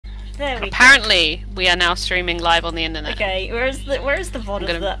There we go. Apparently, we are now streaming live on the internet. Okay, where's the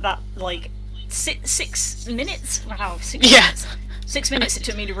VOD of that like 6 minutes? Wow, 6 Yeah. minutes. 6 minutes it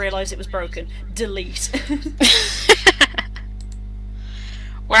took me to realise it was broken. Delete.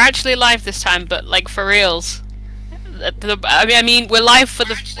 We're actually live this time, but like for reals. I mean, we're live for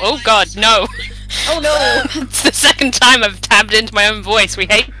the. Oh God, no! Oh no! It's the second time I've tabbed into my own voice. We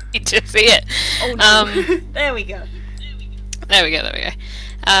hate to see it. Oh no! There we go. There we go. There we go.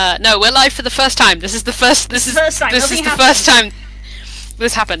 No, we're live for the first time. This is the first. This is first time. this Nothing is the first time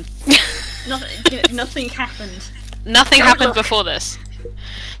this happened. Nothing happened. Nothing Don't happened look. before this.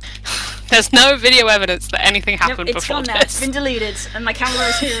 There's no video evidence that anything happened It's before gone now. this. It's been deleted, and my camera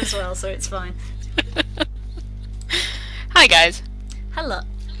is here as well, so it's fine. Hi guys. Hello.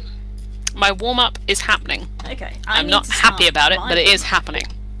 My warm up is happening. Okay. I'm not happy about it, but it is happening.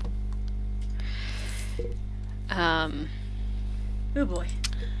 Oh boy.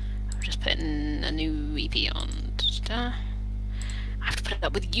 I'm just putting a new EP on. I have to put it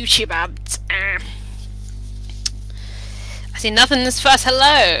up with YouTube ads. I see nothing this first.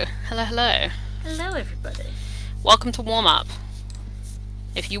 Hello. Hello, hello. Hello, everybody. Welcome to warm up.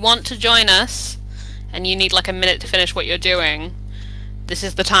 If you want to join us and you need like a minute to finish what you're doing, this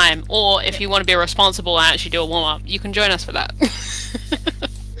is the time. Or if you want to be responsible and actually do a warm up, you can join us for that.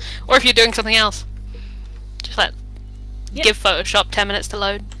 Or if you're doing something else, just like give Photoshop 10 minutes to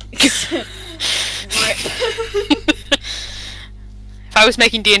load. If I was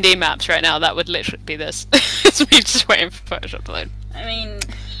making D&D maps right now, that would literally be this. It's me just waiting for Photoshop to load. I mean,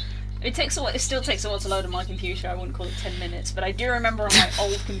 it still takes a while to load on my computer. I wouldn't call it 10 minutes, but I do remember on my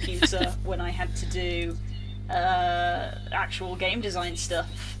old computer when I had to do actual game design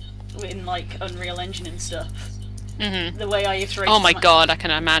stuff in like Unreal Engine and stuff. The way I iterated. Oh my god, I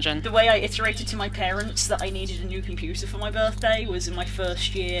can imagine. The way I iterated to my parents that I needed a new computer for my birthday was in my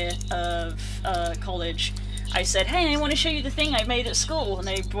first year of college. I said, "Hey, I want to show you the thing I made at school," and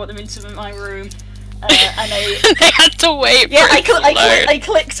they brought them into my room. And they had to wait. Yeah, for it to load. I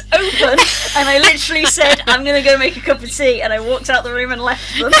clicked open, and I literally said, "I'm gonna go make a cup of tea," and I walked out the room and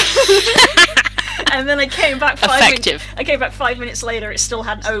left them. And then I came back 5 minutes later. It still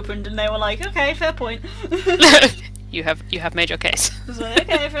hadn't opened, and they were like, "Okay, fair point." You have made your case. I was like,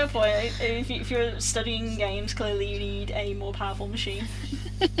 "Okay, fair point. If you're studying games, clearly you need a more powerful machine."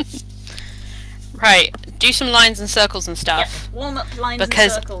 Right, do some lines and circles and stuff. Yep. Warm up lines and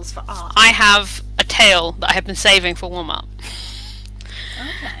circles for art. I have a tale that I have been saving for warm up.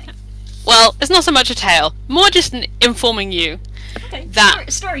 Okay. Well, it's not so much a tale, more just informing you that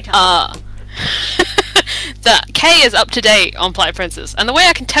story time. that Kay is up to date on Flight Princess, and the way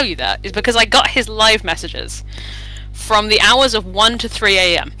I can tell you that is because I got his live messages from the hours of 1 to 3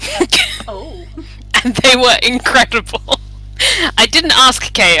 AM. Oh. And they were incredible. I didn't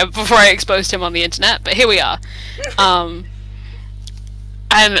ask Kay before I exposed him on the internet, but here we are. And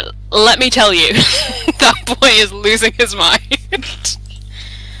let me tell you, that boy is losing his mind.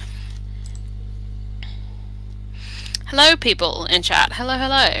 Hello, people in chat. Hello,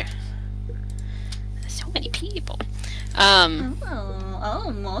 hello. There's so many people.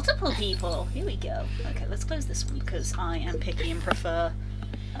 Oh, multiple people. Here we go. Okay, let's close this one because I am picky and prefer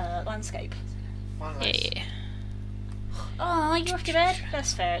landscape. Yeah. Oh, you're off to bed?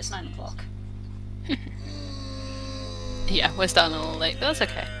 That's fair, it's 9 o'clock. Yeah, we're starting a little late, but that's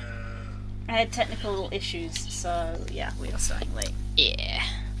okay. I had technical issues, so yeah, we are starting late. Yeah.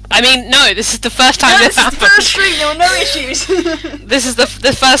 I mean, no, this is the first time this happened. This is the first stream, there were no issues! This is the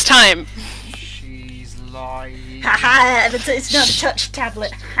first time. She's lying. Haha, it's not a touch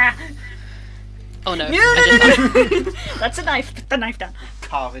tablet. Ha. Oh no. No. That's a knife, put the knife down.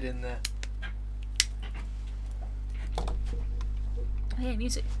 Carve it in there. Oh yeah,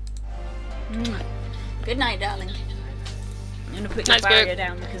 music. Good night, darling. I'm gonna put Night, your barrier Spook.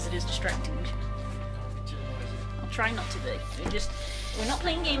 down because it is distracting. I'll try not to be. We're not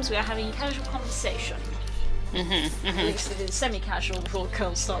playing games, we are having casual conversation. At least it is semi-casual before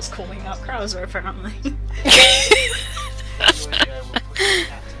Curl starts calling out Krauser, apparently.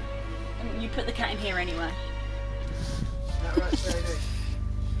 You put the cat in here anyway.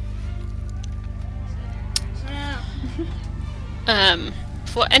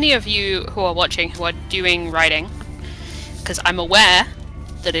 For any of you who are watching who are doing writing, because I'm aware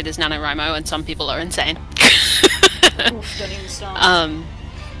that it is NaNoWriMo and some people are insane. Oof, don't even start. I'm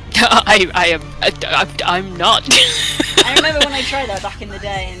not. I remember when I tried that back in the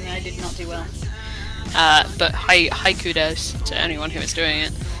day and I did not do well. But high kudos to anyone who is doing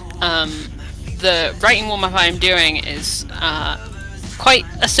it. The writing warm-up I'm doing is quite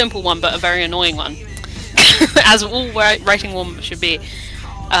a simple one, but a very annoying one, as all writing warm-up should be.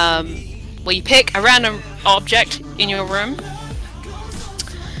 where you pick a random object in your room.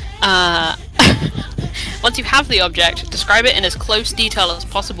 Once you have the object, describe it in as close detail as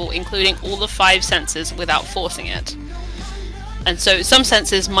possible, including all the 5 senses without forcing it. And so some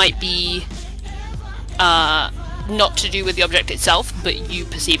senses might be not to do with the object itself, but you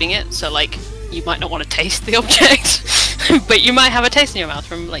perceiving it. So like, you might not want to taste the object, but you might have a taste in your mouth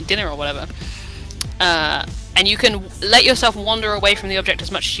from like dinner or whatever. And you can let yourself wander away from the object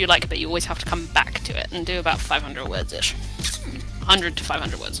as much as you like, but you always have to come back to it and do about 500 words-ish. 100 to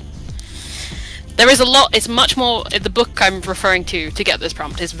 500 words. There is a lot, it's much more, the book I'm referring to get this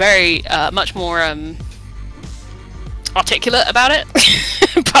prompt is very, much more articulate about it,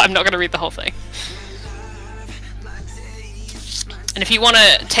 but I'm not going to read the whole thing. And if you want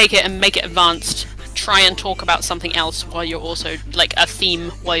to take it and make it advanced, try and talk about something else while you're also, like a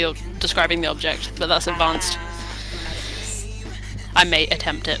theme while you're describing the object, but that's advanced. I may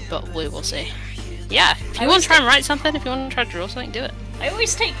attempt it, but we will see. Yeah, if you want to try and write something, if you want to try to draw something, do it. I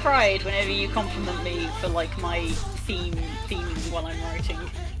always take pride whenever you compliment me for like my theming while I'm writing.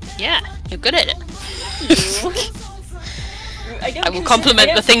 Yeah, you're good at it. I will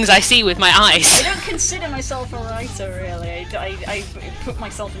compliment the things I see with my eyes. I don't consider myself a writer, really. I put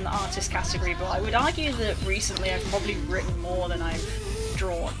myself in the artist category, but I would argue that recently I've probably written more than I've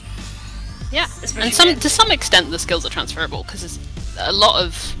drawn. Yeah, and to some extent the skills are transferable, because it's a lot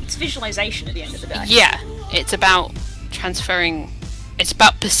of... It's visualization at the end of the day. Yeah, it's about transferring... It's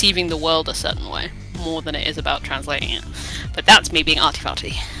about perceiving the world a certain way, more than it is about translating it. But that's me being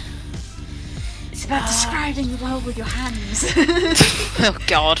arty-farty. It's about describing the world with your hands. Oh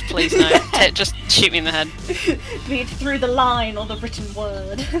god, please no. Just shoot me in the head. Be it through the line or the written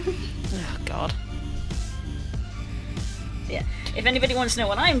word. Oh god. Yeah. If anybody wants to know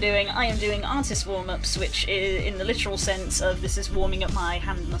what I am doing artist warm-ups, which is in the literal sense of this is warming up my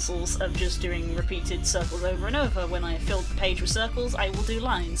hand muscles of just doing repeated circles over and over. When I have filled the page with circles, I will do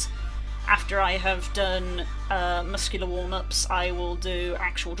lines. After I have done muscular warm-ups, I will do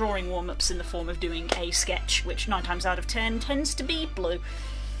actual drawing warm-ups in the form of doing a sketch, which 9 times out of 10 tends to be blue.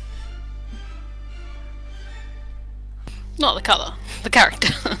 Not the colour, the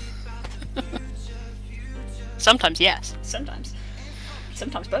character. Sometimes yes. Sometimes.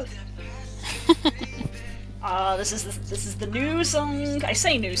 Sometimes both. This is the new song. I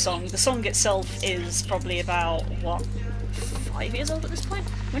say new song. The song itself is probably about what, 5 years old at this point.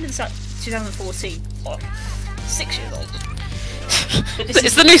 When did this out? 2014. Or 6 years old. But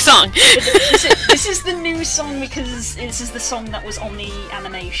it's the new song. This is the new song because this is the song that was on the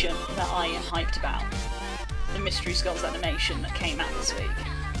animation that I am hyped about. The Mystery Skulls animation that came out this week.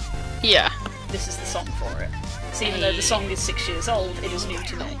 Yeah. This is the song for it. So even though the song is 6 years old, it is new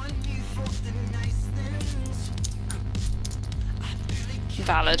to me.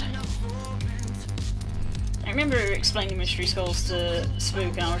 Valid. I remember explaining Mystery Skulls to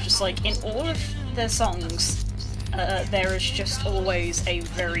Spook, and I was just like, in all of their songs, there is just always a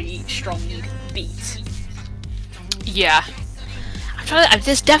very strong beat. Yeah. I'm trying to,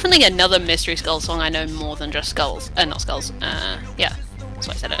 there's definitely another Mystery Skulls song I know more than just Skulls. Not Skulls. Yeah. That's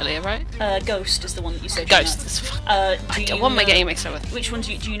what I said earlier, right? Ghost is the one that you said. Ghost. What am I getting mixed up with? Which one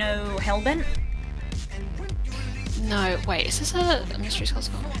do you know? Hellbent? No, wait, is this a Mystery Skulls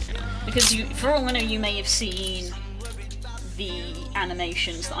song? Because for all I know, you may have seen the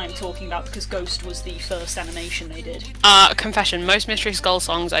animations that I'm talking about, because Ghost was the first animation they did. Confession, most Mystery Skull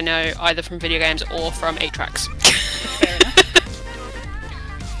songs I know either from video games or from 8-tracks. Fair enough.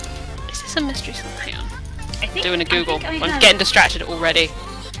 Is this a Mystery Skull? Hang on. Doing a Google. I'm getting distracted already.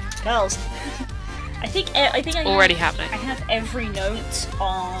 Girls. I think I already happening. I have every note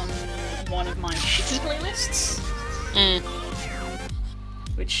on one of my shitty playlists.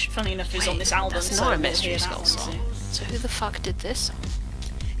 Which, funny enough, is on this album. That's so not a Mystery Skull song. So who the fuck did this song?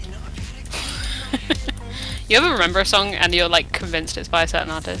 You ever remember a song and you're like convinced it's by a certain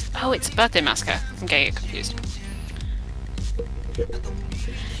artist? Oh, it's Birthday Massacre. I'm getting it confused.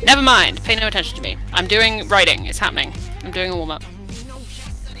 Never mind. Pay no attention to me. I'm doing writing. It's happening. I'm doing a warm-up.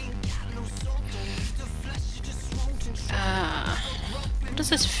 What does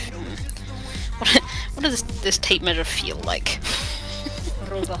this... What does this tape measure feel like?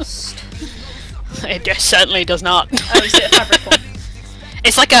 Robust. It certainly does not. Oh, is it a fabric one?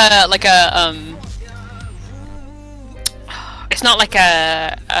 It's like a it's not like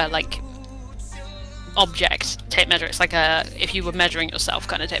a like object tape measure. It's like a if you were measuring yourself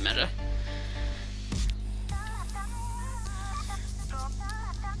kind of tape measure.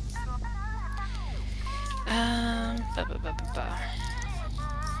 Ba, ba, ba, ba, ba.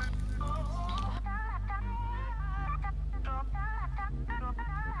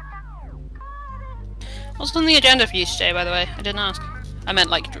 What's on the agenda for you today, by the way? I didn't ask. I mean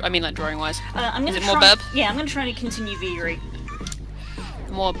like drawing wise. I'm Is gonna it more try, burb? Yeah, I'm gonna try to continue V-Ray.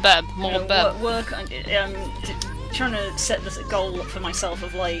 More burb. More burb. Work on trying to set this goal for myself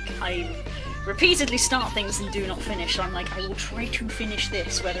of like I repeatedly start things and do not finish. So I'm like, I will try to finish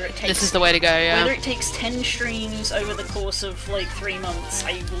this, whether it takes This is the way to go, yeah. whether it takes 10 streams over the course of like 3 months.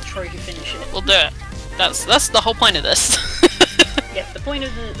 I will try to finish it. We'll do it. That's the whole point of this. Yeah, the point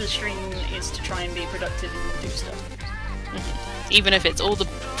of the stream is to try and be productive and do stuff. Even if it's all the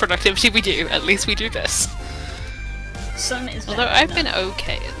productivity we do, at least we do this. Some is better Although than I've been none.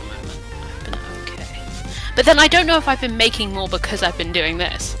 okay at the moment. I've been okay. But then I don't know if I've been making more because I've been doing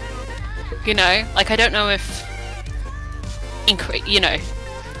this. You know? Like, I don't know if... you know,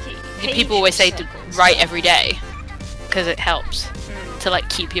 people always say to write every day because it helps to like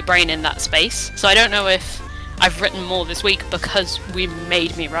keep your brain in that space. So I don't know if I've written more this week because we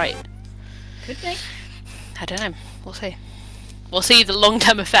made me write. Could be. I don't know. We'll see. We'll see the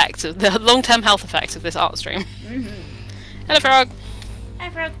long-term effects of the long-term health effects of this art stream. Hello, Frog.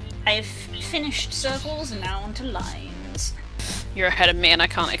 Hi, Frog. I've finished circles and now onto lines. You're ahead of me, and I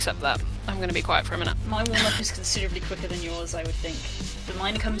can't accept that. I'm going to be quiet for a minute. My warm-up is considerably quicker than yours, I would think. But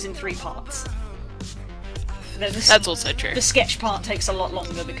mine comes in 3 parts. That's also true. The sketch part takes a lot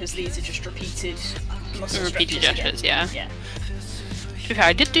longer because these are just repeated muscle Repeated stretches gestures, again. yeah. Yeah. To be fair,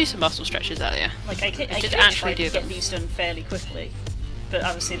 I did do some muscle stretches earlier. Like I did could actually try to do get them. these done fairly quickly, but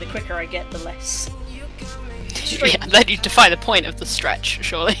obviously the quicker I get, the less. Yeah, then you defy the point of the stretch,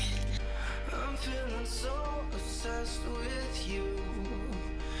 surely. I'm feeling so obsessed with you.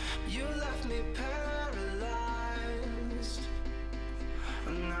 You left me paralyzed.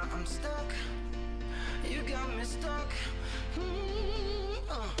 And now I'm stuck. You got me stuck.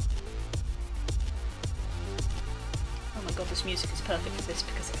 Oh my god, this music is perfect for this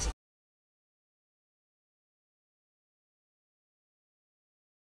because it's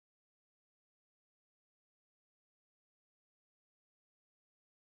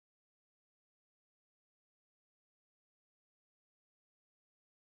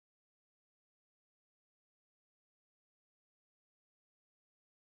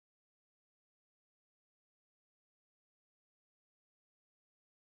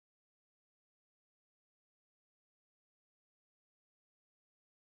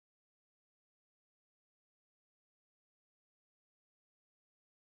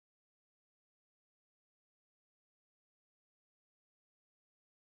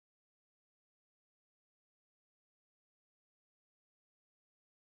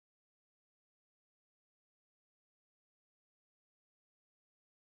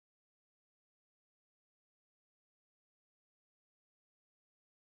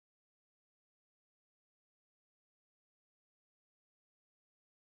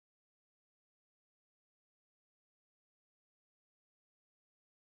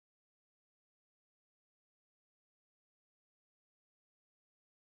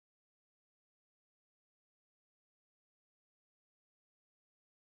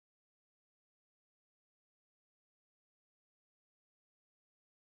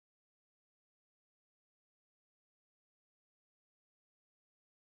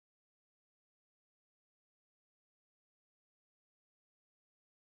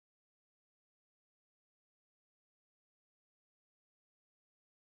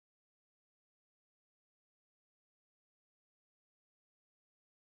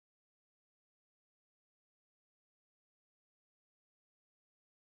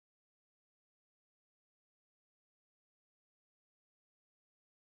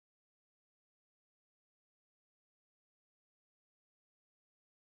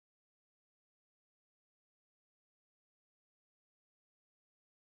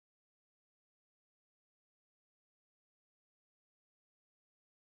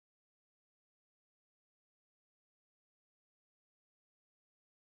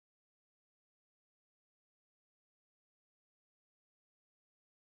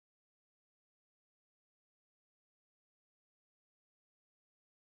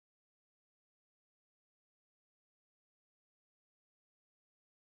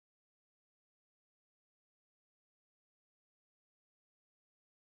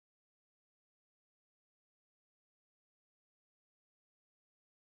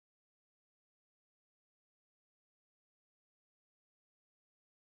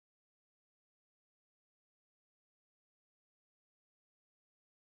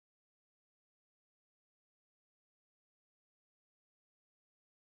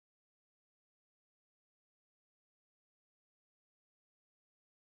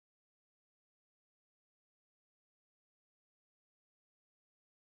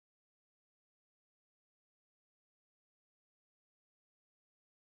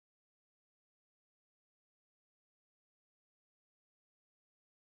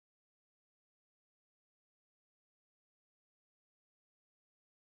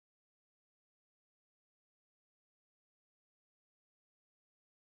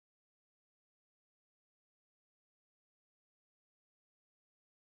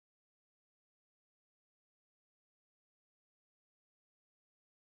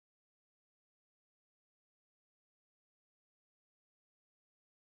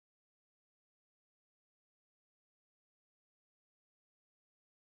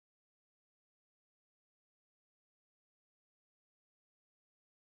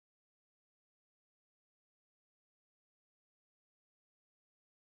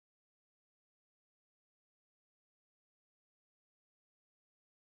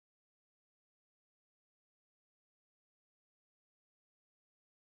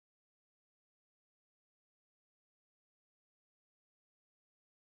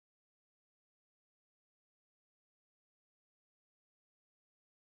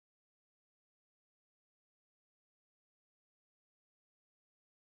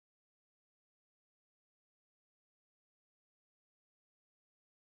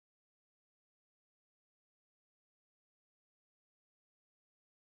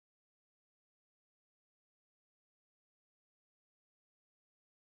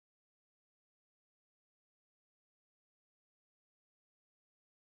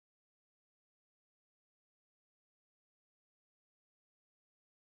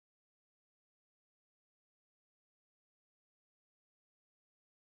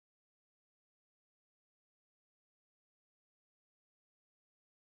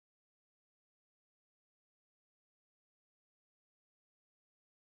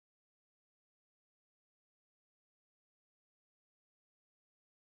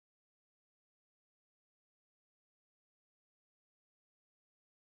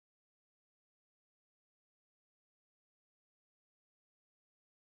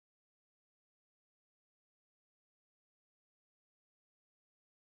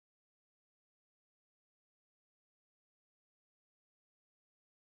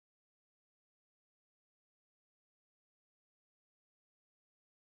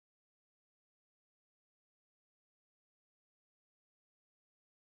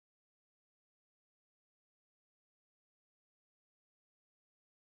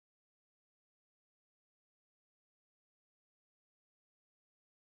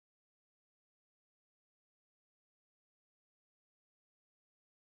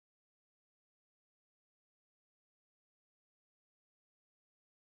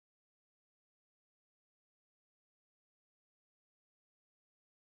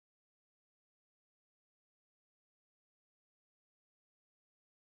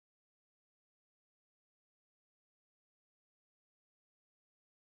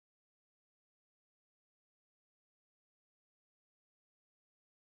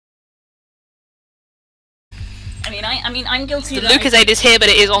mean, I'm guilty. The that Lucozade is here, but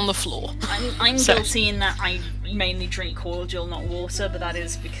it is on the floor. I'm So- guilty in that I mainly drink cordial, not water, but that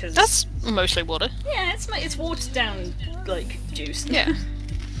is because That's mostly water. yeah, it's watered down like juice. Yeah,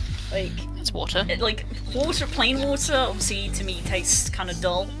 like it's water. like water, plain water, obviously to me tastes kind of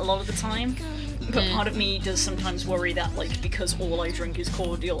dull a lot of the time. But part of me does sometimes worry that like because all I drink is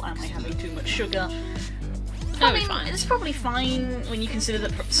cordial, am I having too much sugar? That'll be fine. It's probably fine when you consider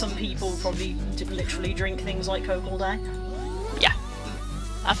that some people probably literally drink things like Coke all day. Yeah,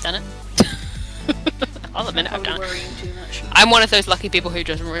 I've done it. I'll admit it, I've Probably done it. worrying too much. I'm one of those lucky people who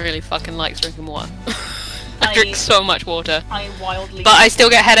just really fucking likes drinking water. I drink so much water, I wildly but I still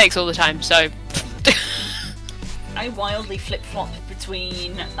get headaches all the time. So I wildly flip flop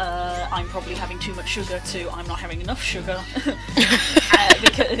between I'm probably having too much sugar to I'm not having enough sugar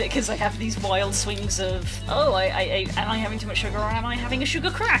because I have these wild swings of am I having too much sugar or am I having a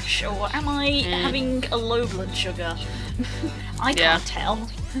sugar crash or am I having a low blood sugar? I Yeah. can't tell.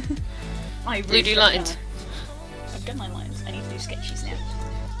 I really Blue, do don't lines. know. I've done my lines. I need to do sketches now.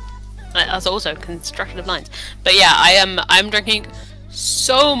 that's also constructive lines. But yeah, I'm drinking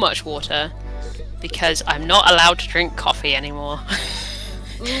so much water because I'm not allowed to drink coffee anymore,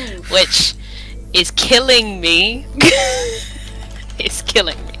 Ooh. which is killing me. It's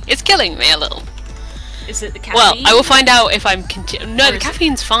killing me. It's killing me a little. Is it the caffeine? Well, I will find out if I'm no, Or the is it-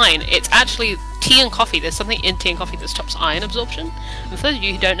 caffeine's fine. It's actually tea and coffee. There's something in tea and coffee that stops iron absorption. And for those of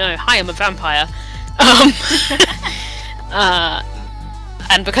you who don't know, hi, I'm a vampire.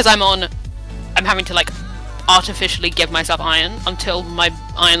 And because I'm having to like artificially give myself iron until my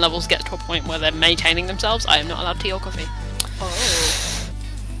iron levels get to a point where they're maintaining themselves. I am not allowed tea or coffee. Oh.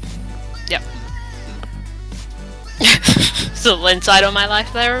 Yep. It's a little insight on my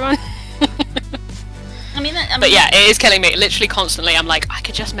life there, everyone. But yeah, it is killing me. Literally constantly, I'm like, I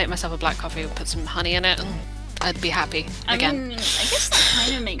could just make myself a black coffee and put some honey in it, and I'd be happy again. I mean, I guess that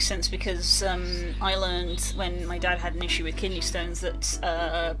kind of makes sense because I learned when my dad had an issue with kidney stones that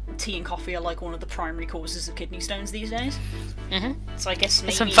tea and coffee are like one of the primary causes of kidney stones these days. Mhm. So I guess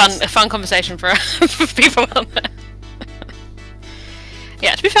maybe It's a fun conversation for, for people out there.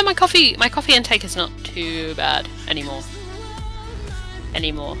 Yeah, to be fair, my coffee intake is not too bad anymore.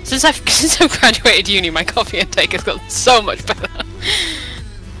 Since I've graduated uni, my coffee intake has gotten so much better.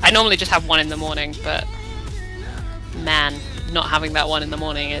 I normally just have one in the morning, but man, not having that one in the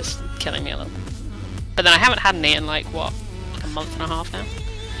morning is killing me a little. But then I haven't had any in like what, like a month and a half now.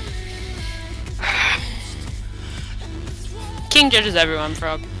 King judges everyone,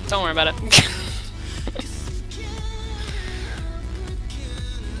 Frog. Don't worry about it.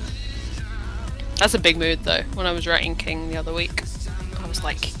 That's a big mood though. When I was writing King the other week, I was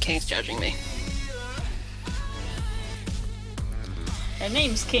like, King's judging me. her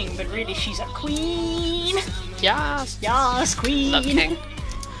name's King, but really she's a queen. Yes! Yes, queen. Love King.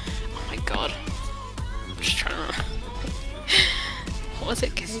 Oh my god. I'm just trying to remember. What was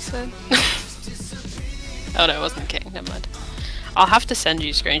it Kay said? Oh no, it wasn't King, never mind. I'll have to send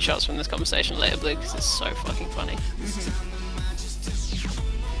you screenshots from this conversation later, Blue, because it's so fucking funny.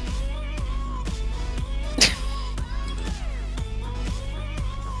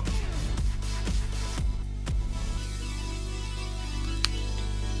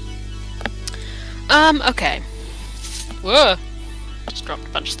 Okay. Whoa! Just dropped a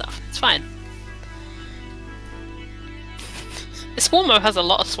bunch of stuff. It's fine. This Warmo has a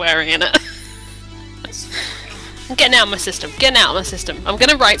lot of swearing in it. I'm getting out of my system. Getting out of my system. I'm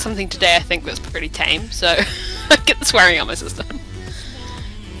gonna write something today I think that's pretty tame, so get the swearing out of my system.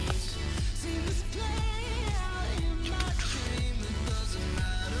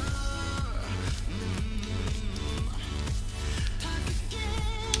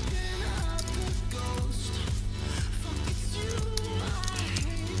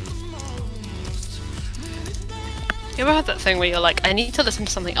 You ever had that thing where you're like, I need to listen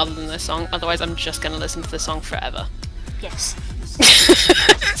to something other than this song, otherwise I'm just gonna listen to this song forever? Yes.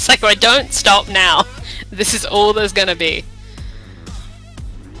 It's like, if I don't stop now, this is all there's gonna be.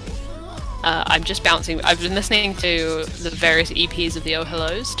 I'm just bouncing. I've been listening to the various EPs of the Oh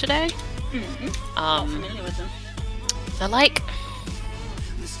Hellos today. Not familiar with them. They're like...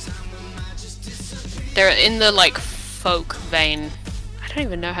 They're in the, like, folk vein. I don't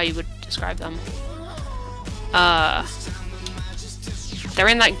even know how you would describe them. They're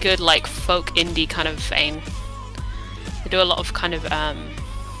in that good, like, folk indie kind of vein. They do a lot of kind of,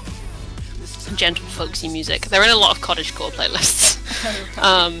 gentle folksy music. They're in a lot of cottagecore playlists.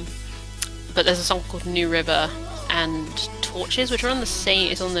 But there's a song called New River and Torches, which are on the same,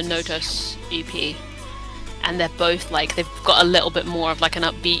 it's on the Notos EP. And they're both, like, they've got a little bit more of, like, an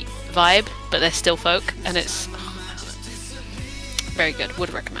upbeat vibe, but they're still folk, and it's Very good.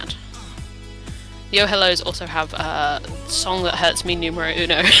 Would recommend. Yo Hellos also have a song that hurts me numero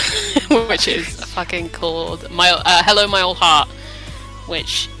uno, which is fucking called Hello My Old Heart,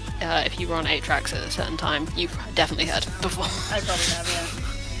 which if you were on 8 tracks at a certain time, you've definitely heard before. I probably have,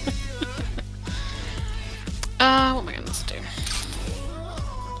 What am I going to listen to? I'm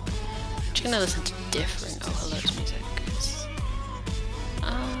just going to listen to different Oh Hellos music.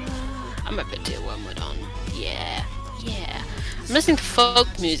 I'm a bit too Wormwood on. Yeah. I'm listening to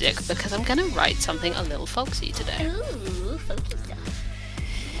folk music because I'm gonna write something a little folksy today. Ooh, folky stuff.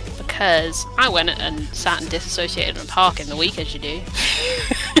 Because I went and sat and disassociated in a park in the week, as you do.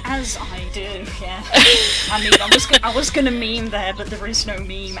 As I do, yeah. I mean, I was gonna meme there, but there is no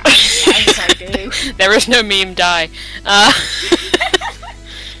meme, as I do. There is no meme die.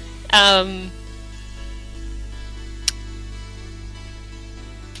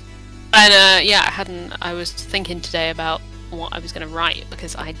 And yeah, I was thinking today about what I was going to write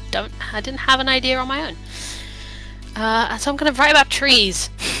because I didn't have an idea on my own. And so I'm going to write about trees.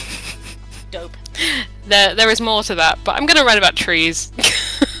 Dope. There is more to that, but I'm going to write about trees.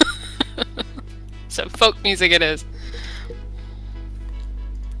 So folk music it is.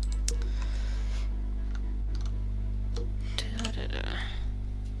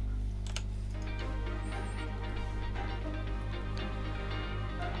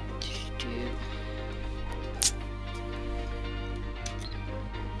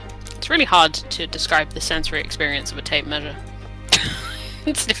 It's really hard to describe the sensory experience of a tape measure.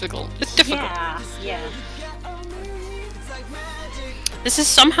 It's difficult. It's difficult. Yeah. This is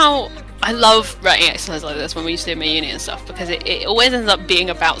somehow... I love writing exercises like this when we used to do my uni and stuff, because it always ends up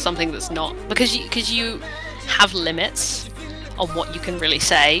being about something that's not... Because you have limits on what you can really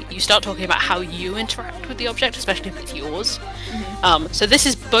say, you start talking about how you interact with the object, especially if it's yours. So this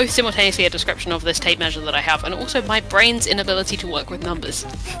is both simultaneously a description of this tape measure that I have, and also my brain's inability to work with numbers.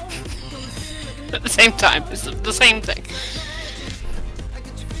 At the same time, it's the same thing.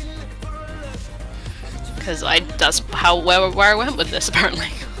 Because that's where I went with this, apparently.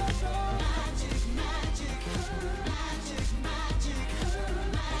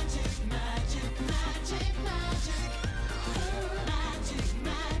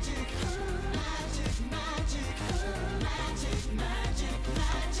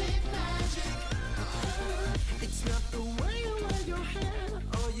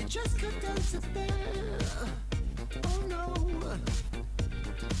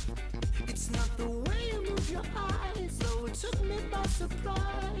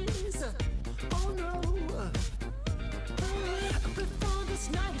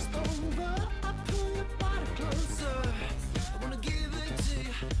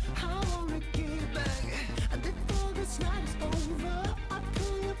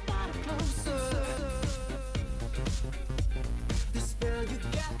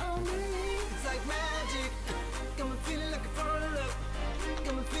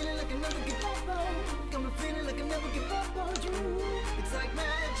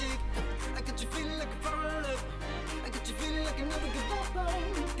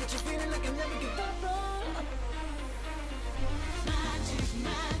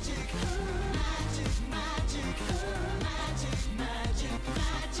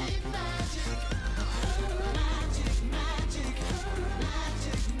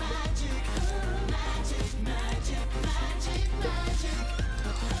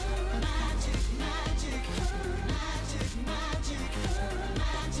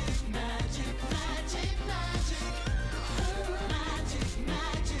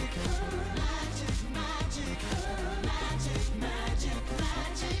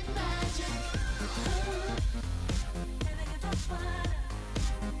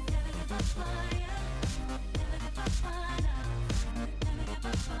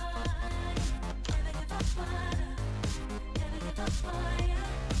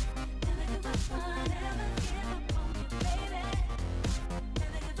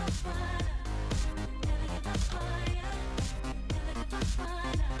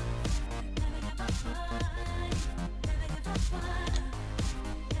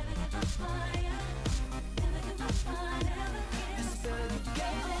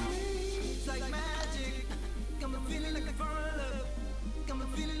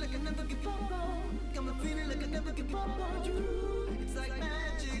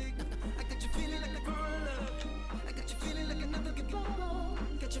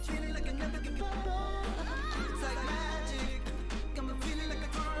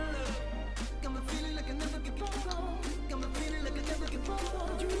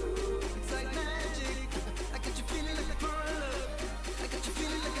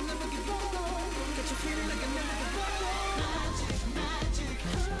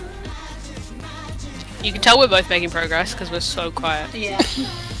 You can tell we're both making progress because we're so quiet. Yeah,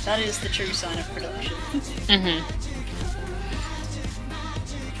 that is the true sign of production.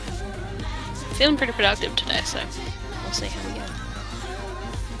 Feeling pretty productive today, so we'll see how we go.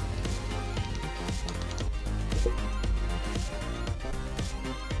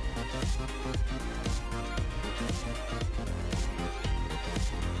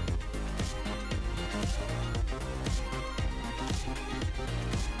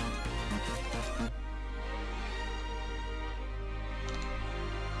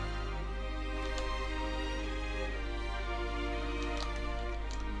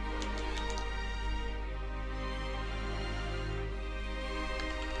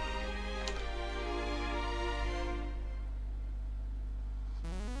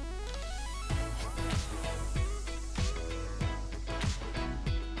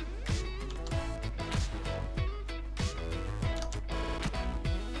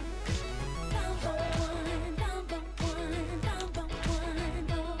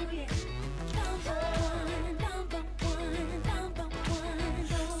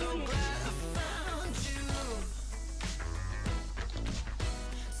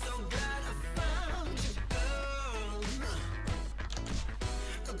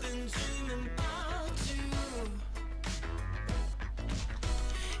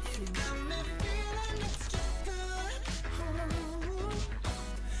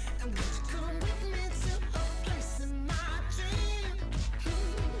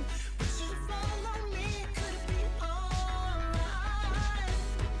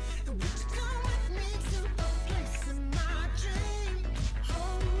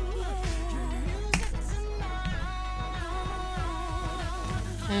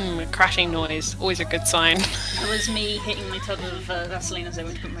 Crashing noise, always a good sign. That was me hitting my tub of Vaseline as I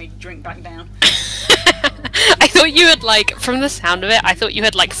went to put my drink back down. I thought you had, like, from the sound of it, I thought you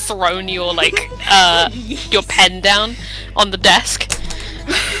had, like, thrown your, like, your pen down on the desk.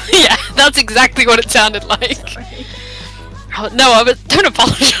 Yeah, that's exactly what it sounded like. Sorry. Oh, no, don't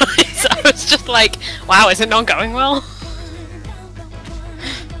apologise. I was just like, wow, is it not going well?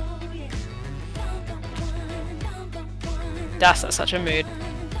 That's such a mood.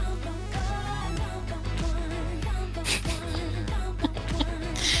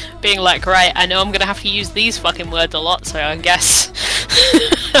 Being like, right, I know I'm gonna have to use these fucking words a lot, so I guess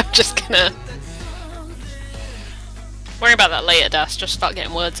I'm just gonna worry about that later, Das. Just start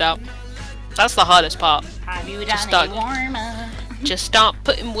getting words out. That's the hardest part. Have you Just done start- a warm-up? Just start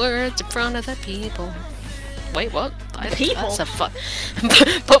putting words in front of the people. Wait, what? People? That's a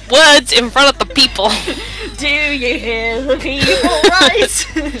put words in front of the people. Do you hear the people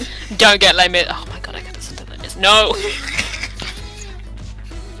right? Don't get Les Mis. Oh my god, I gotta listen to Les Mis. No!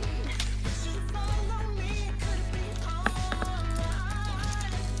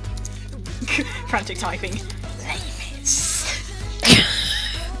 Frantic typing.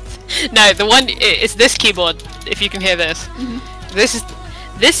 No, the one it's this keyboard. If you can hear this,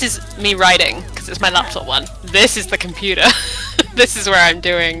 this is me writing because it's my laptop one. This is the computer. This is where I'm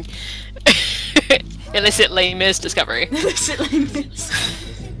doing illicit Les Mis discovery. Illicit Les Mis.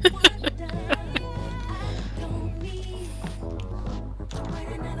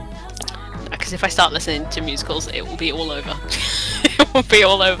 Because if I start listening to musicals, it will be all over. It will be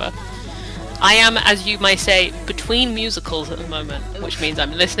all over. I am, as you might say, between musicals at the moment, which means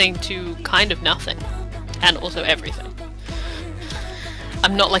I'm listening to kind of nothing, and also everything.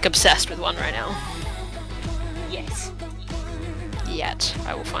 I'm not, like, obsessed with one right now. Yes. Yet.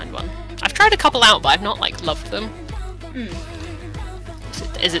 I will find one. I've tried a couple out, but I've not, like, loved them.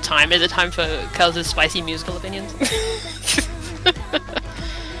 Is it time? Is it time for Kels's spicy musical opinions?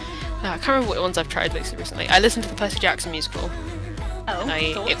 No, I can't remember what ones I've tried recently. I listened to the Percy Jackson musical. Oh,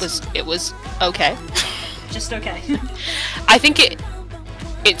 thoughts? It was okay. Just okay. I think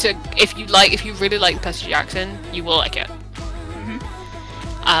if you really like Percy Jackson, you will like it.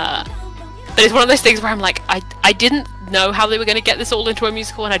 But it's one of those things where I'm like, I didn't know how they were going to get this all into a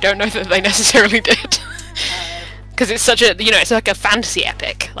musical, and I don't know that they necessarily did. Because it's such a, it's like a fantasy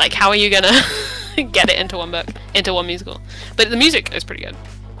epic. Like, how are you gonna get it into one book, into one musical? But the music is pretty good.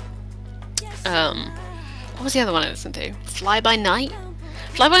 What was the other one I listened to? Fly By Night?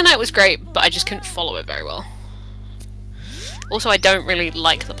 Fly By Night was great, but I just couldn't follow it very well. Also, I don't really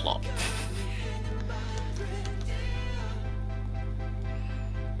like the plot.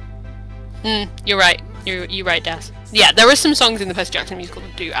 You're right. You're right, Das. Yeah, there are some songs in the Percy Jackson musical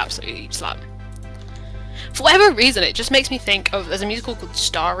that do absolutely slap. For whatever reason, it just makes me think of, there's a musical called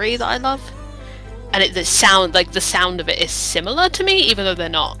Starry that I love, and the sound of it is similar to me, even though they're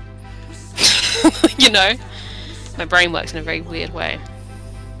not. My brain works in a very weird way.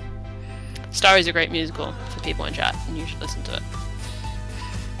 Star is a great musical for people in chat, and you should listen to it.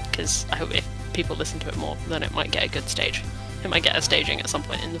 Because I hope if people listen to it more, then it might get a good stage. It might get a staging at some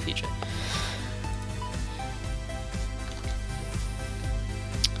point in the future.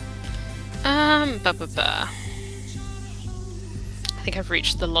 I think I've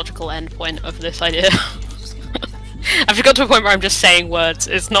reached the logical end point of this idea. I've just got to a point where I'm just saying words.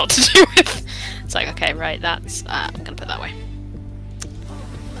 It's not to do with... It's like, okay, right, that's... I'm gonna put it that way.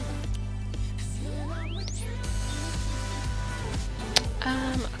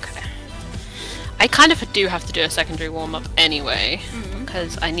 Okay. I kind of do have to do a secondary warm-up anyway,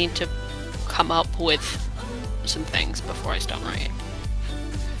 because I need to come up with some things before I start writing.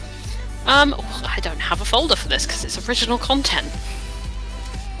 I don't have a folder for this because it's original content.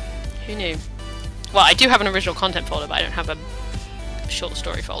 Who knew? Well, I do have an original content folder, but I don't have a short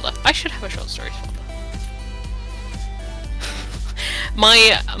story folder. I should have a short stories folder.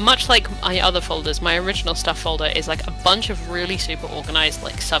 Much like my other folders, my original stuff folder is like a bunch of really super organized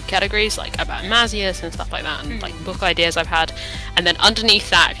like subcategories, like about Mazius and stuff like that, and like book ideas I've had. And then underneath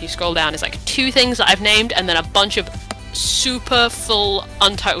that, if you scroll down, is like 2 things that I've named, and then a bunch of super full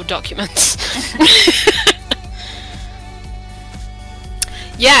untitled documents.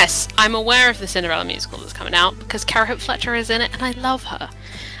 Yes, I'm aware of the Cinderella musical that's coming out because Cara Hope Fletcher is in it and I love her.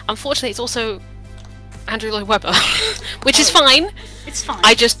 Unfortunately, it's also Andrew Lloyd Webber, which is fine. It's fine.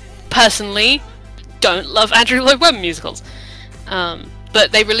 I just personally don't love Andrew Lloyd Webber musicals.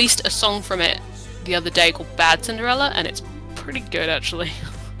 But they released a song from it the other day called Bad Cinderella, and it's pretty good actually.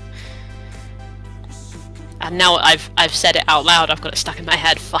 And now I've said it out loud, I've got it stuck in my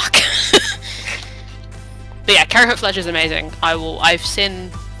head, fuck. But yeah, Cara Hope Fletcher's amazing. I've seen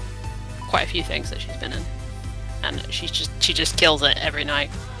quite a few things that she's been in. And she just kills it every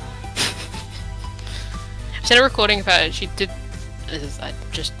night. I've seen a recording of her, she did... This is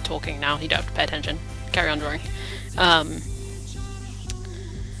just talking now, you don't have to pay attention. Carry on drawing. I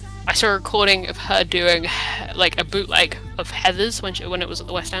saw a recording of her doing like a bootleg of Heathers when it was at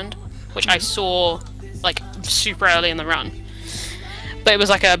the West End, which I saw like super early in the run. But it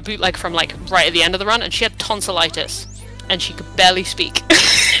was like a bootleg from like right at the end of the run, and she had tonsillitis and she could barely speak.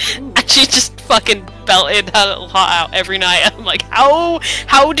 And she just fucking belted her little heart out every night. And I'm like, how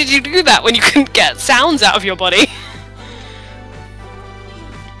did you do that when you couldn't get sounds out of your body?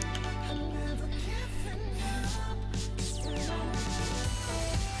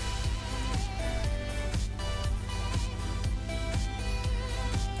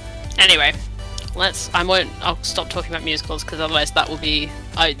 Anyway, I'll stop talking about musicals because otherwise that will be,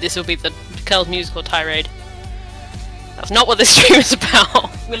 this will be the Curls musical tirade. That's not what this stream is about.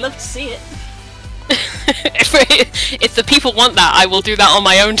 We'd love to see it. If the people want that, I will do that on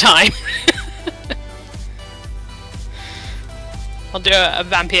my own time. I'll do a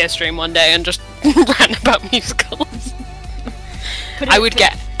vampire stream one day and just rant about musicals. I would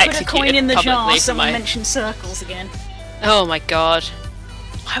get executed put a coin in the jar, publicly for someone mentioned circles again. Oh my god.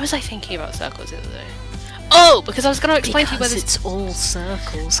 Why was I thinking about circles the other day? Oh, because I was going to explain to you where this... it's all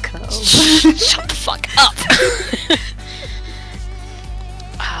circles, Curls. Shut the fuck up!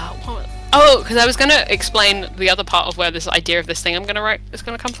 Oh, because I was going to explain the other part of where this idea of this thing I'm going to write is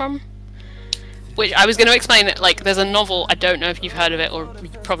going to come from. Which I was going to explain that, like, there's a novel, I don't know if you've heard of it, or you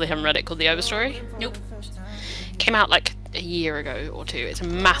probably haven't read it, called The Overstory. Nope. Came out like a year ago or 2. It's a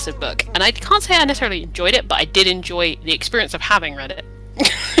massive book. And I can't say I necessarily enjoyed it, but I did enjoy the experience of having read it.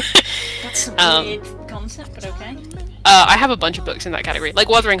 That's a weird concept, but okay. I have a bunch of books in that category, like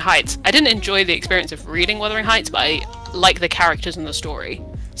Wuthering Heights. I didn't enjoy the experience of reading Wuthering Heights, but I like the characters and the story.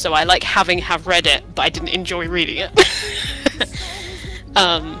 So I like having read it, but I didn't enjoy reading it.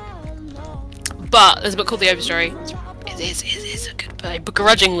 But there's a book called The Overstory. It is a good book. I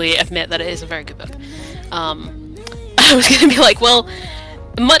begrudgingly admit that it is a very good book. I was going to be like, well,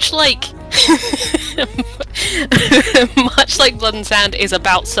 much like much like Blood and Sand is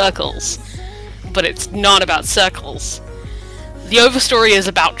about circles, but it's not about circles. The Overstory is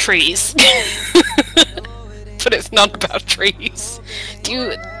about trees. But it's not about trees.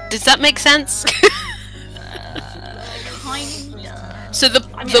 Does that make sense? Kinda. So the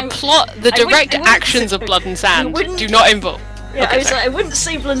plot, the direct actions of Blood and Sand do not involve... Yeah, okay, I was like, I wouldn't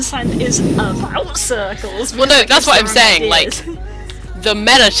say Blood and Sand is about circles. Well, no, that's what I'm saying, ideas. like... The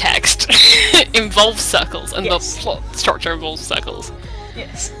meta text involves circles, and Yes. the plot structure involves circles.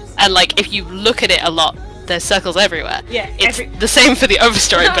 Yes. And like, if you look at it a lot, there's circles everywhere. Yeah, it's the same for the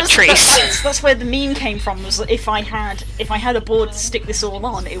Overstory, but trees. That's where the meme came from. Was that if I had a board to stick this all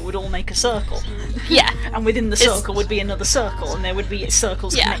on, it would all make a circle. Yeah. And within the circle would be another circle, and there would be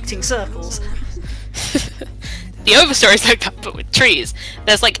circles connecting circles. The Overstory is like that, but with trees.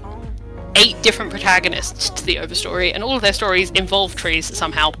 There's like 8 different protagonists to the Overstory, and all of their stories involve trees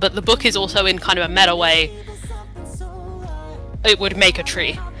somehow, but the book is also in kind of a meta way. It would make a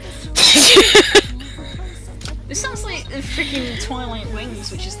tree. This sounds like the freaking Twilight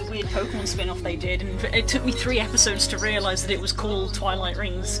Rings, which is the weird Pokemon spin-off they did, and it took me 3 episodes to realise that it was called Twilight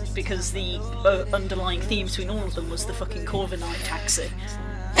Rings because the underlying theme between all of them was the fucking Corviknight taxi.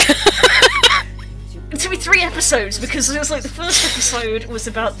 It took me 3 episodes because it was like the first episode was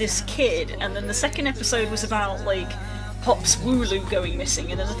about this kid, and then the second episode was about like Pop's Wooloo going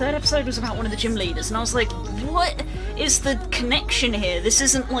missing, and then the third episode was about one of the gym leaders, and I was like, what is the connection here? This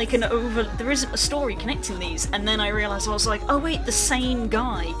isn't like there isn't a story connecting these. And then I realised, I was like, oh wait, the same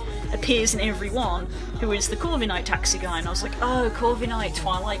guy appears in every one, who is the Corviknight taxi guy, and I was like, oh, Corviknight,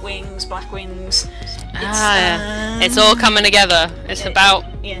 Twilight Wings, Black Wings. It's all coming together. It's about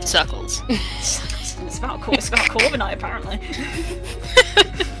circles. It's about Corviknight, apparently.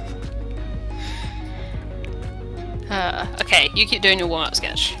 Okay, you keep doing your warm-up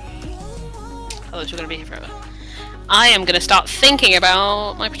sketch. Otherwise we're going to be here forever. I am going to start thinking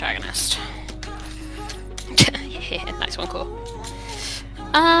about my protagonist. Yeah, nice one, cool.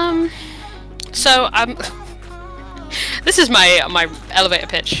 So this is my elevator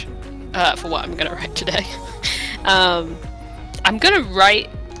pitch for what I'm going to write today. I'm going to write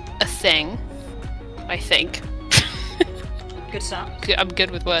a thing, I think. Good start. I'm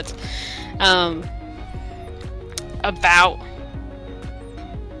good with words. About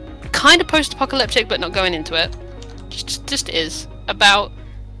kind of post-apocalyptic, but not going into it. Just is about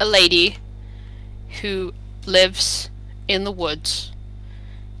a lady who lives in the woods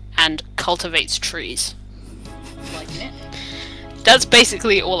and cultivates trees. Liking it. That's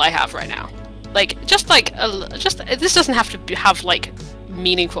basically all I have right now. Like, this doesn't have to have like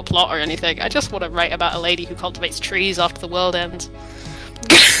meaningful plot or anything. I just want to write about a lady who cultivates trees after the world ends.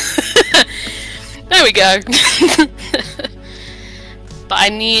 There we go. But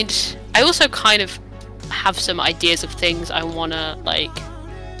I also kind of have some ideas of things I want to like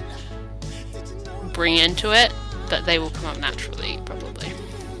bring into it, but they will come up naturally probably.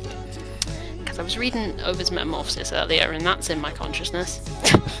 Because I was reading Over's Metamorphosis earlier, and that's in my consciousness.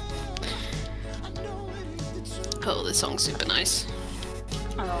 Oh, this song's super nice.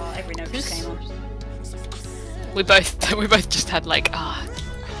 Oh, every note just came on. We both just had like,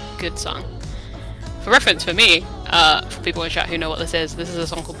 good song. For reference for me, for people in chat who know what this is a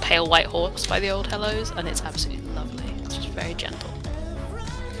song called Pale White Horse by the Old Hellos, and it's absolutely lovely. It's just very gentle.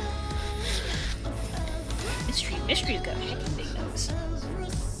 Mystery's got heckin' big notes.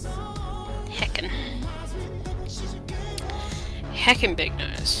 Heckin' big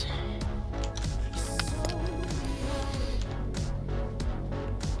nose.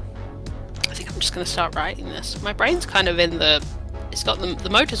 I think I'm just gonna start writing this. My brain's kind of in the... It's got the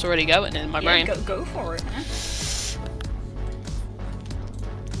motor's already going in my brain. Go for it, man.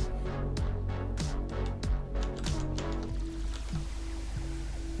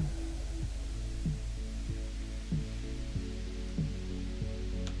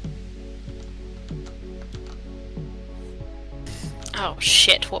 Oh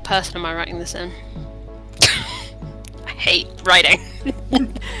shit, what person am I writing this in? I hate writing.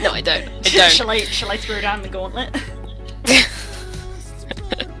 No, I don't. Shall I throw down the gauntlet?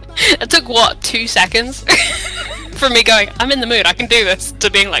 It took, what, 2 seconds? From me going, I'm in the mood, I can do this,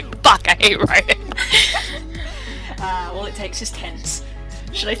 to being like, fuck, I hate writing. All it takes is tense.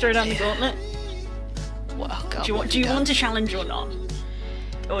 Should I throw down the gauntlet? Well, God, Do you want to challenge or not?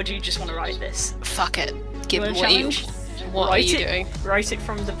 Or do you just want to write this? Fuck it. Give You me want a what are you doing? Write it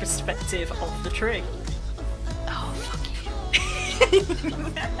from the perspective of the tree. Oh, fuck you.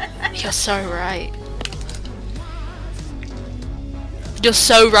 You're so right. You're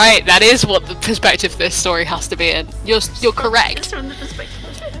so right. That is what the perspective this story has to be in. You're correct. Just from the perspective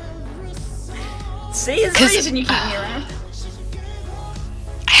of it. See, there's a reason you keep me around.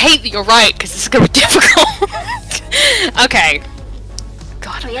 I hate that you're right, because this is going to be difficult. Okay.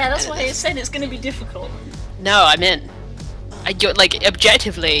 God. Yeah, that's why I said it's going to be difficult. No, I'm in. You're, like,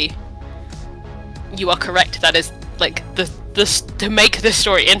 objectively, you are correct. That is, like, to make this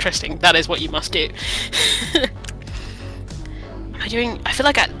story interesting, that is what you must do. Am I doing... I feel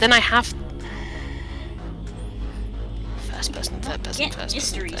like then I have... First person, third person, first person,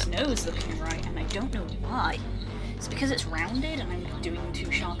 Mystery's third nose looking right, and I don't know why. It's because it's rounded and I'm doing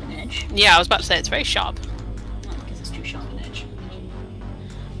too sharp an edge. Yeah, I was about to say, it's very sharp. Not because it's too sharp an edge.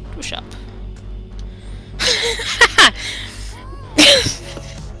 Too sharp.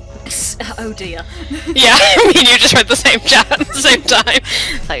 Oh dear. Yeah, I mean, you just read the same chat at the same time.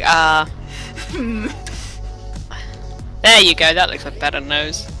 It's like, There you go, that looks like a better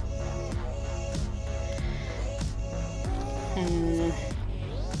nose.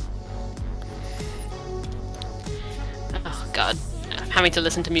 god. I'm having to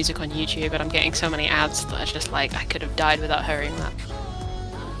listen to music on YouTube, and I'm getting so many ads that I just like, I could have died without hearing that.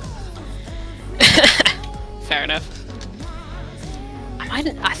 Fair enough.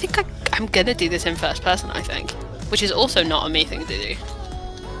 I think I'm gonna do this in first person, I think. Which is also not a me thing to do.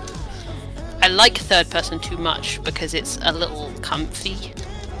 I like third person too much because it's a little comfy.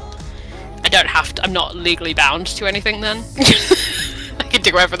 I don't have to, I'm not legally bound to anything then. I can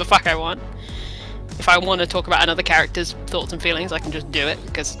do whatever the fuck I want. If I want to talk about another character's thoughts and feelings, I can just do it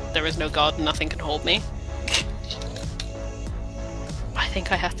because there is no god and nothing can hold me. I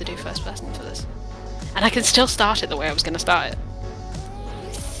think I have to do first person for this. And I can still start it the way I was going to start it.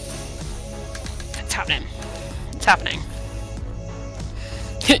 It's happening. It's happening.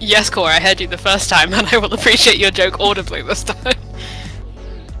 Yes, Core, I heard you the first time, and I will appreciate your joke audibly this time.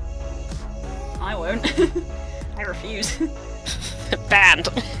 I won't. I refuse. Banned.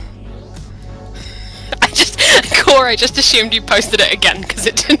 Core, I just assumed you posted it again because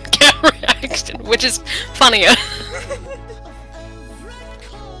it didn't get a reaction, which is funnier.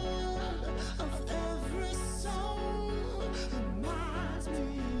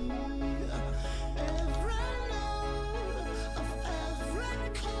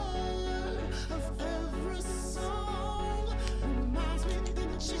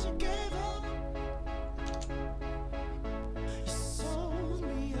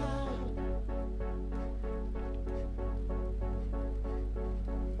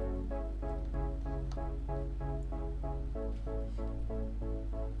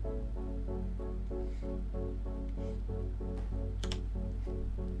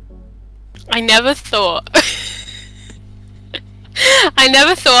 I never thought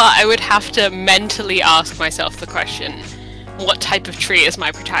I would have to mentally ask myself the question, what type of tree is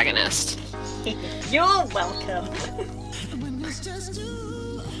my protagonist? You're welcome.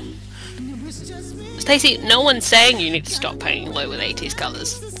 Stacey, no one's saying you need to stop painting low with 80s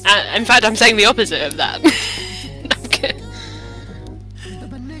colours. In fact, I'm saying the opposite of that. Okay.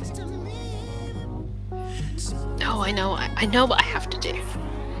 No, I know what I have to do.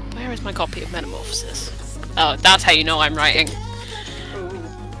 Where is my copy of Metamorphosis? Oh, that's how you know I'm writing.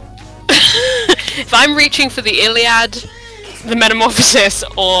 If I'm reaching for the Iliad, the Metamorphosis,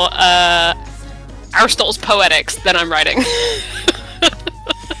 or Aristotle's Poetics, then I'm writing.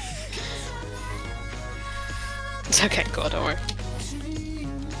 It's okay, cool, don't worry.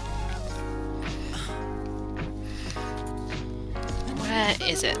 Where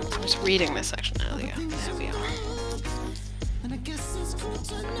is it? I was reading this section earlier. There we are.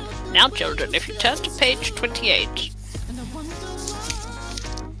 Now, children, if you turn to page 28.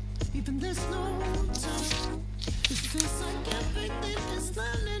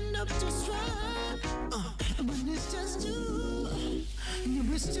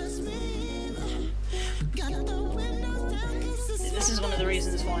 This is one of the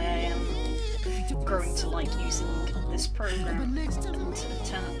reasons why I am growing to like using this program and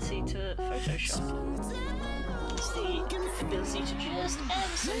tendency to Photoshop. It's the ability to just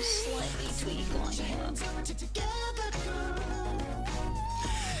ever so slightly tweak like that.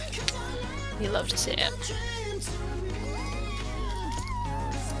 You love to see it.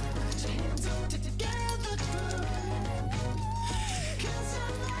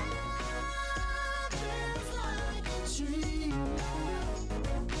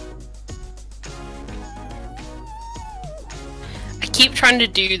 I keep trying to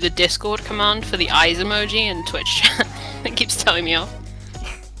do the Discord command for the eyes emoji in Twitch chat. It keeps telling me off.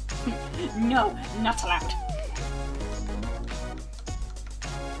 No, not allowed.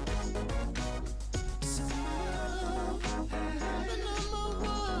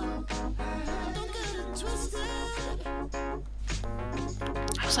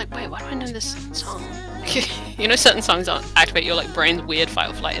 I was like, wait, why do I know this song? You know certain songs activate your like brain's weird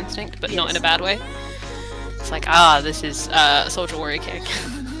fight or flight instinct, but not in a bad way? It's like, this is Soldier Warrior King.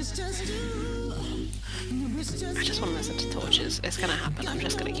 I just want to listen to Torches. It's gonna happen. I'm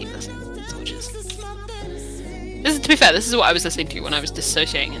just gonna keep listening to Torches. This is, to be fair, this is what I was listening to when I was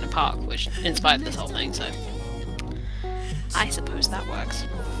dissociating in a park, which inspired this whole thing, so I suppose that works.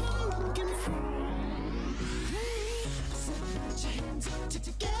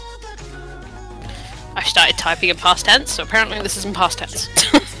 I started typing in past tense, so apparently this is in past tense.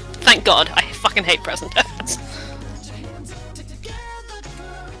 Thank God, I fucking hate present tense.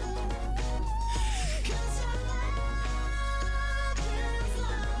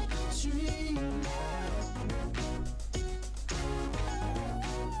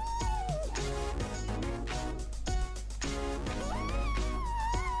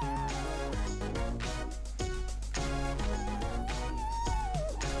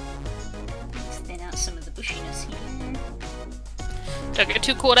 Thin out some of the bushiness here. Don't get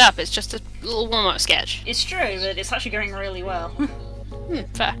too caught up. It's just a little warm-up sketch. It's true, but it's actually going really well.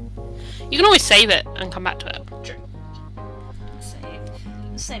 Fair. You can always save it and come back to it. True.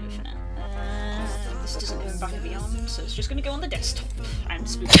 Save it for now. This doesn't go back and beyond, so it's just going to go on the desktop. And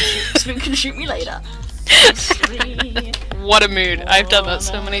Spook can shoot me later. What a mood. I've done that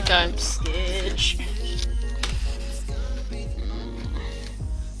so many times. Sketch.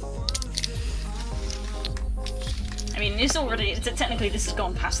 I mean, technically this has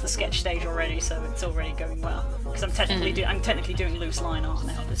gone past the sketch stage already, so it's already going well. Because I'm technically doing loose line art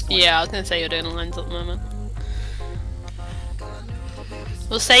now at this point. Yeah, I was going to say you're doing lines at the moment.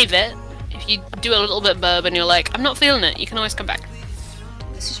 We'll save it. If you do a little bit burb and you're like, I'm not feeling it, you can always come back.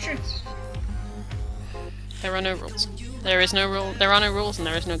 This is true. There are no rules. There is no rule. There are no rules and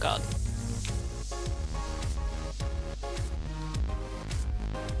there is no God.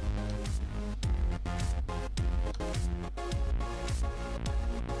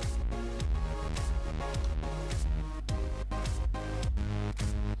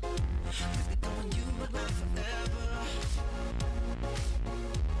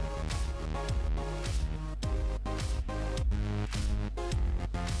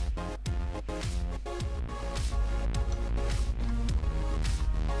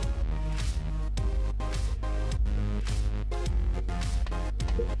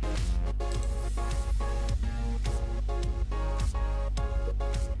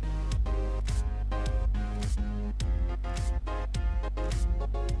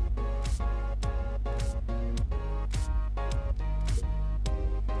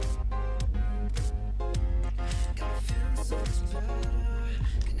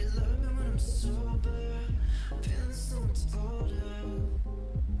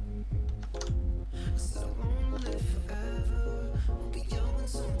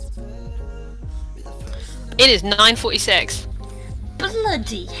 It is 9:46.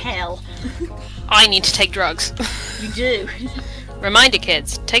 Bloody hell. I need to take drugs. You do. Reminder,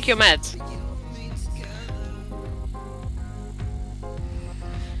 kids, take your meds.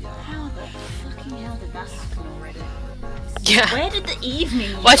 How the fucking hell did that happen already? Yeah. Where did the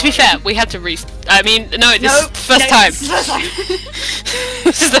evening Well, to be go? fair, we had to I mean, no, this is the first time. This is the first time.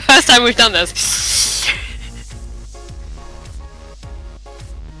 This is the first time we've done this.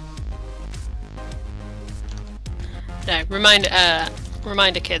 No,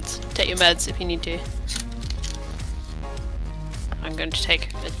 reminder kids, take your meds if you need to. I'm going to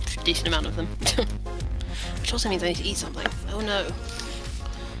take a decent amount of them. Which also means I need to eat something. Oh no.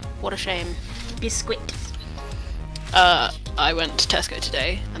 What a shame. Biscuit. I went to Tesco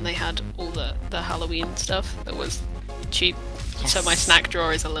today and they had all the Halloween stuff that was cheap. Yes. So my snack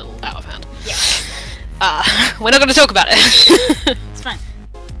drawer is a little out of hand. Yeah. We're not going to talk about it. It's fine.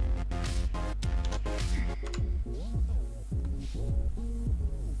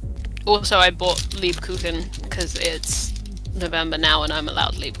 Also, I bought Lebkuchen because it's November now and I'm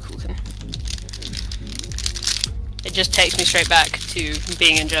allowed Lebkuchen. It just takes me straight back to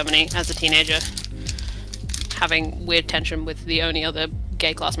being in Germany as a teenager, having weird tension with the only other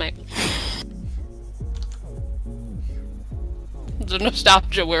gay classmate. The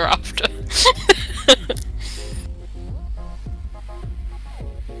nostalgia we're after.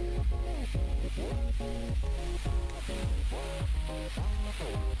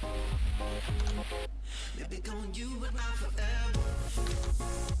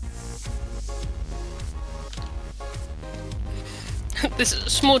 This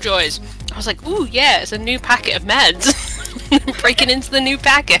small joys. I was like, ooh, yeah, it's a new packet of meds. Breaking into the new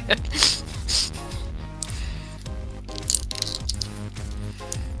packet.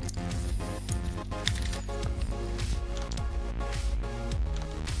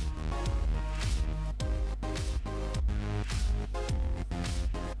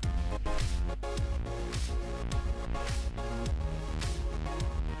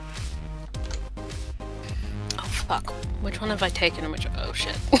 Oh fuck. Which one have I taken and which? Oh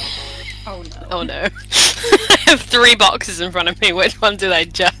shit. Oh no. Oh no. I have 3 boxes in front of me. Which one did I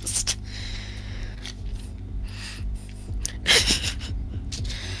just?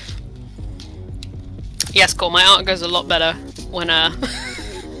 Yes, cool. My art goes a lot better when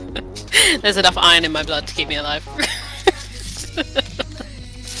there's enough iron in my blood to keep me alive.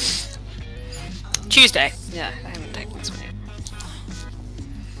 Tuesday. Yeah, I haven't taken this one yet.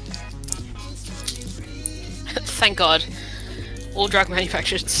 Thank God. All drug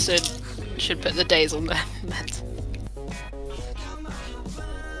manufacturers should put the days on their meds.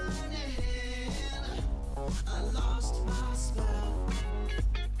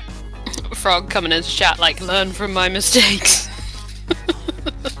 Frog coming into chat like, learn from my mistakes.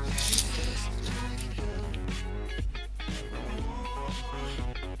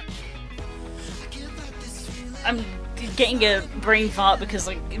 getting a brain fart because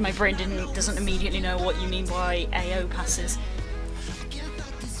like my brain doesn't immediately know what you mean by AO passes.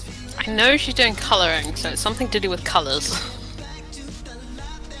 I know she's doing colouring, so it's something to do with colours.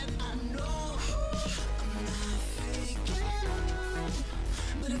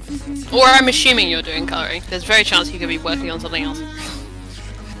 Or I'm assuming you're doing colouring. There's a very chance you could be working on something else.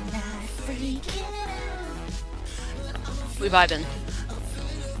 We vibing.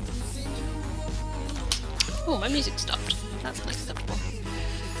 Oh, my music stopped. That's unacceptable.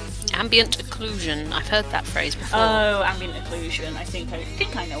 Ambient occlusion. I've heard that phrase before. Oh, ambient occlusion. I think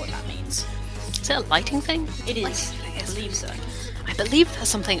I know what that means. Is it a lighting thing? It is. I believe so. I believe that's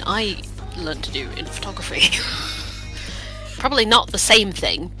something I learned to do in photography. Probably not the same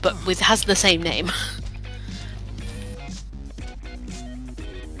thing, but has the same name.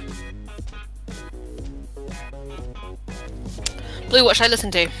 Blue, what should I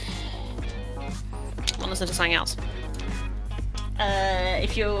listen to? I want to listen to something else.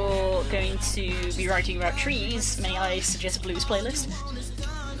 If you're going to be writing about trees, may I suggest Blue's playlist?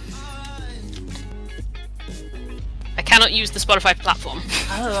 I cannot use the Spotify platform.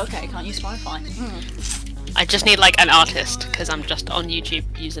 Oh, okay. Can't use Spotify. I just need like an artist, because I'm just on YouTube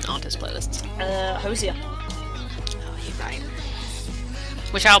using artist playlists. Hosier. Oh, you're right.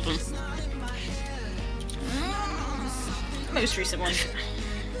 Which album? Most recent one.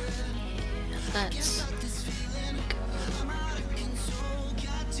 Let's...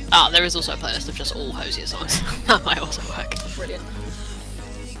 Ah, there is also a playlist of just all Hosier songs. That might also work. Brilliant.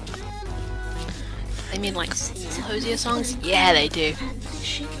 They mean like all Hosier songs? Yeah, they do.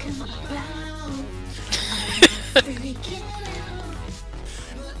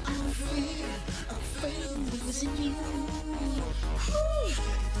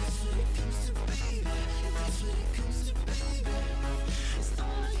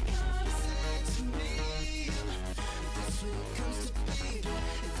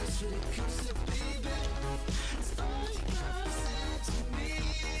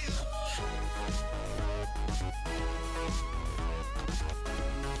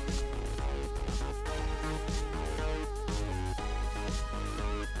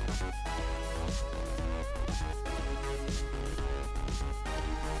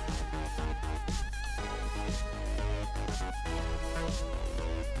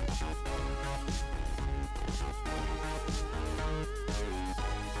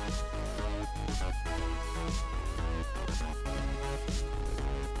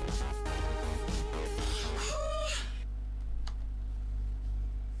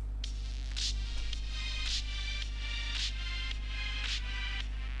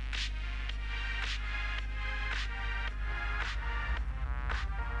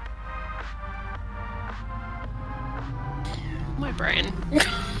 My brain.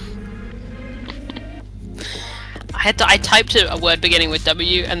 I typed a word beginning with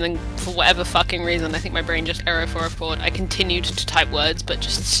W, and then for whatever fucking reason, I think my brain just error for a forward. I continued to type words, but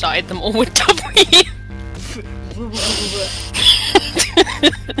just started them all with W.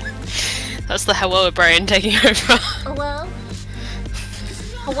 That's the hello brain taking over. Hello?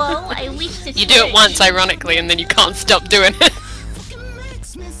 Hello? I wish to You do it once, ironically, and then you can't stop doing it.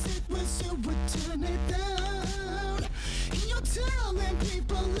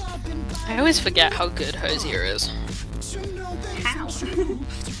 I always forget how good Hosier is. How?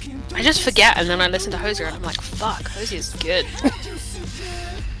 I just forget, and then I listen to Hosier and I'm like, fuck, Hosier's good.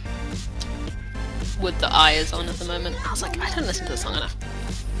 Wood the Eye is on at the moment. I was like, I don't listen to the song enough.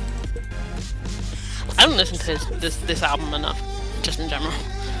 I don't listen to this album enough, just in general.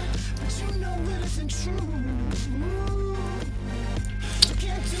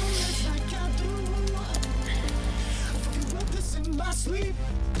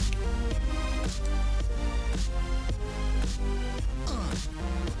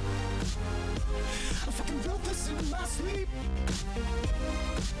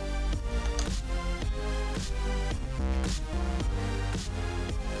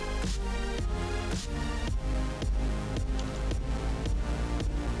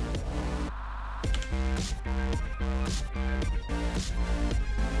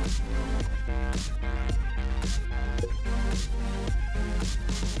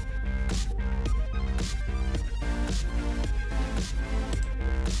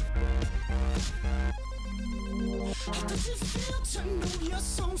 How does it feel to know your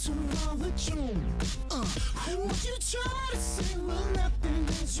songs are all a tune? What you try to say, well, nothing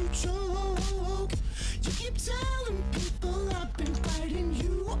as you joke. You keep telling people I've been fighting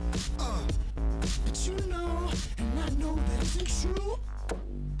you. But you know, and I know that isn't true.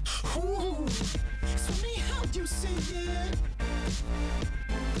 Ooh, it's funny how you say it.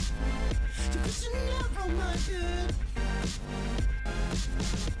 You're pushing narrow-minded.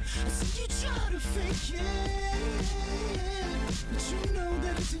 See you try to fake it, but you know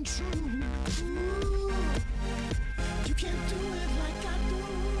that it isn't true. Ooh, you can't do it like I do.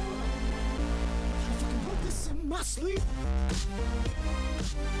 I fucking wrote this in my sleep.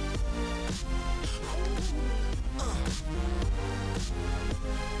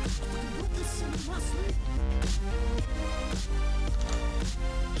 Put this in my sleep.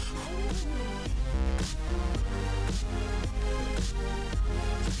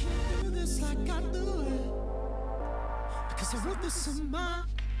 You can't do this like I do it, because I wrote this in my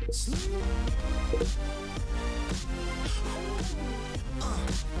sleep.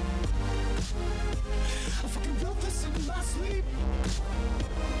 I fucking wrote this in my sleep.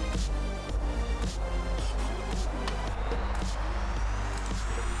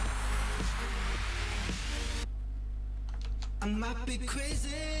 I might be crazy.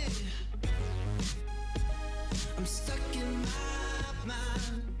 I'm stuck in my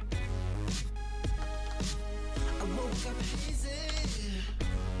mind. I woke up hazy,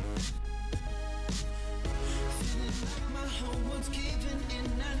 feeling like my whole world's caving in.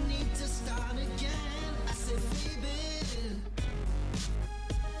 I need to start again. I said, baby,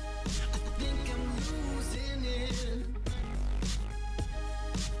 I think I'm losing it.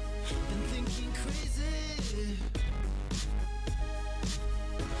 Been thinking crazy.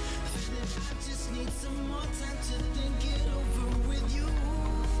 I just need some more time to think it over with you.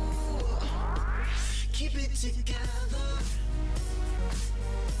 Keep it together.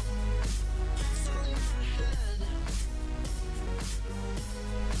 It's all in my head.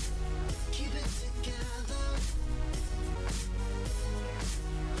 Keep it together.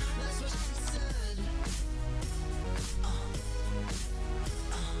 That's what she said.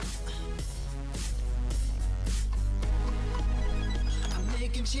 I'm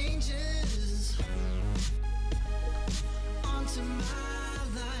making changes onto my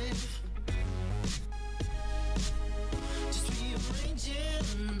life, just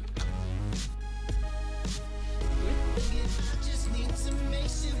rearranging. I just need to make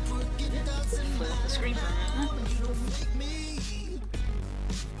shit work. It doesn't The screen for a matter. minute. You don't make me,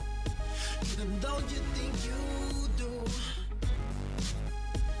 even though you think you do.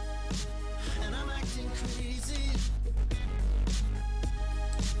 And I'm acting crazy.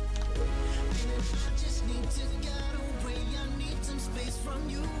 I just need to get away. I need some space from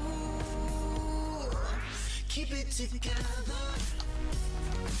you. Keep it together.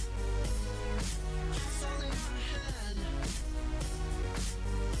 It's all in my head.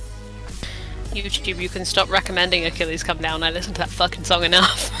 YouTube, you can stop recommending Achilles Come Down. I listened to that fucking song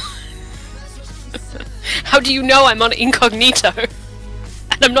enough. How do you know I'm on incognito?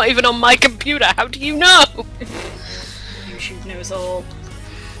 And I'm not even on my computer. How do you know? YouTube knows all.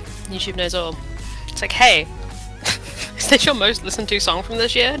 YouTube knows all. It's like, hey, is this your most listened to song from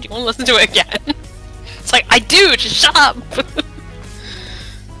this year? Do you want to listen to it again? It's like, I do, just shut up!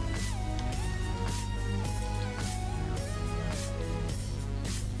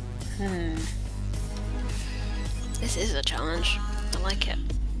 This is a challenge. I like it.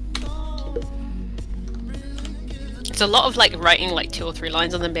 It's a lot of like writing like 2 or 3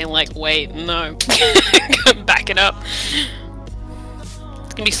 lines and then being like, wait, no. Back it up.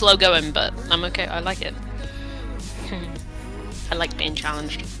 It's gonna be slow going, but I'm okay. I like it. I like being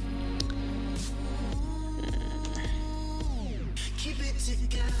challenged. Keep it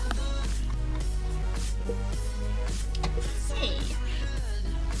together. Hey.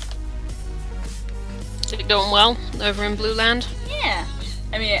 Is it going well over in Blue Land? Yeah.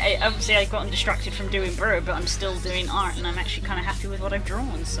 I mean, obviously I've gotten distracted from doing brew, but I'm still doing art, and I'm actually kind of happy with what I've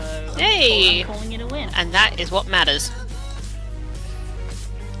drawn, so Hey! I'm calling it a win. And that is what matters.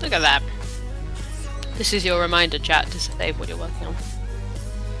 Look at that. This is your reminder, chat, to save what you're working on.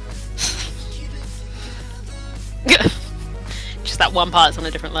 Just that one part's on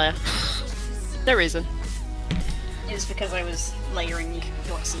a different layer. No reason. It's because I was layering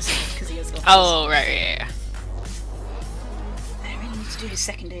glasses, because he has glasses. Oh, right, yeah. I really need to do his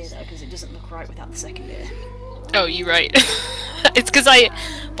second ear, though, because it doesn't look right without the second ear. Oh, you're right. It's because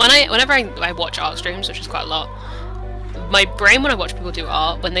whenever I watch art streams, which is quite a lot, my brain when I watch people do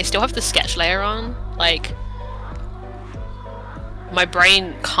art, when they still have the sketch layer on, like, my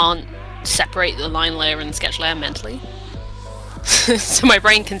brain can't separate the line layer and the sketch layer mentally. So my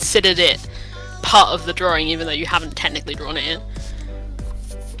brain considered it part of the drawing, even though you haven't technically drawn it in.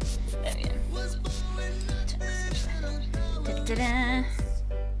 There we go. Da-da-da.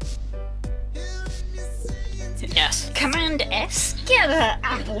 Yes. Command S? Get that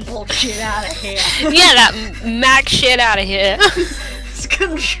apple bullshit out of here! Yeah, that Mac shit out of here. It's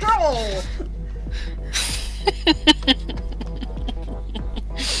control!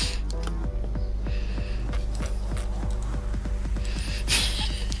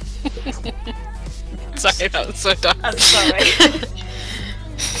 Sorry, that was so dumb. I'm sorry.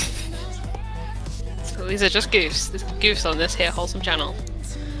 So these are just goofs. There's goofs on this here wholesome channel.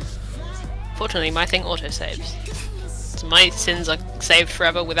 Fortunately, my thing auto-saves. So my sins are saved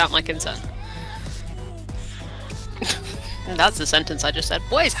forever without my consent. And that's the sentence I just said.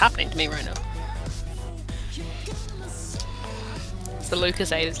 What is happening to me right now? The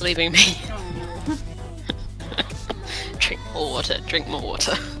Lucasade is leaving me. Drink more water, drink more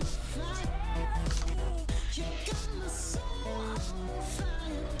water.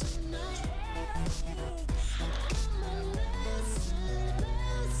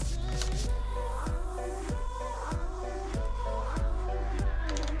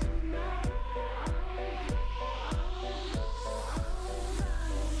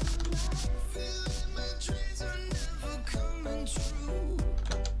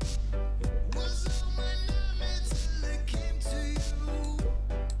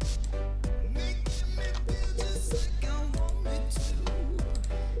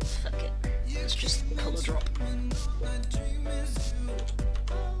 Fuck it. Let's just pull a drop.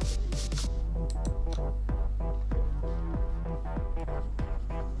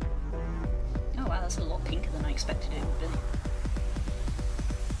 Oh wow, that's a lot pinker than I expected it would be.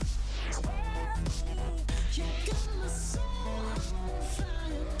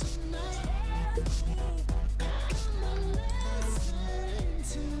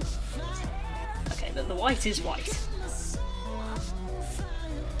 Okay, but the white is white.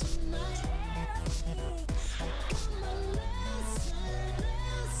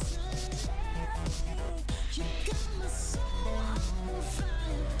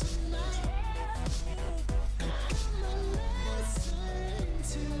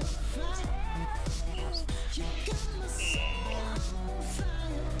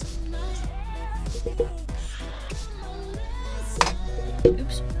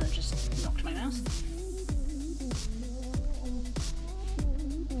 Oops, I just knocked my mouse.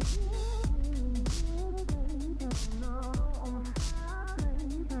 Oh,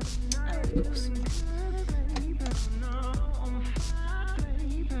 of course.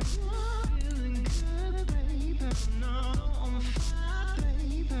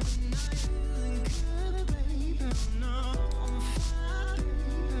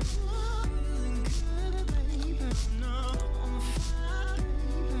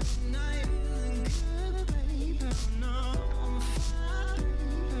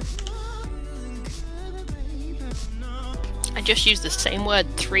 I just used the same word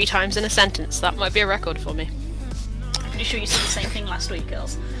 3 times in a sentence. That might be a record for me. Pretty sure you said the same thing last week,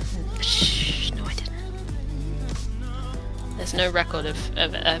 girls. Shh, no I didn't. There's no record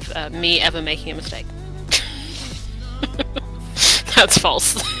of me ever making a mistake. That's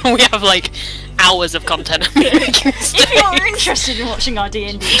false. We have like hours of content of me making mistakes. If you're interested in watching our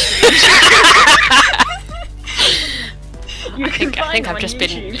D&D streams, you I can think find them I've on just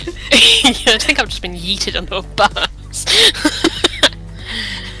YouTube. been I think I've just been yeeted under a bus.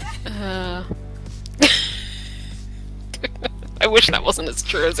 I wish that wasn't as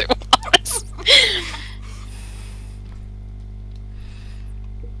true as it was.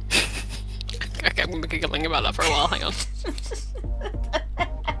 Okay, I'm gonna be giggling about that for a while, hang on.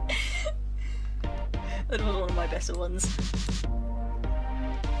 That was one of my better ones.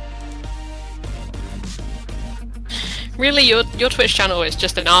 Really, your Twitch channel is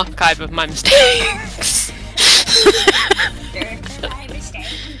just an archive of my mistakes. They're my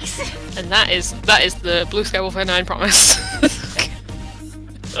mistakes. And that is the Blue Sky Warfare 9 promise.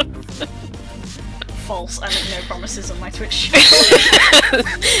 False. I make no promises on my Twitch channel.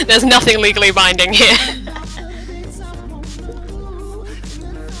 There's nothing legally binding here.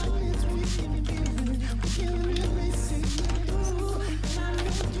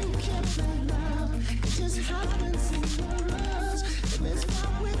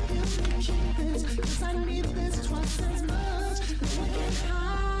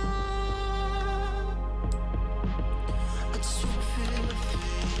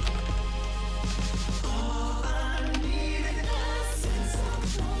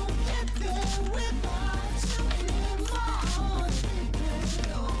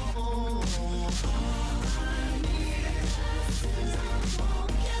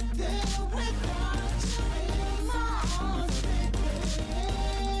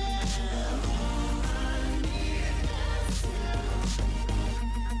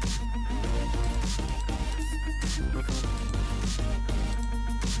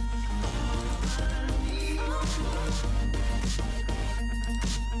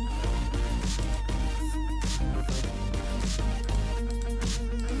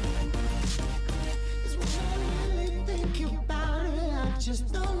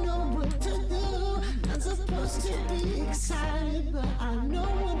 but I know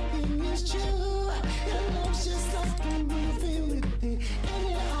one thing is true. Your love's just like a movie with it, and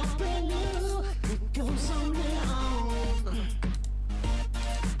it all brand new. It goes on and on.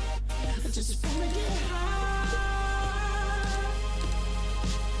 I just wanna get high.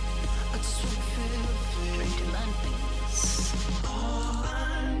 I just wanna feel Trying to learn things. all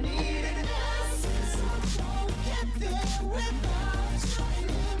I need is I won't get there without you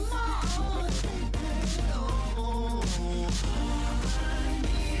in my arms, baby. Oh, all I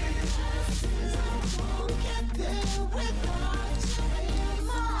need is I won't get there without you in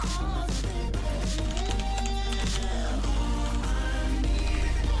my arms, baby.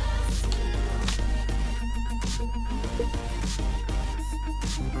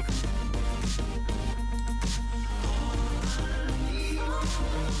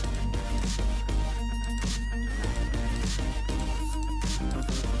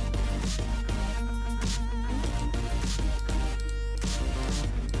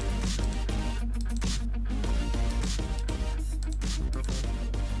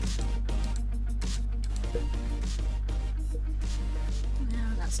 No,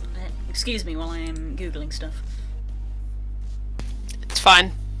 that's not it. Excuse me while I am googling stuff. It's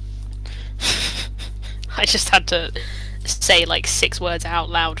fine. I just had to say like 6 words out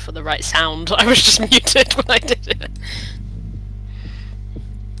loud for the right sound. I was just muted when I did it.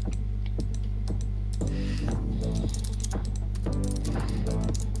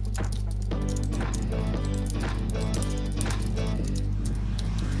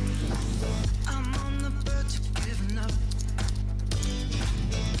 I'm on the verge of giving up.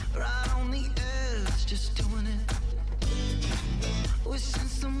 Right on the edge, just doing it. Wishing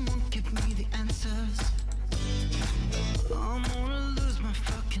someone give me the answers. I'm gonna lose my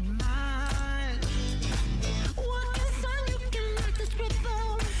fucking mind. What can sign you can let this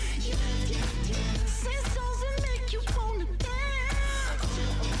rhythm? Say songs that make you wanna dance.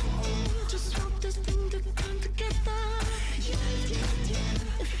 Just want this thing to come together.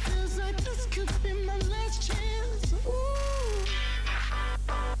 It feels like this could be my last chance. Ooh.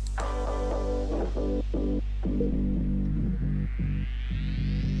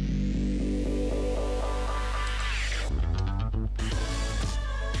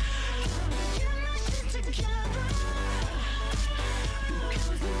 Get my shit together.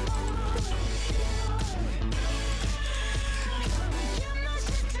 Because I'm all get my shit together.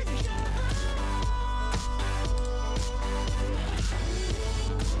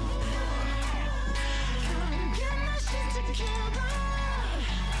 Get my shit together.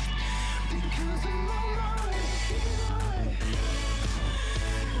 Because I'm all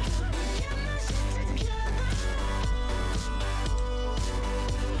get my shit together.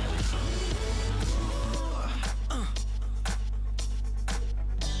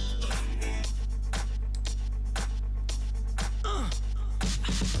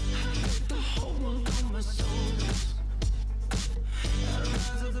 The whole world on my shoulders. I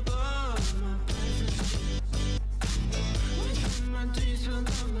rise above my presence. Wishing my dreams felt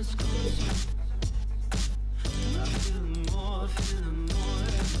that much closer. I feel more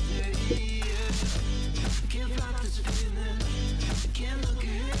every day. Can't fight this feeling. I can't look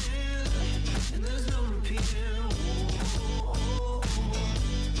ahead, and there's no repeating.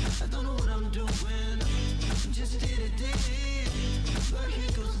 I don't know what I'm doing. I'm just day to day. But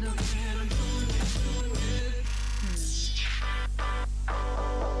here goes nothing. I'm doing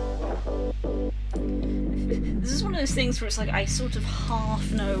it. This is one of those things where it's like I sort of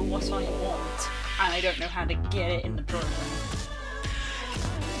half know what I want, and I don't know how to get it in the program.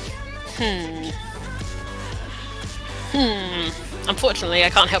 Unfortunately, I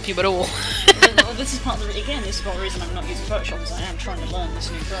can't help you at all. Well, this is part of the, again, this is part of the reason I'm not using Photoshop, because I am trying to learn this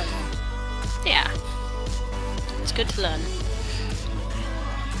new program. Yeah. It's good to learn.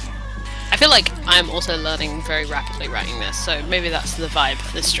 I feel like I'm also learning very rapidly writing this, so maybe that's the vibe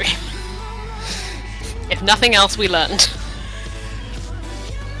of this stream. If nothing else, we learned.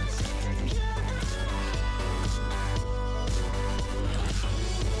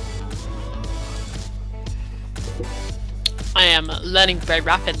 I am learning very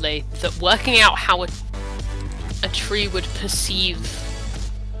rapidly that working out how a tree would perceive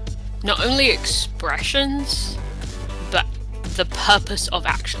not only expressions, but the purpose of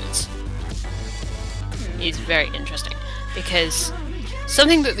actions is very interesting. Because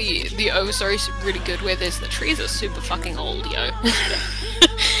something that the Overstory is really good with is that trees are super fucking old, yo.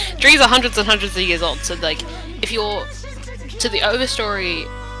 Trees are hundreds and hundreds of years old, so like, if you're to the Overstory,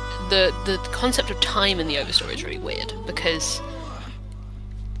 the concept of time in the Overstory is really weird, because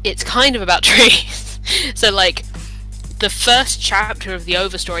it's kind of about trees. So like, the first chapter of the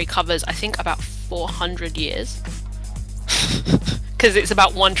Overstory covers, I think, about 400 years. because it's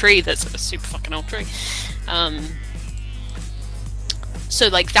about one tree that's a super fucking old tree. So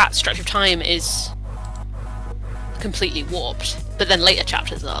like that stretch of time is completely warped, but then later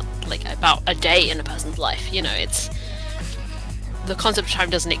chapters are like about a day in a person's life. You know, it's the concept of time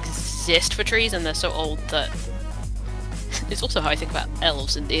doesn't exist for trees, and they're so old that it's also how I think about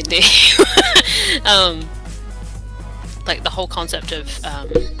elves in D&D. Like the whole concept of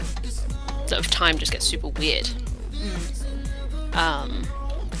sort of time just gets super weird.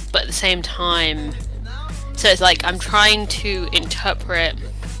 But at the same time, so it's like I'm trying to interpret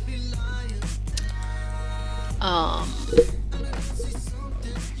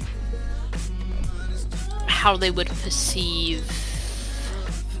how they would perceive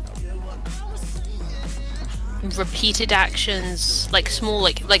repeated actions, like small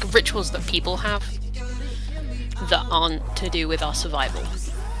like rituals that people have that aren't to do with our survival,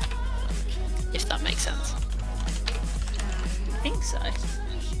 if that makes sense. I think so.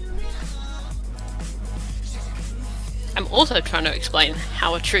 I'm also trying to explain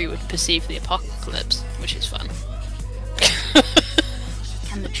how a tree would perceive the apocalypse, which is fun.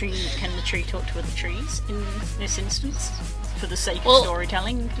 Can the tree talk to other trees in this instance, for the sake Well, of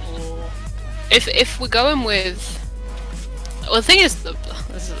storytelling, or If we're going with, well, the thing is,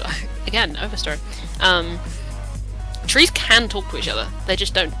 this is again overstory. Trees can talk to each other. They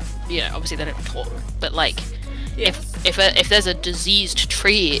just don't, you know, obviously they don't talk. But like, if there's a diseased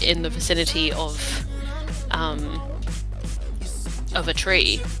tree in the vicinity of a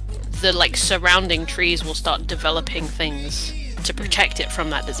tree, the like surrounding trees will start developing things to protect it from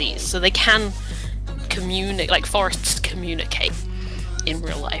that disease. So they can communicate, like forests communicate in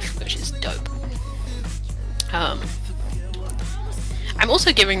real life, which is dope. I'm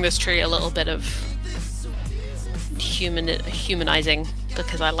also giving this tree a little bit of humanizing,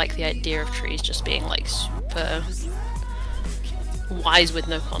 because I like the idea of trees just being like super wise with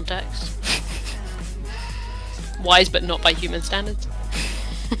no context. Wise but not by human standards.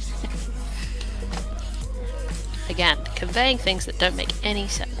 Again, conveying things that don't make any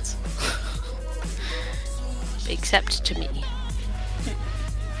sense. Except to me.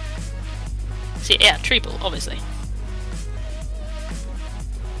 See, yeah, treeple, obviously.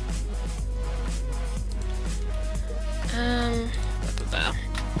 Blah.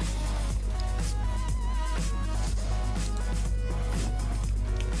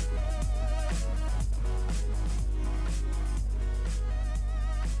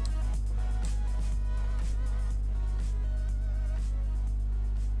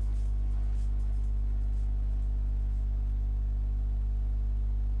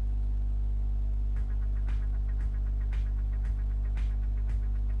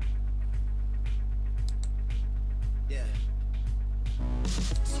 Yeah.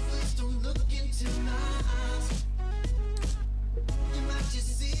 So please don't look into my eyes. You might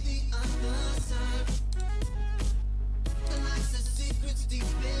just see the other side. The lies and secrets deep in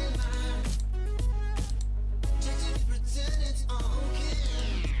mine. Try to pretend it's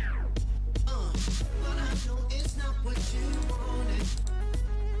okay. But I know it's not what you wanted.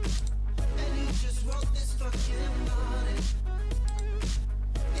 And you just wrote this fucking body.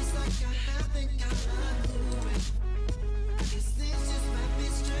 It's like I haven't got a movie. These things just might be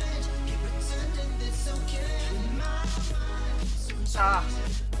strange. Keep pretending it's okay. In my mind, ah,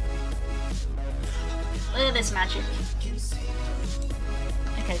 look at this magic.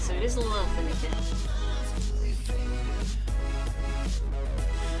 Okay, so it is a little finicky.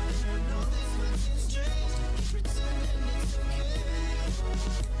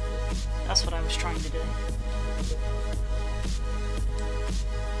 That's what I was trying to do.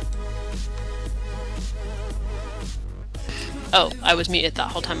 Oh, I was muted that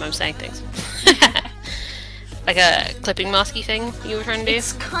whole time I was saying things. Like a clipping masky thing you were trying to do?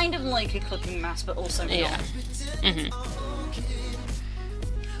 It's kind of like a clipping mask, but also not. Yeah.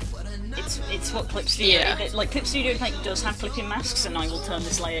 It's what Clip Studio. Yeah. Like Clip Studio does have clipping masks, and I will turn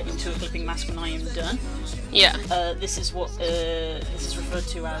this layer into a clipping mask when I am done. Yeah. This is what this is referred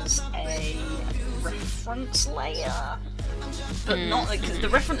to as a reference layer, but not like the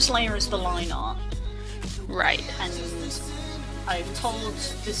reference layer is the line art, Right. and I've told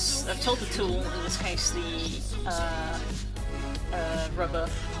the tool, in this case the rubber,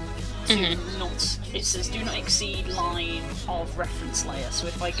 to not. It says do not exceed line of reference layer. So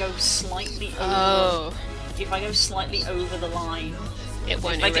if I go slightly over, if I go slightly over the line, It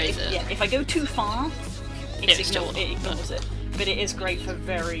won't if I go- erase if- it. yeah, if I go too far, it still ignores it. But it is great for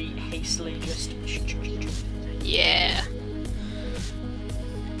very hastily just. Yeah.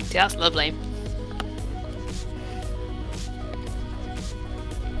 See, that's lovely.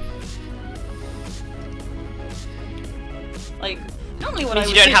 Normally what I Means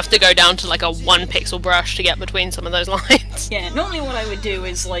would you don't do, have to go down to like a 1 pixel brush to get between some of those lines. yeah, normally what I would do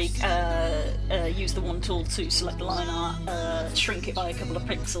is like use the one tool to select the line art, shrink it by a couple of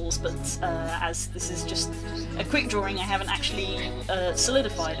pixels, but as this is just a quick drawing, I haven't actually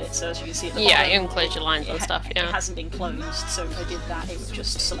solidified it, so as you can see at the Yeah, bottom, you can close your lines and stuff, it yeah. hasn't been closed, so if I did that it would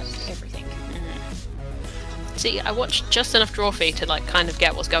just select everything. See, I watched just enough Draw Feed to like kind of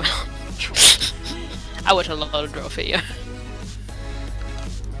get what's going on. I watch a lot of Draw Feed, yeah.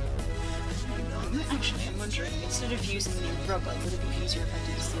 Actually, I'm wondering, instead of using the rubber, would it be easier if I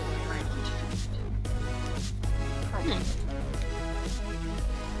did this the other way around? Probably.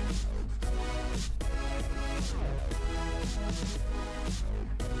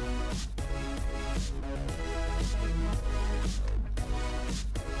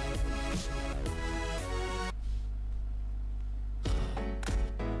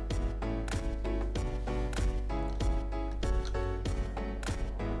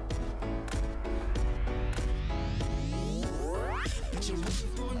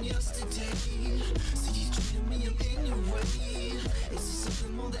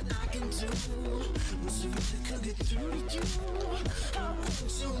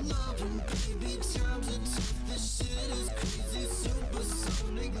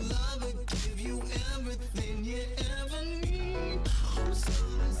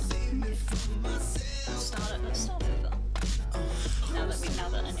 Let's start over. Now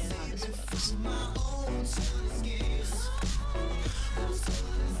that I know how this works.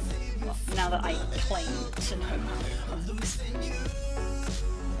 Well, now that I claim to know how it works.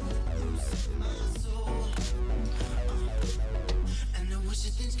 And I wish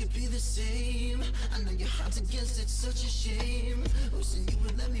that things could be the same. I know your heart's against it, such a shame. Wishing you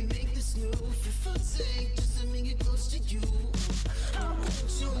would let me make this move. For fuck's sake, just let me get close to you. I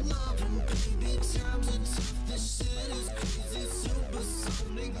want your love, and baby, times are tough. This shit is crazy,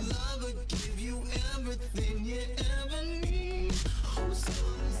 supersonic love. I give you everything you ever need. Who's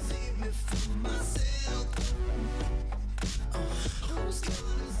gonna save me from myself? Who's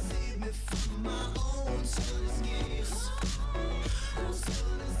gonna save me from my own childish games? Who's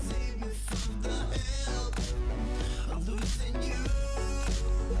gonna save me from the hell of losing you,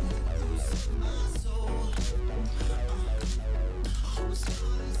 losing my soul? Who's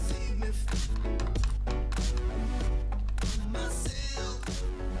gonna save me from myself?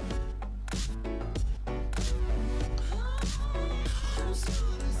 Who's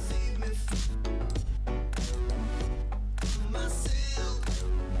gonna save me from myself?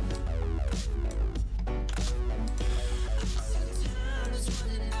 Time is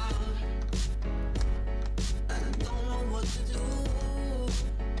running out, and I don't know what to do.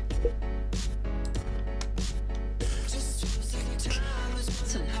 Just feels like time is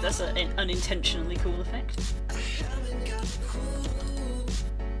That's an unintentionally cool effect.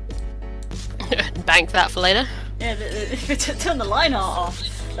 Bank that for later. Yeah, if we turn the line art off,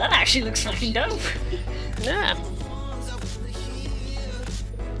 that actually looks fucking dope. Yeah.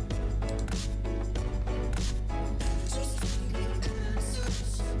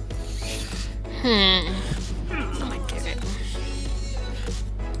 Oh my god.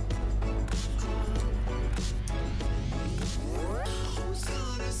 Who's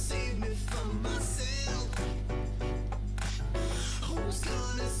gonna save me from myself? Who's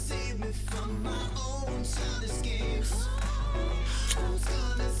gonna save me from my own childish games? Who's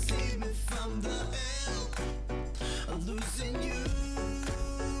gonna save me from the hell of losing you,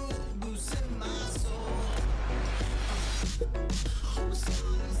 losing my soul? Who's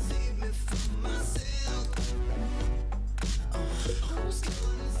gonna save me from myself? Who's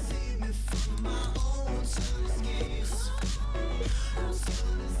gonna save me from my own childish games? Who's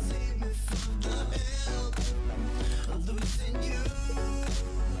gonna save me from the hell of losing you,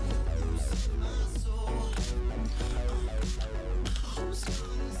 losing my soul? Who's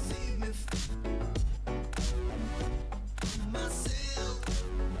gonna save me from myself?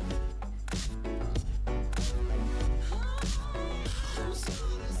 Who's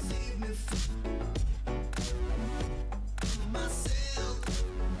gonna save me from myself?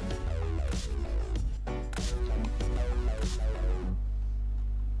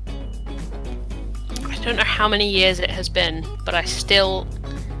 I don't know how many years it has been, but I still...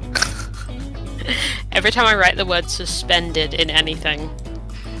 Every time I write the word suspended in anything...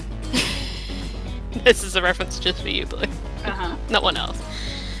 This is a reference just for you, Blue. Uh-huh. Not one else.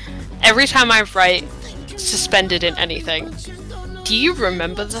 Every time I write suspended in anything, do you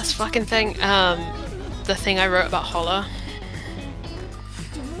remember this fucking thing? The thing I wrote about Holler?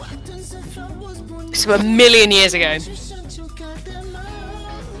 So 1,000,000 years ago.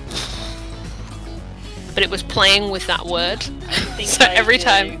 But but it was playing with that word. think So I every do.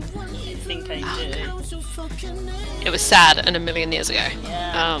 time I think I do. it was sad and a million years ago.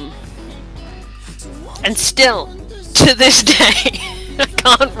 Yeah. And still, to this day, I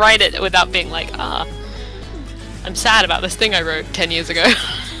can't write it without being like, I'm sad about this thing I wrote 10 years ago.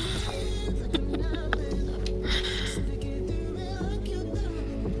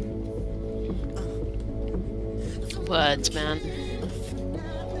 Words, man.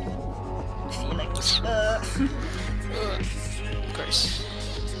 Feelings. Gross.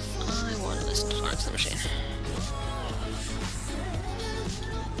 I want to listen to Florence and the Machine.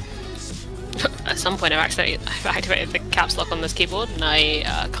 At some point I've activated the caps lock on this keyboard and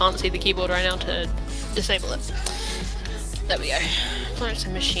I can't see the keyboard right now to disable it. There we go. Florence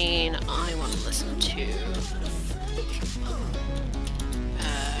and the Machine, I want to listen to...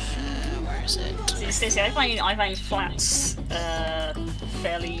 where is it? Seriously, I find flats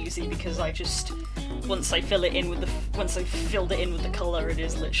fairly easy because I just once I filled it in with the color, it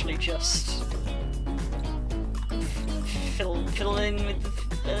is literally just fill in with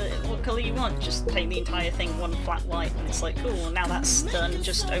what color you want. Just paint the entire thing one flat white, and it's like cool. And now that's done,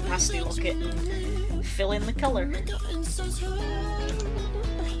 just opacity lock it and fill in the color.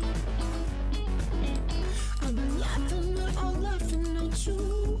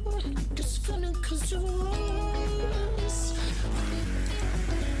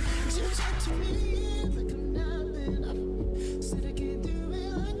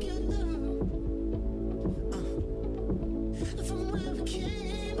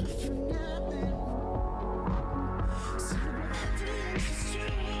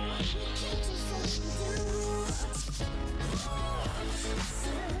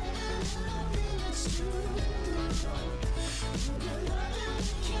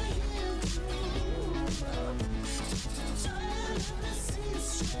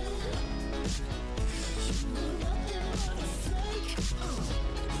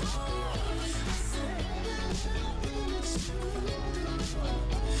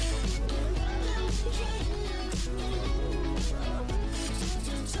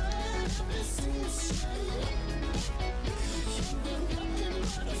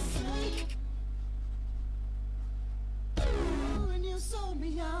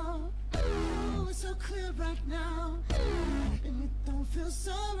 Clear right now, and it don't feel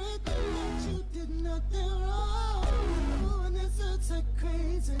sorry that you did nothing wrong. Oh, and this hurts like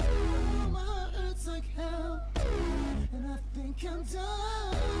crazy. Oh, my heart hurts like hell, and I think I'm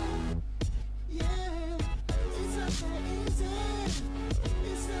done. Yeah, it's not that easy.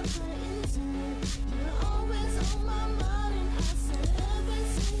 It's not that easy. You're always on my mind, and I say every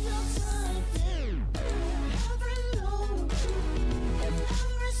single time. Every low,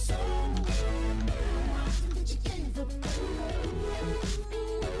 every song.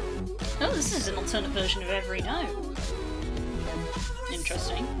 Oh, this is an alternate version of every note.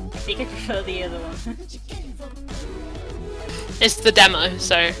 Interesting. I think I prefer the other one. It's the demo,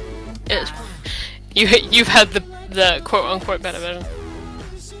 so it's, you've had the quote unquote better version.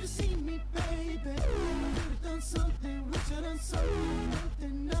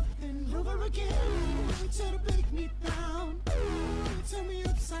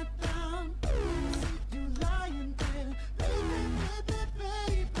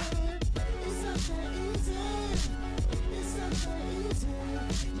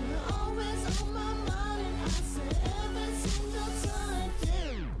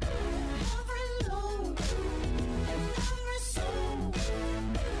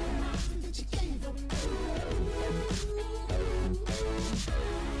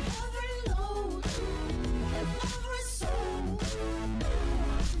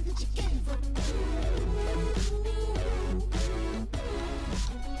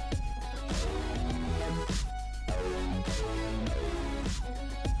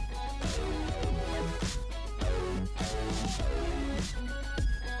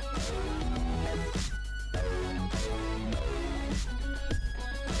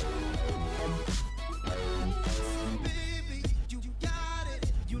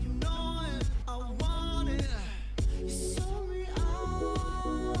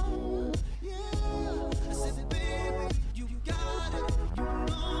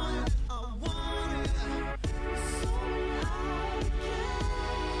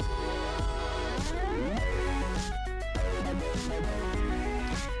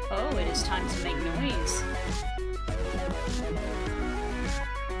 Oh, it is time to make noise.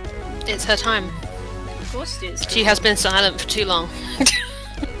 It's her time. Of course it is. She has been silent for too long.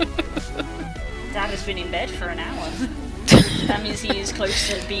 Dad has been in bed for an hour. That means he is close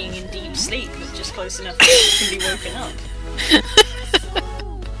to being in deep sleep, but just close enough that he can be woken up.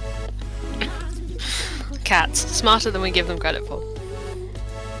 cats, smarter than we give them credit for.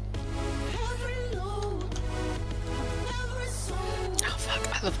 Oh fuck,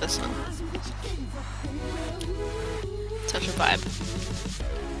 I love this song. Such a vibe.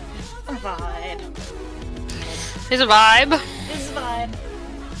 A vibe. It's a vibe. It's a vibe.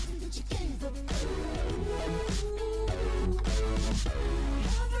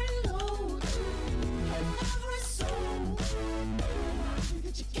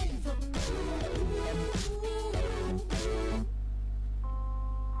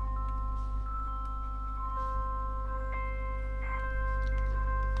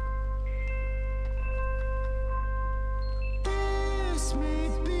 This may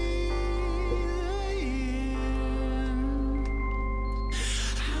be the end.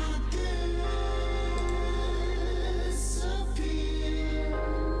 How disappear.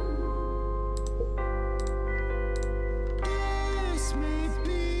 This may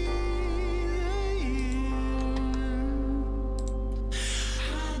be the end.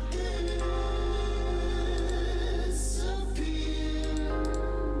 How disappear.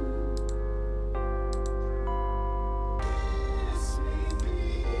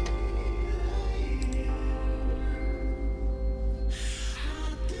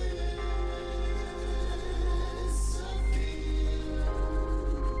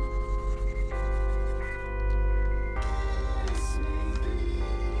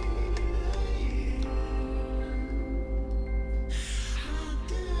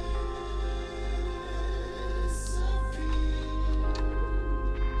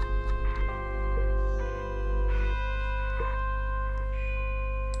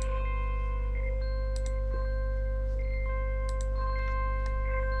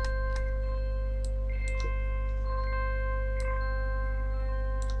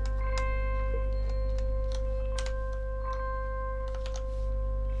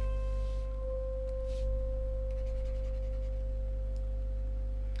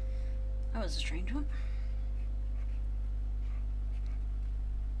 That was a strange one.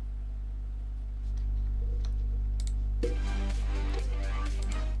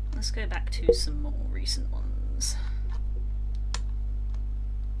 Let's go back to some more recent ones.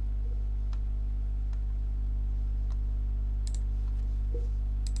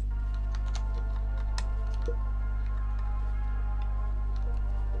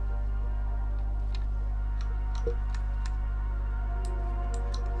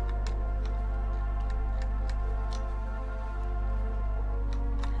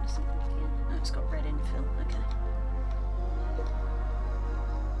 Oh, it's got red infill, okay.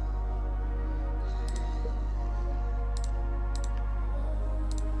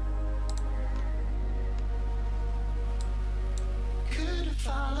 Could you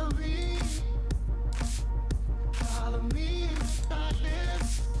follow me? Follow me in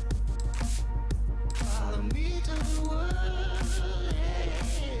silence. Follow me to the world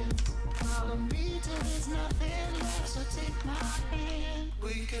ends. Follow me till there's nothing left. So take my hand.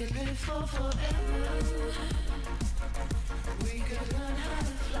 We could live for forever. We could learn how to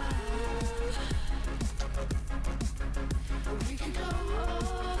fly. We could go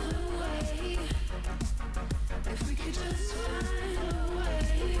all the way. If we could just find a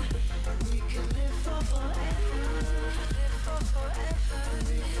way, we could live for forever. Live for forever.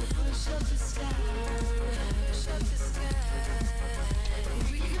 We could push up the sky. Push up the sky.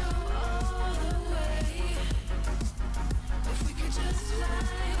 We could go all the way. If we could just find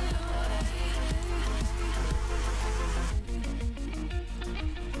a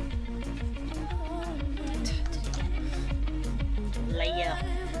Leia.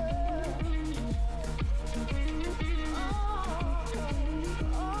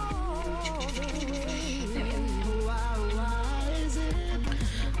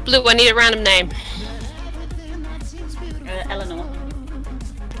 Blue, I need a random name. Eleanor.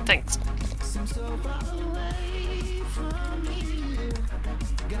 Thanks.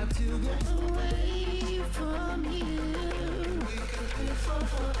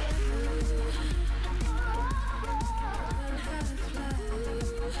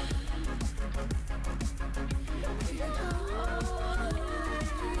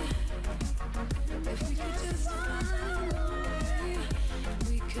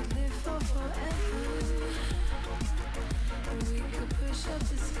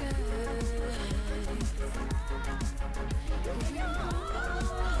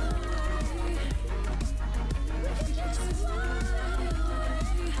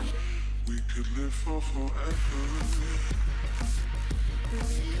 We could live for forever.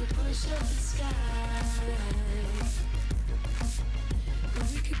 We could push up the sky.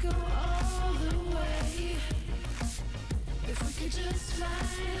 We could go all the way. If we could just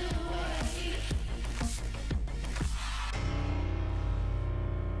find a way.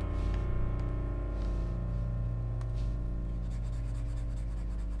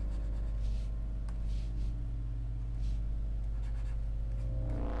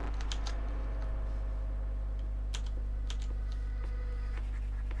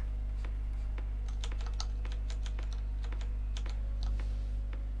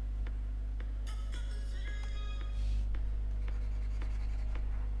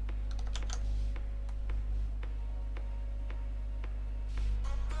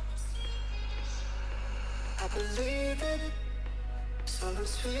 believe it.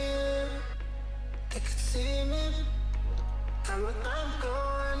 Someone's feeling. They could see me. And when I'm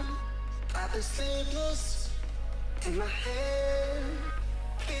gone, I've been sleepless in my head.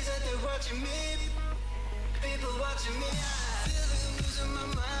 Please, that they're watching me. People watching me. I feel like I'm losing my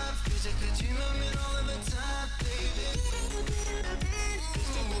mind. Feels like a dream I'm in all of the time, baby. Feel like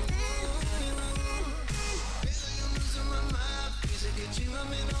I'm losing my mind. Feels like a dream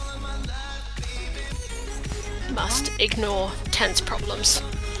I'm in all of my life, baby. Must ignore tense problems.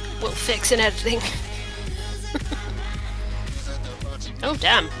 We'll fix in editing. Oh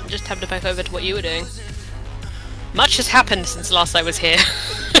damn, I'm just tapped back over to what you were doing. Much has happened since last I was here.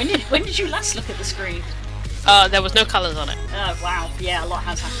 When did you last look at the screen? There was no colours on it. Oh wow, yeah, a lot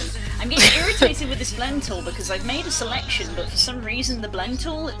has happened. I'm getting irritated with this blend tool because I've made a selection, but for some reason the blend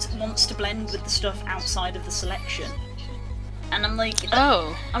tool wants to blend with the stuff outside of the selection. And I'm like,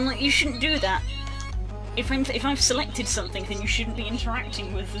 you shouldn't do that. If I've selected something, then you shouldn't be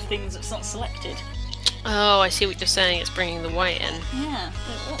interacting with the things that's not selected. Oh, I see what you're saying, it's bringing the white in. Yeah,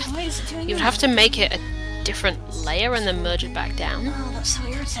 but why is it doing that? You would have to make it a different layer and then merge it back down. Oh, that's so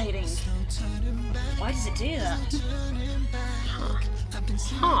irritating. Why does it do that?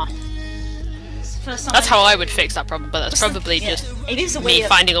 Huh. First time That's how I would fix that problem, but that's probably just it is a way me of,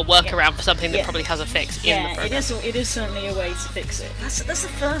 finding a workaround for something that Yeah. probably has a fix in the Yeah, program. it is certainly a way to fix it. That's the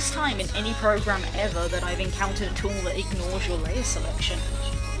first time in any program ever that I've encountered a tool that ignores your layer selection.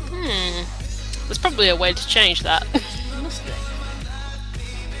 There's probably a way to change that. It must be.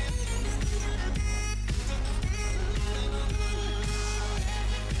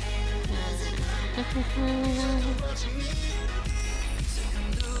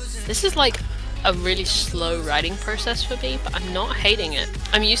 This is like a really slow writing process for me, but I'm not hating it.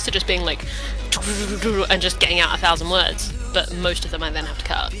 I'm used to just being like and just getting out 1,000 words, but most of them I then have to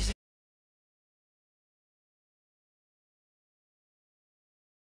cut.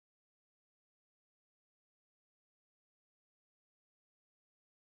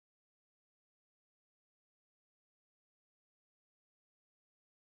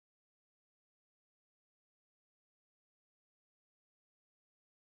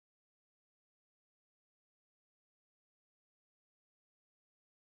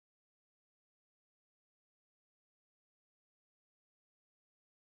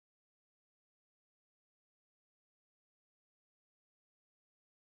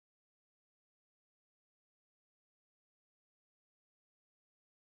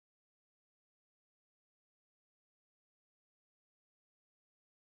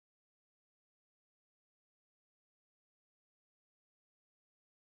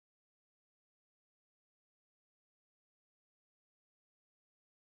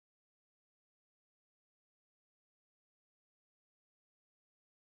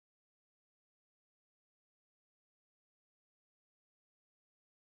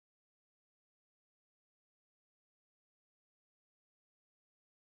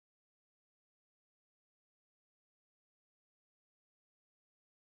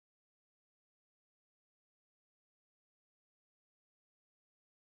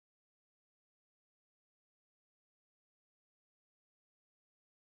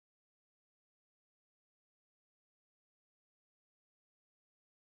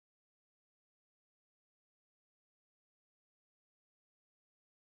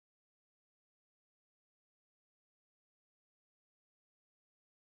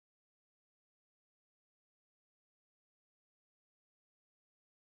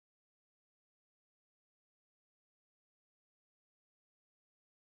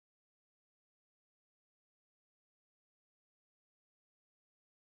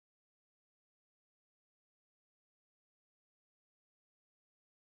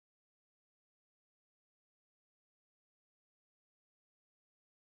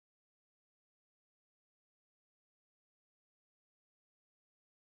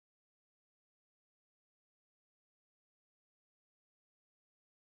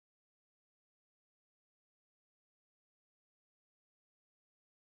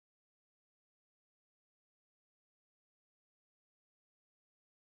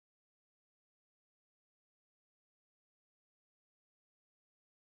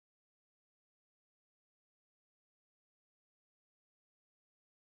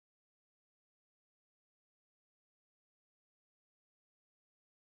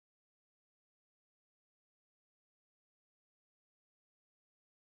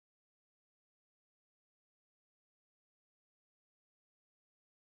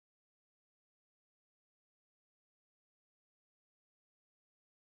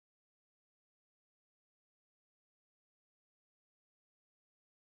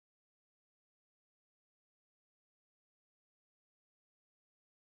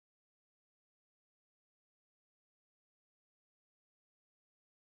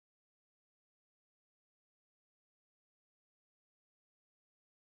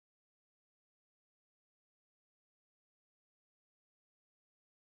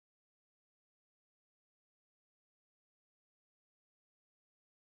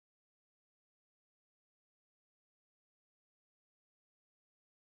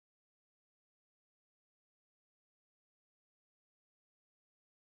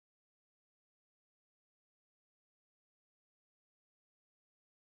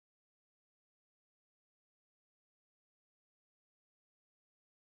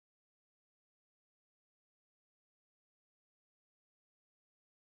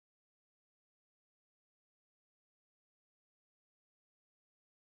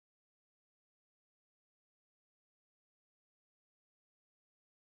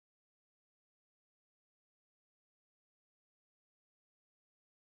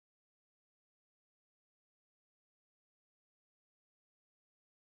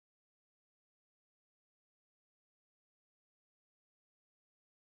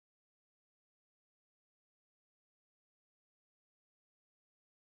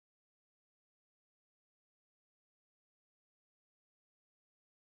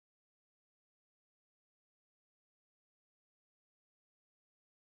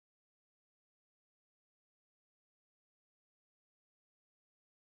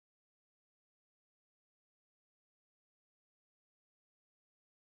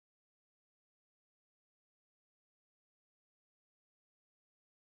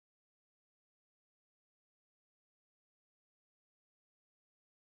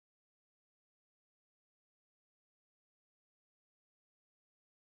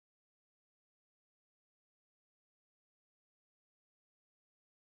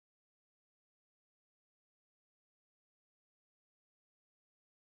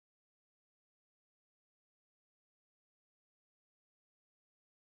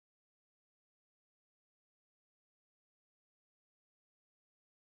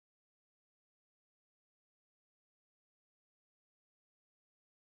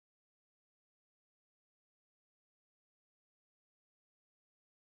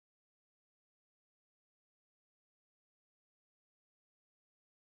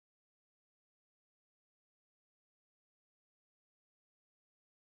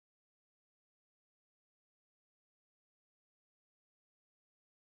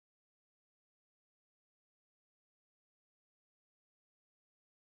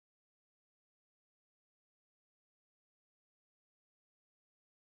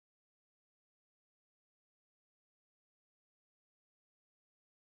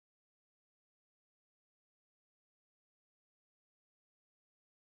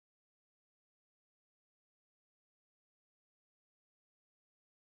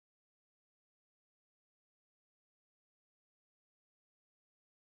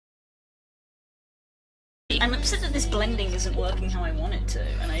 I'm upset that this blending isn't working how I want it to,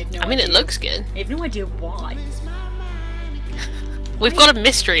 and I have no I mean, idea. it looks good. I have no idea why. We've got a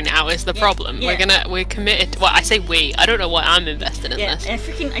mystery now. Is the problem? yeah. We're committed. Well, I say we. I don't know why I'm invested in Yeah, this. I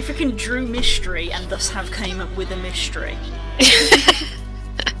freaking drew mystery, and thus have came up with a mystery.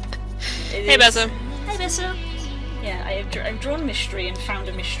 Hey, Bessa. Hey, Bessa. Yeah, I've drawn mystery and found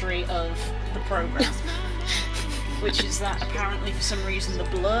a mystery of the program, which is that apparently for some reason the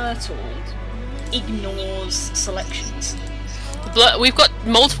blur tool ignores selections. We've got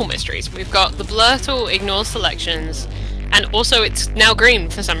multiple mysteries. We've got the blur tool ignores selections, and also it's now green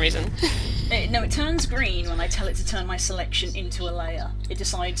for some reason. No, it turns green when I tell it to turn my selection into a layer. It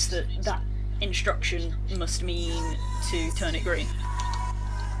decides that that instruction must mean to turn it green.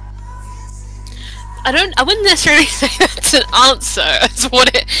 I wouldn't necessarily say that's an answer. That's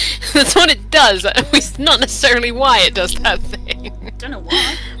what it does. It's not necessarily why it does that thing. Don't know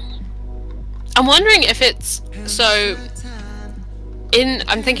why. I'm wondering if it's so.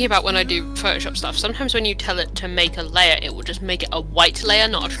 I'm thinking about when I do Photoshop stuff. Sometimes when you tell it to make a layer, it will just make it a white layer,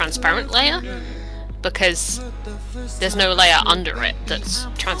 not a transparent layer, because there's no layer under it that's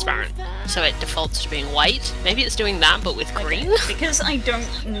transparent. So it defaults to being white. Maybe it's doing that, but with green. Because I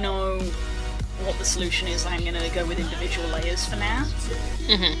don't know what the solution is, I'm going to go with individual layers for now,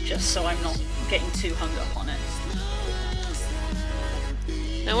 just so I'm not getting too hung up on it.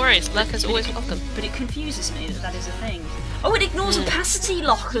 No worries, luck is always welcome. But it confuses me that that is a thing. Oh, it ignores opacity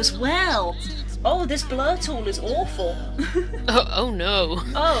lock as well! Oh, this blur tool is awful. Oh no.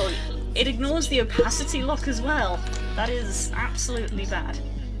 Oh, it ignores the opacity lock as well. That is absolutely bad.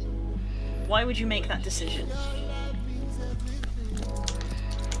 Why would you make that decision?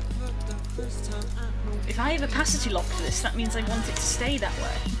 If I have opacity lock for this, that means I want it to stay that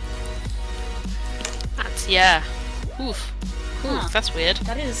way. Yeah. Oof. Huh. That's weird.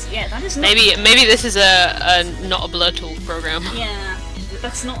 That is not... Maybe this is a not a blur tool program. Yeah,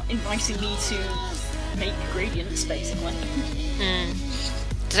 that's not inviting me to make gradients, basically.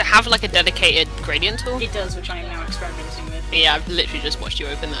 Does it have like a dedicated gradient tool? It does, which I am now experimenting with. Yeah, I've literally just watched you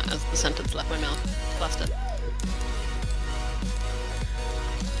open that as the sentence left my mouth. Plaster.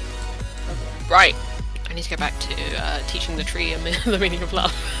 Right. I need to go back to teaching the tree the meaning of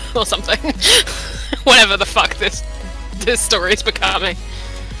love, or something. Whatever the fuck this story is becoming.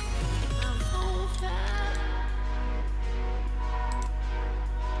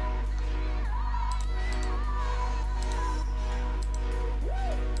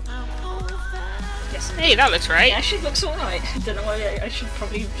 Yes. Hey, that looks right. Yeah, actually looks alright. Don't know why I should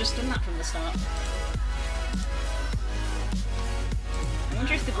probably have just done that from the start. I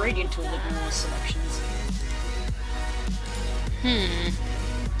wonder if the gradient tool ignores selections.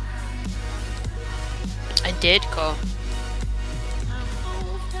 I did, Cole.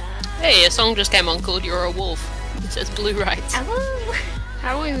 Hey, a song just came on called You're a Wolf. It says Blue Rights. Hello!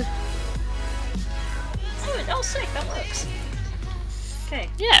 How are we? Oh, sick, that works. Okay.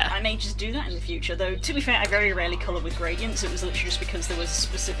 Yeah. I may just do that in the future, though to be fair, I very rarely colour with gradients. It was literally just because there was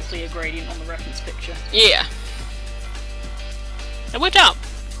specifically a gradient on the reference picture. Yeah. It worked out.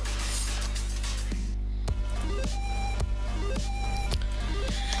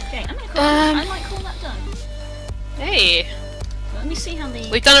 Okay, I might call that done. Hey. Let me see how the...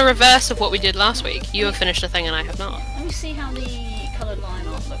 We've done a reverse of what we did last week. You have finished a thing and I have not. Let me see how the coloured line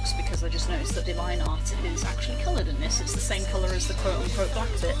art looks, because I just noticed that the line art is actually coloured in this. It's the same colour as the quote-unquote black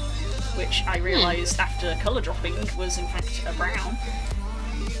bit, which I realised after colour dropping was in fact a brown.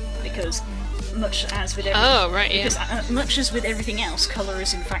 Because much as with much as with everything else, colour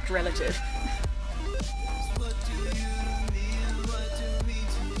is in fact relative.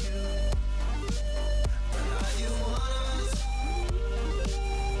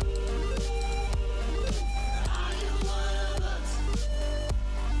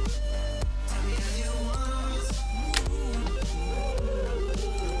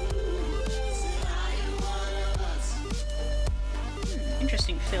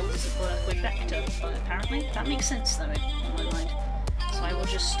 Interesting, fill doesn't work with vector, but apparently that makes sense though in my mind. So I will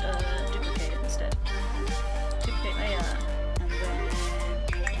just duplicate it instead. Duplicate layer, and then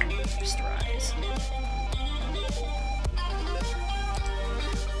rasterize.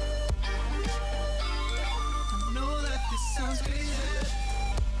 I know that this sounds crazy.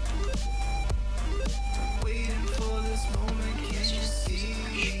 Waiting for this moment, can't you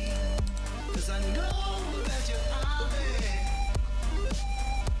see? 'Cause I know that you're out there.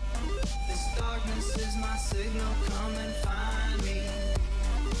 This darkness is my signal, come and find me.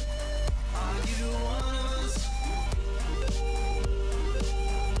 Are you one of us?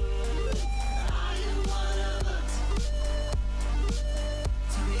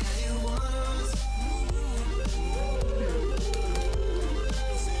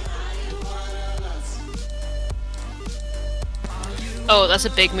 Oh, that's a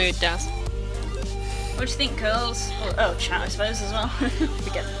big mood, Daz. What do you think, girls? Oh, chat, I suppose, as well.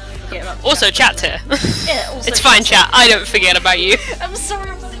 forget about the Also, chat. chat's here. Yeah, also It's fine, chat's chat. I don't forget about you. I'm sorry,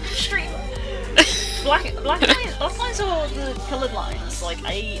 I'm not in the street. Black lines or the coloured lines? Like,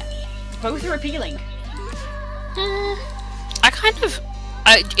 both are appealing. I kind of,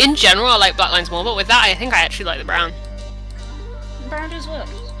 in general, I like black lines more, but with that, I think I actually like the brown. Brown does work.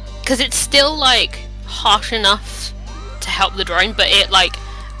 Because it's still, like, harsh enough to help the drawing, but it, like,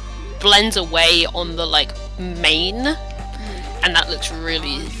 blends away on the, like, mane, and that looks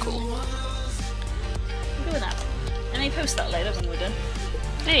really cool. I'm good with that. I may post that later when we're done.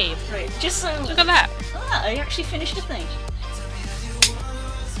 Hey, Right, just so... look at that. Ah, I actually finished a thing.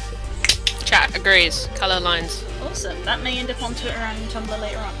 Chat agrees. Colour lines. Awesome. That may end up on Twitter and Tumblr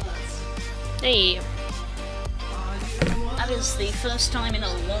later on. Hey. That is the first time in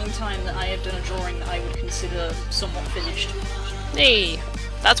a long time that I have done a drawing that I would consider somewhat finished. Hey.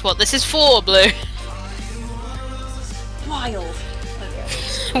 That's what this is for, Blue. Wild.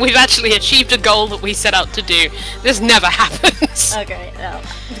 Okay. We've actually achieved a goal that we set out to do. This never happens. Okay,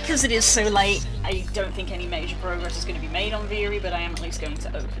 because it is so late, I don't think any major progress is going to be made on Veery, but I am at least going to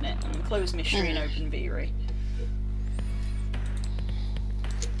open it and close Mystery and open Veery.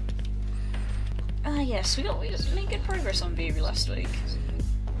 Yes, we made good progress on Veery last week.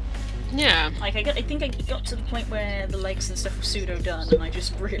 Yeah. Like, I think I got to the point where the legs and stuff were pseudo done, and I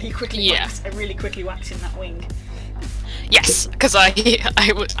just really quickly whacked in that wing. Yes, because I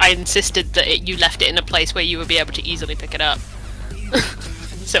insisted that you left it in a place where you would be able to easily pick it up.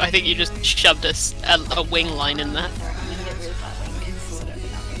 So I think you just shoved a wing line in there. I'm gonna get rid of that wing, because I don't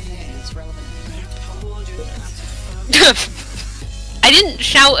think that wing is relevant. I didn't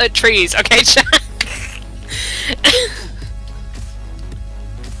shout at trees, okay, chat?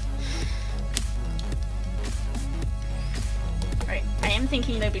 Right, I am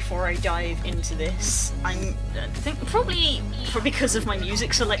thinking though before I dive into this, probably because of my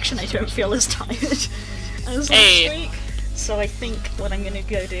music selection I don't feel as tired as last week. So I think what I'm going to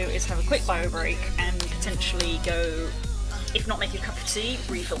go do is have a quick bio break and potentially go, if not make a cup of tea,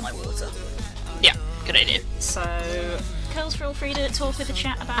 refill my water. Yeah, good idea. So, girls, feel free to talk with the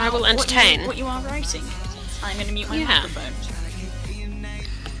chat about I will entertain. what you are writing. I'm going to mute my microphone.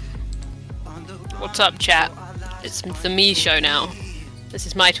 What's up, chat? It's the me show now. This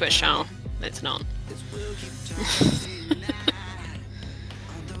is my Twitch channel. It's not.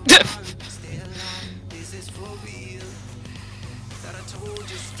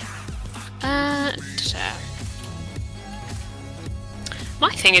 My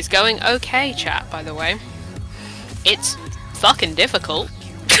thing is going okay, chat, by the way. It's fucking difficult.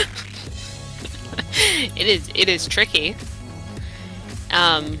 It is tricky.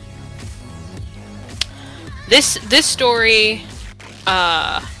 This story,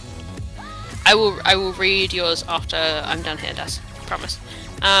 I will read yours after I'm done here, Des. Promise.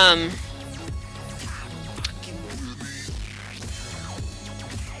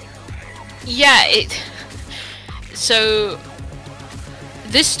 Yeah, so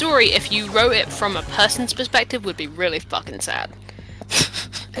this story, if you wrote it from a person's perspective, would be really fucking sad.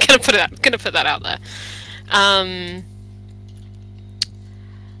 gonna put that out there.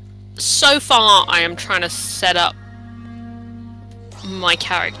 So far, I am trying to set up my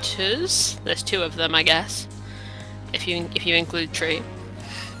characters. There's two of them, I guess, if you include Tree.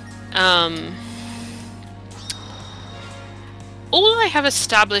 All I have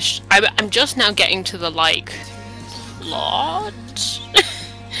established, I'm just now getting to the like plot.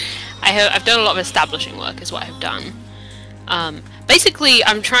 I've done a lot of establishing work, is what I've done. Basically,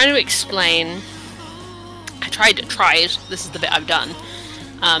 I'm trying to explain. I tried. This is the bit I've done.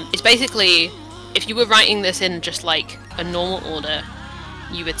 It's basically, if you were writing this in just like a normal order,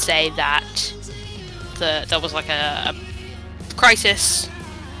 you would say that there was like a crisis.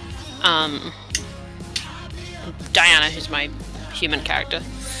 Diana, who's my human character,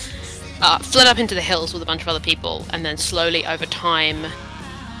 fled up into the hills with a bunch of other people, and then slowly over time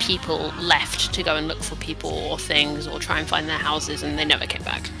people left to go and look for people or things or try and find their houses, and they never came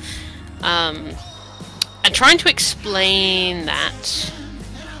back. And trying to explain that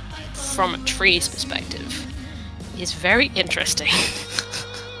from a tree's perspective is very interesting.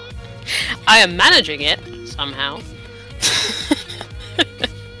 I am managing it somehow.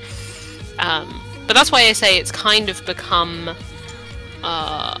 But that's why I say it's kind of become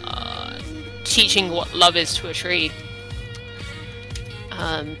teaching what love is to a tree.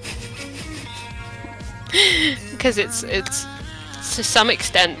 Because it's to some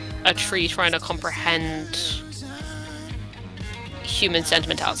extent a tree trying to comprehend human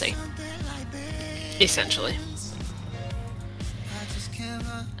sentimentality, essentially.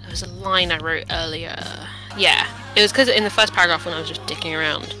 There was a line I wrote earlier. Yeah, it was because in the first paragraph when I was just dicking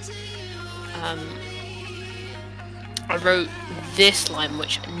around, I wrote this line,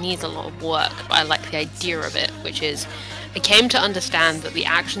 which needs a lot of work, but I like the idea of it, which is, I came to understand that the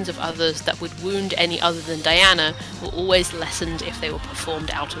actions of others that would wound any other than Diana were always lessened if they were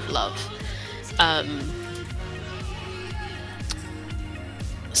performed out of love.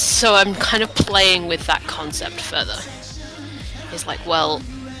 So I'm kind of playing with that concept further. It's like, well,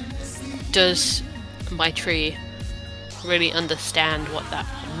 does my tree really understand what that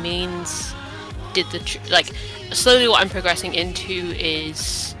means? Did the like, slowly what I'm progressing into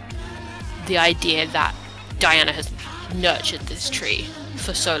is the idea that Diana has nurtured this tree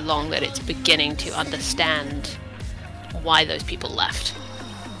for so long that it's beginning to understand why those people left.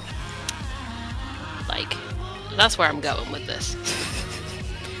 Like, that's where I'm going with this.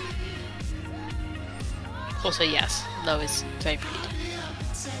 Also, yes, Lo is very pretty.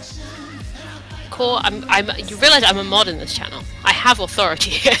 Core, you realise I'm a mod in this channel. I have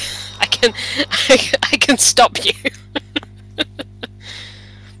authority here. I can stop you.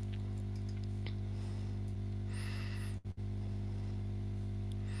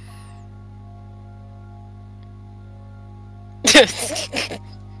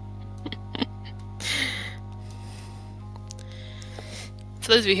 For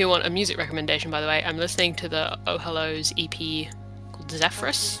those of you who want a music recommendation, by the way, I'm listening to the Oh Hello's EP called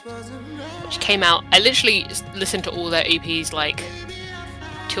Zephyrus, which came out. I literally listened to all their EPs like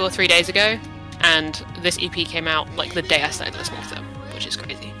 2 or 3 days ago, and this EP came out like the day I started listening to them, which is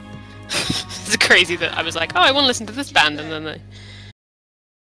crazy. It's crazy that I was like, oh, I want to listen to this band, and then they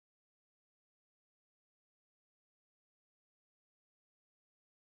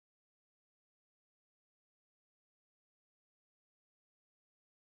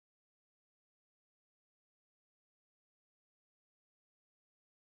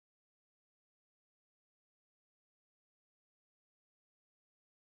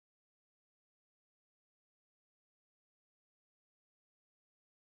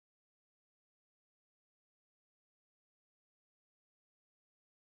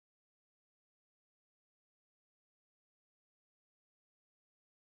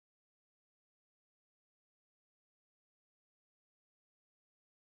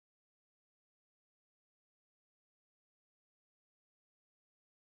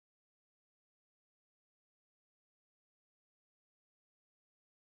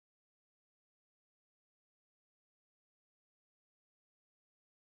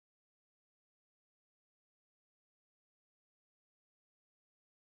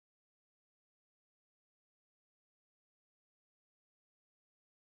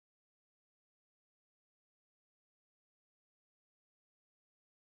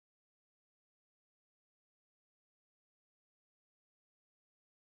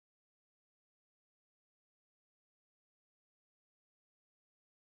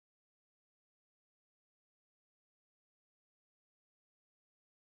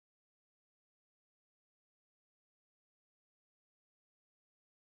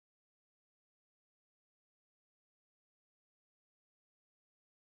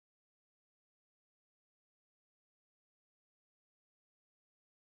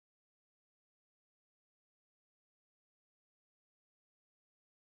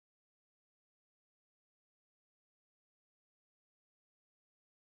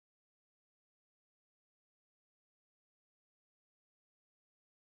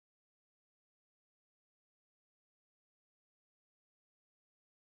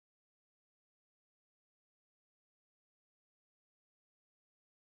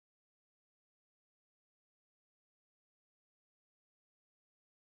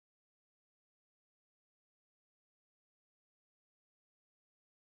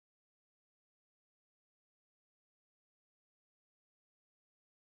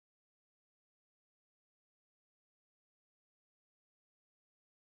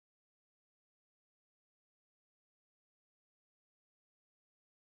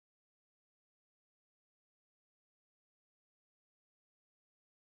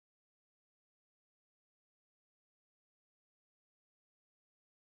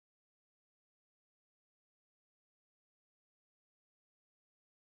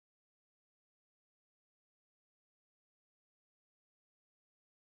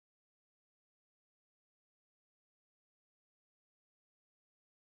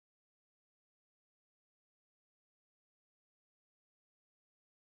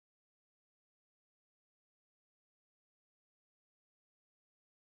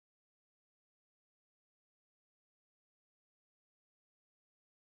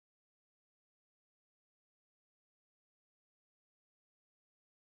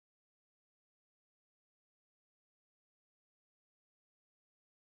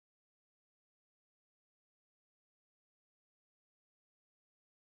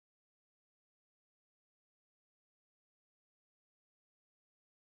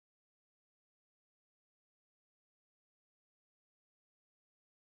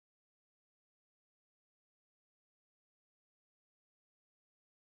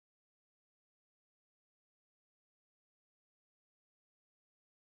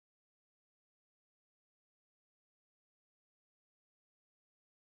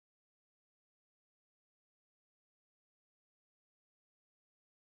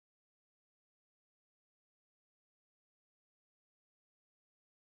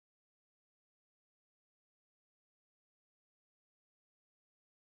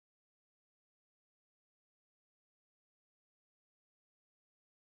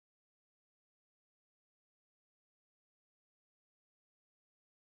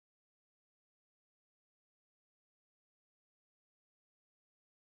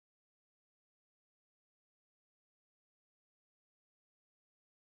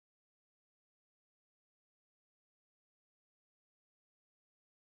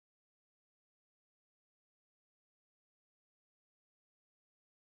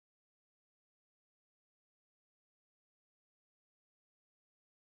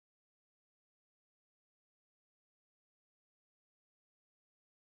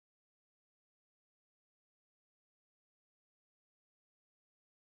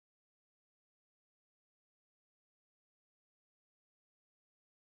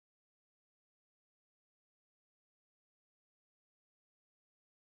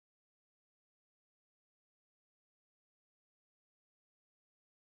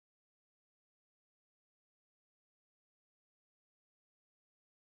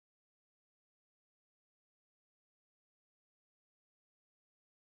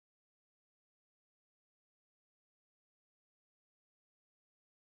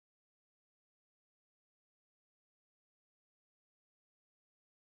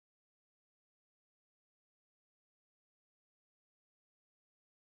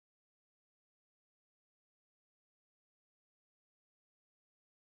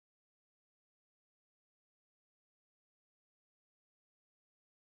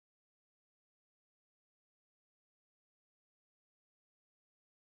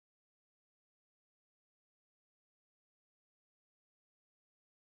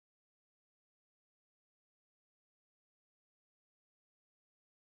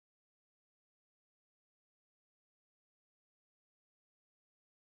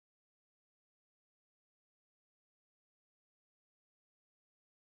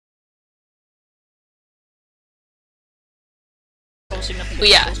obviously nothing Well,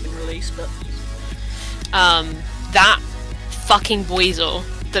 yeah. has been released, but That fucking weasel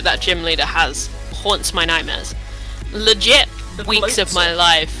that gym leader has haunts my nightmares. Legit The weeks of my Floatzel.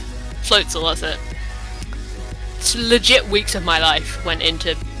 life. Floatzel, that's it. It's legit weeks of my life went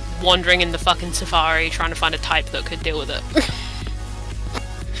into wandering in the fucking safari trying to find a type that could deal with it.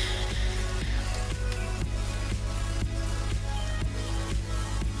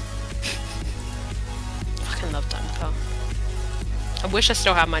 Fucking love Time Pearl. I wish I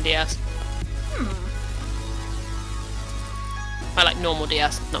still had my DS. My like normal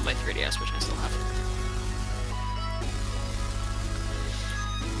DS, not my 3DS, which I still have.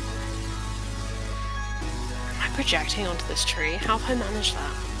 Am I projecting onto this tree? How have I managed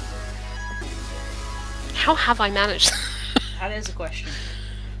that? How have I managed that? that is a question.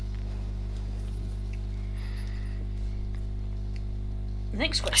 The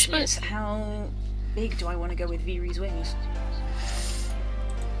next question is, how big do I want to go with Viri's wings?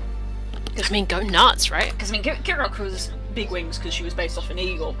 I mean, go nuts, right? Because, I mean, Kirok was big wings because she was based off an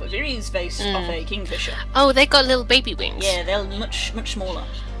eagle, but Viri's based off a kingfisher. Oh, they got little baby wings. Yeah, they're much smaller.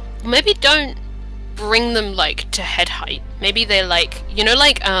 Maybe don't bring them, like, to head height. Maybe they're, like, you know,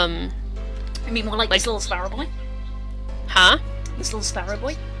 like, I mean, more like this little sparrow boy? huh? This little sparrow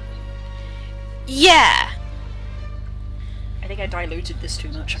boy? Yeah! I think I diluted this too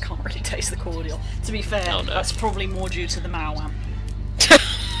much. I can't really taste the cordial. To be fair, Oh, no. that's probably more due to the Mawam.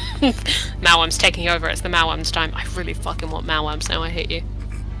 Mawam's taking over, it's the Mawam's time. I really fucking want Mawams now, I hate you.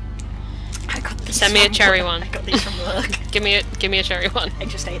 I got these Send me a from cherry work. one. I got these from work. Give me a cherry one. I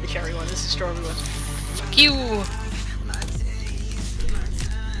just ate the cherry one. This is a strawberry one. Fuck you!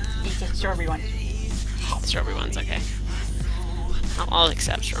 Eat the strawberry one. Strawberry ones, okay. I'll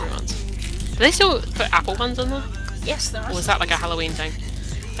accept strawberry ones. Do they still put apple ones on there? Yes, there are. Or was that like a Halloween thing?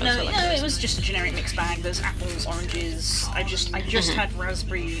 That No, was like no, this. it was just a generic mixed bag. There's apples, oranges. I just had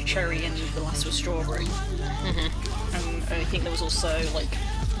raspberry, cherry, and the last was strawberry. And I think there was also like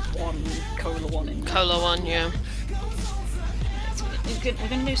one cola one in there. Cola one, yeah. We're going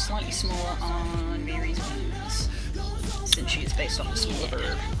to do slightly smaller on Viri's wings, since she is based off a smaller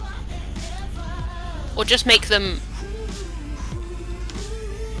bird. Or just make them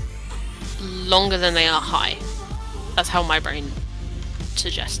longer than they are high. That's how my brain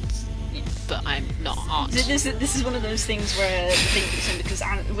suggests. But I'm not art. This is one of those things where the thing is in because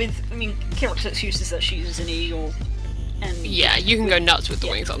Kirok's excuse is that she's an eagle, and Yeah, you can go nuts with the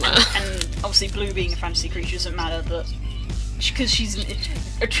wings on that. and obviously blue being a fantasy creature doesn't matter, but because she's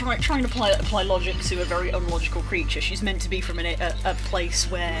trying to apply logic to a very unlogical creature, she's meant to be from a place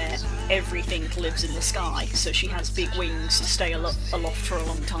where everything lives in the sky, so she has big wings to stay aloft for a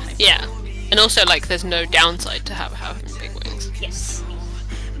long time. Yeah. And also, like, there's no downside to having big wings. Yes.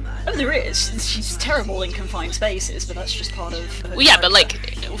 Oh, there is. She's terrible in confined spaces, but that's just part of her Well, yeah, but,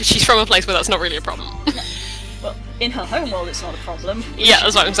 character. like, she's from a place where that's not really a problem. Well, in her home world, it's not a problem. Yeah,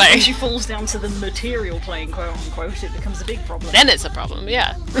 that's what I'm saying. When she falls down to the material plane, quote unquote, it becomes a big problem. Then it's a problem,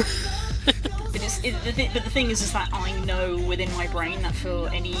 yeah. But the thing is that I know within my brain that for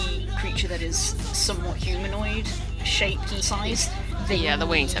any creature that is somewhat humanoid, shaped and sized, Yeah, the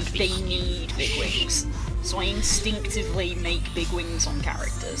wings have to be they need big wings. So I instinctively make big wings on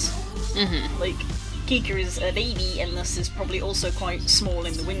characters. Like, Kika is a baby and thus is probably also quite small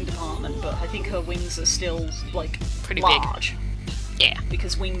in the wing department, but I think her wings are still, like, Pretty big. large. Yeah.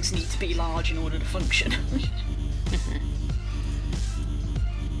 Because wings need to be large in order to function.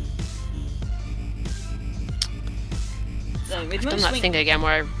 So with Done most that wing- thing again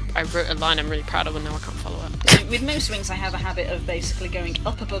where I wrote a line I'm really proud of and now I can't follow it. with most wings, I have a habit of basically going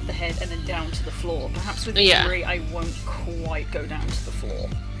up above the head and then down to the floor. Perhaps with Yeah. Fury, I won't quite go down to the floor.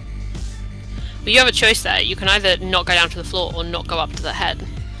 But you have a choice there. You can either not go down to the floor or not go up to the head.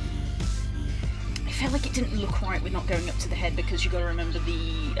 I felt like it didn't look right with not going up to the head because you got to remember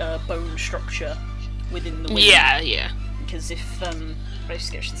the bone structure within the wing. Yeah, yeah. Because if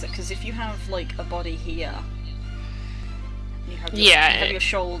you have like a body here, you have your, Yeah, you have your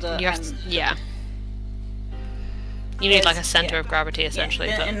shoulder. You have and to, yeah. You need like a Yes, center yeah. of gravity essentially,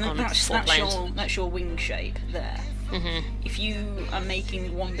 Yeah, but and on that's, four planes. that's your wing shape there. If you are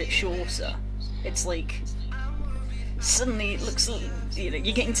making one bit shorter, it's like suddenly it looks, you know,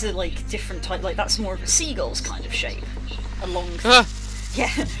 you get into like different type. Like that's more of a seagull's kind of shape. A long, Ugh,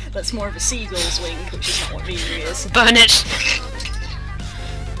 yeah, that's more of a seagull's wing, which is not what Viri is. burn it!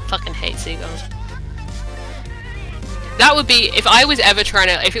 Fucking hate seagulls. That would be, if I was ever trying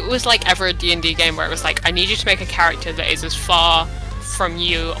to, if it was like ever a D&D game where it was like, I need you to make a character that is as far from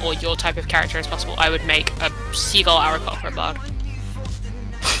you or your type of character as possible, I would make a seagull Aarakocra bard.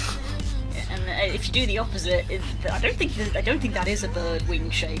 if you do the opposite, I don't think that is a bird wing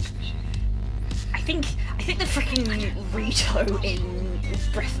shape. I think the freaking Rito in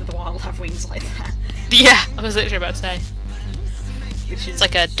Breath of the Wild have wings like that. Yeah, I was literally about to say. Which is It's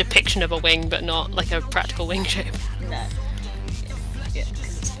like a depiction of a wing, but not like a practical wing shape. no. Yeah,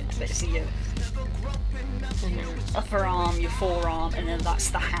 because it's basically your upper arm, your forearm, and then that's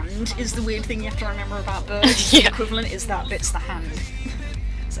the hand. Is the weird thing you have to remember about birds. Yeah. The equivalent is that bit's the hand.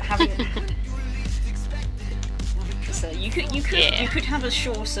 So having. So you could have a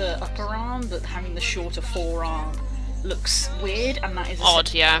shorter upper arm, but having the shorter forearm looks weird, and that is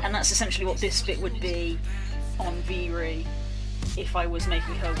Odd, yeah. And that's essentially what this bit would be on Viri if I was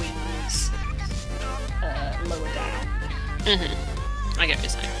making her wings lower down. I get what you're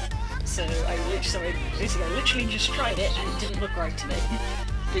saying. So I literally just tried it, and it didn't look right to me.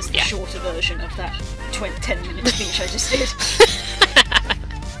 It's the Yeah. shorter version of that 10-minute speech I just did.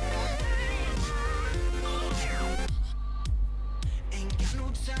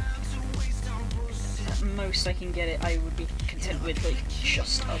 At most I can get it, I would be content with like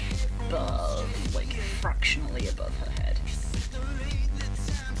just above, like fractionally above her head.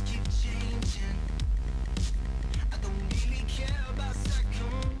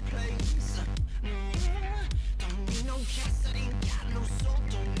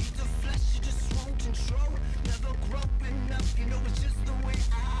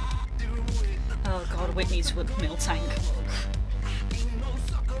 Oh god, Whitney's with Mill Tank.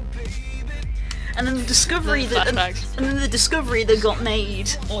 And then the discovery The that flashbacks. and then the discovery that got made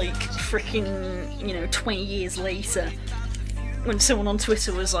like freaking 20 years later, when someone on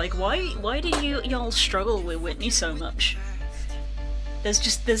Twitter was like, why do y'all struggle with Whitney so much?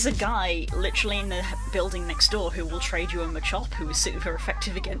 There's a guy literally in the building next door who will trade you a Machop who is super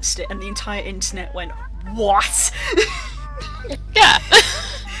effective against it, and the entire internet went, what? Yeah.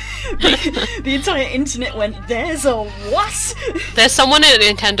 The entire internet went, there's a what? There's someone at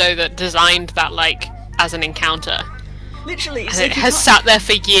Nintendo that designed that like as an encounter, Literally, and so it if you has can't- sat there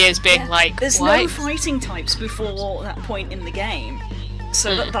for years, being yeah, like, there's "Why?" no fighting types before that point in the game,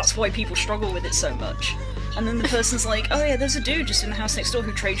 so that's why people struggle with it so much. And then the person's like, oh yeah, there's a dude just in the house next door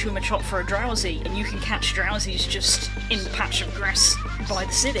who trades you a Machop for a Drowsy, and you can catch Drowsies just in the patch of grass by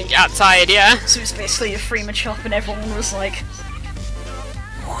the city. Outside, yeah. So it's basically a free Machop, and everyone was like,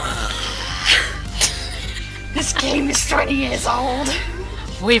 this game is 20 years old!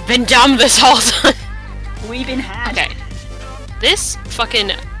 We've been dumb this whole time. We've been had. Okay. This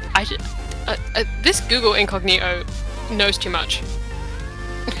fucking this Google Incognito knows too much.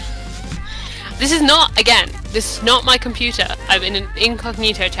 This is not, again, this is not my computer. I'm in an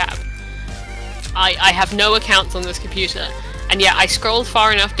incognito tab. I have no accounts on this computer. And yet I scrolled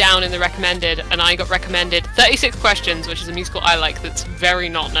far enough down in the recommended, and I got recommended 36 Questions, which is a musical I like that's very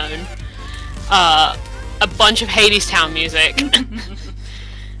not known. A bunch of Hadestown music.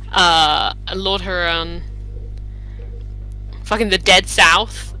 Lord Huron. Fucking The Dead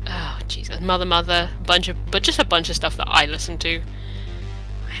South. Oh, Jesus. Mother. Just a bunch of stuff that I listen to.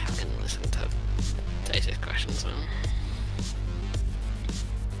 I have to listen to 36 Questions.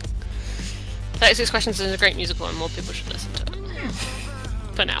 36 Questions is a great musical, and more people should listen to it.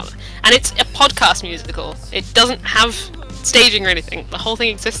 For now. And it's a podcast musical. It doesn't have staging or anything. The whole thing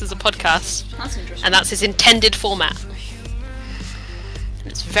exists as a podcast. That's interesting. And that's its intended format.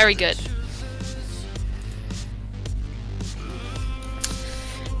 And it's very good.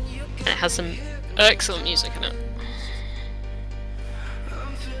 And it has some excellent music in it.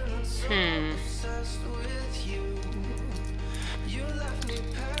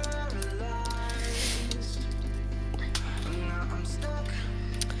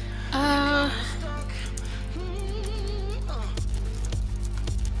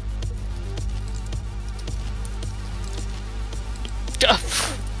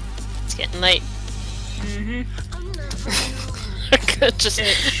 It's getting late. I just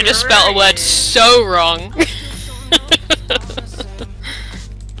spelled a word so wrong.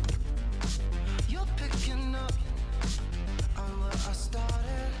 You're picking up on where I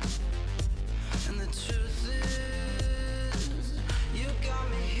started, and the truth is, you got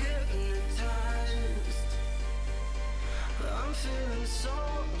me hypnotized. I'm feeling so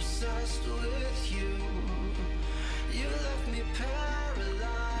obsessed with you. You left me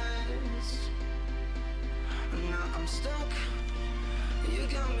paralyzed, and now I'm stuck. You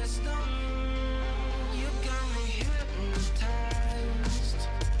got me stuck. You got me hypnotized.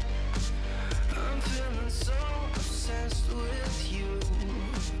 I'm feeling so obsessed with you.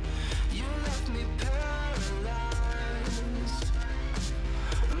 You left me paralyzed,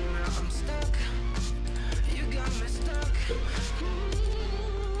 and now I'm stuck. You got me stuck.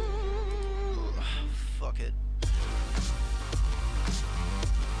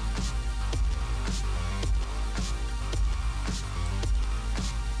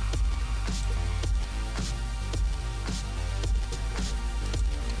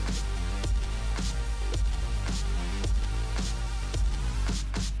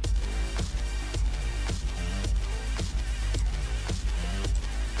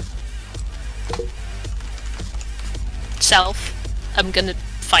 myself, I'm gonna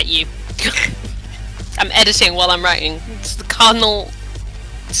fight you. I'm editing while I'm writing. It's the cardinal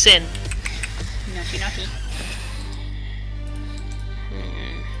sin. Naughty, naughty.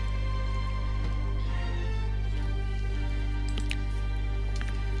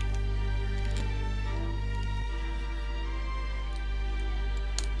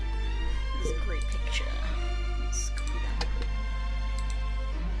 This is a great picture. Let's copy that.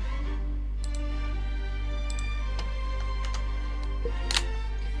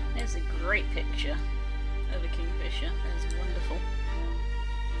 There's a great picture of a kingfisher. That is wonderful.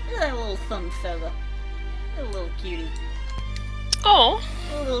 Look at that little thumb feather. A little cutie. Oh.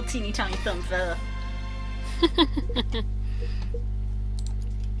 A little teeny tiny thumb feather.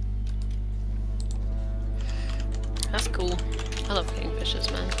 That's cool. I love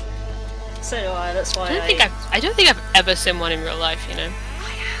kingfishers, man. So do I. That's why I don't think I've ever seen one in real life, you know. I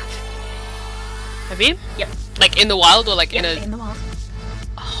have. Have you? Yep. Like in the wild or like in a? In the wild.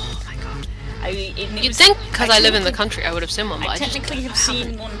 Oh my god. You'd You'd think because I live in the country I would have seen one, but I I just technically have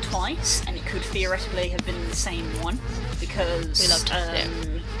seen one twice, and it could theoretically have been the same one because We loved it,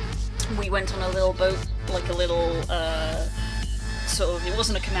 we went on a little boat, like a little sort of. It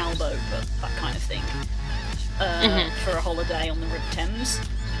wasn't a canal boat, but that kind of thing. For a holiday on the River Thames,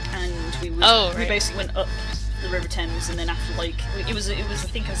 and we right. basically went up the River Thames, and then after like it was I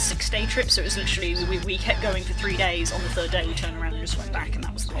think a 6-day trip, so it was literally we kept going for 3 days. On the 3rd day, we turned around and just went back, and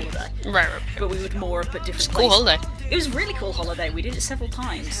that was the holiday. Right. But we would moor up at different Cool places. holiday. It was a really cool holiday. We did it several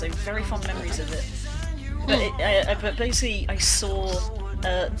times, so very fond memories of it. But basically, I saw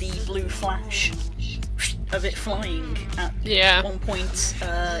the blue flash of it flying at one point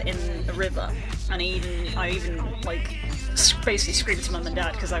in a river, and I even like basically screamed to mum and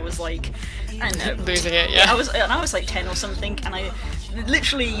dad because I was like, I don't know, Losing it, yeah. I was like 10 or something, and I was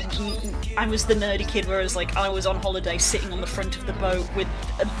the nerdy kid where I was on holiday sitting on the front of the boat with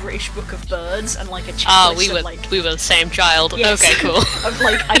a British book of birds and like a checklist we were the same child. Yes, Okay, cool. of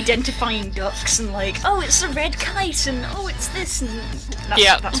like identifying ducks and like, oh, it's a red kite and oh, it's this, and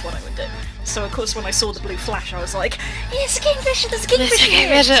that's what I would do. So of course when I saw the blue flash I was like, it's a kingfisher, there's a kingfisher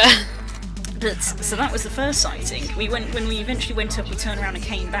here! But, so that was the first sighting. When we eventually went up, we turned around and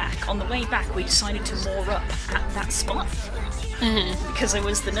came back. On the way back, we decided to moor up at that spot because I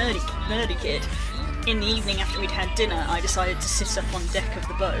was the nerdy kid. In the evening after we'd had dinner, I decided to sit up on deck of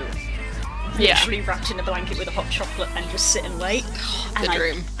the boat, literally wrapped in a blanket with a hot chocolate, and just sit and wait. And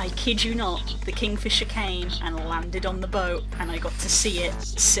dream. I kid you not, the kingfisher came and landed on the boat, and I got to see it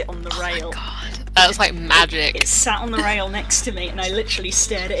sit on the rail. God, that was like magic. It sat on the rail next to me, and I literally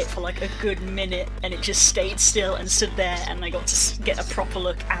stared at it for like a good minute, and it just stayed still and stood there, and I got to get a proper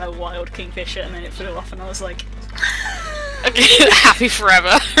look at a wild kingfisher, and then it flew off, and I was like, happy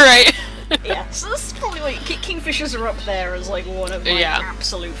forever, right? yeah. So that's probably like kingfishers are up there as like one of my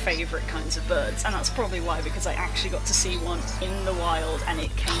absolute favourite kinds of birds, and that's probably why, because I actually got to see one in the wild, and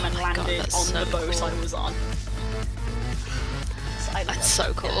it came and landed on the boat I was on. So That's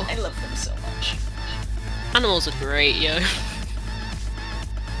so cool. I love them so much. Animals are great, yo.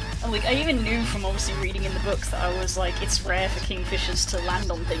 And like I even knew from obviously reading in the books that I was like, it's rare for kingfishers to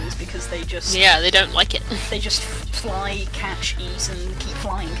land on things because they just they don't like it. They just fly, catch, eat, and keep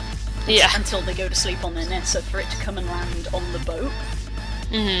flying. Until they go to sleep on their nest. So for it to come and land on the boat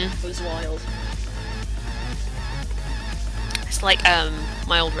was wild. It's like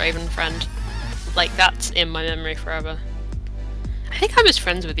my old raven friend. Like that's in my memory forever. I think I was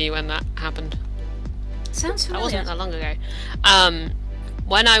friends with you when that happened. Sounds familiar. That wasn't that long ago.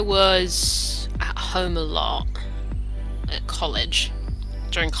 When I was at home a lot at college,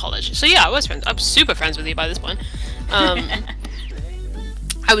 during college. So yeah, I was super friends with you by this point. I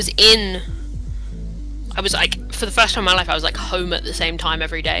was like, for the first time in my life, I was like home at the same time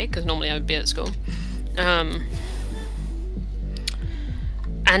every day, because normally I would be at school. And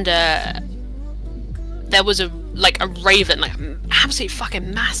there was a raven, like absolutely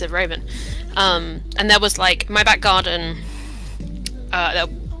fucking massive raven. And there was like, my back garden, that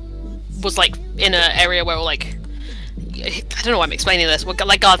was like in an area where like, I don't know why I'm explaining this,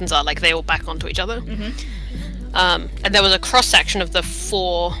 like gardens are, like they all back onto each other. And there was a cross section of the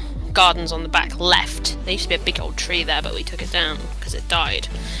 4 gardens on the back left. There used to be a big old tree there, but we took it down because it died.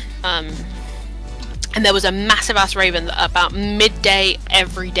 And there was a massive ass raven that about midday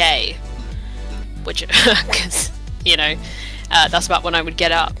every day, which, because, you know, that's about when I would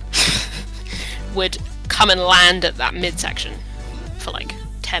get up, would come and land at that midsection for like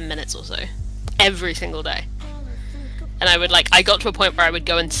 10 minutes or so, every single day. And I would I got to a point where I would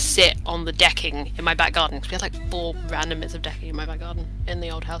go and sit on the decking in my back garden, because we had like 4 random bits of decking in my back garden in the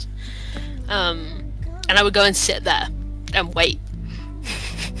old house. And I would go and sit there and wait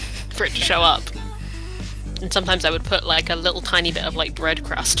for it to show up. And sometimes I would put like a little tiny bit of like bread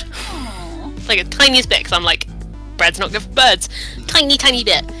crust, like a tiniest bit, because I'm like, bread's not good for birds. Tiny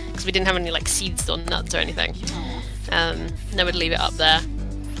bit, because we didn't have any like seeds or nuts or anything. And I would leave it up there.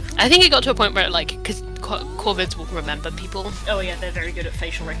 I think it got to a point where like, because corvids will remember people. Oh yeah, they're very good at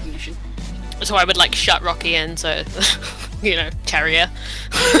facial recognition. So I would like shut Rocky in, so you know, terrier,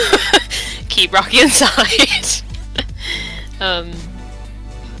 keep Rocky inside. And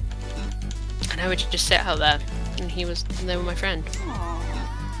I would just sit out there, and they were my friend. Aww.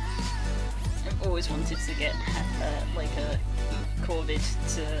 I've always wanted to get like a corvid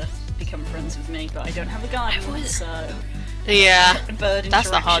to become friends with me, but I don't have a garden, so Yeah, bird that's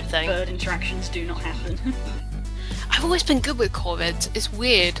the hard thing. Bird interactions do not happen. I've always been good with corvids. It's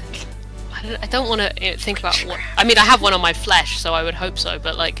weird. I don't want to think about what. I mean, I have one on my flesh, so I would hope so.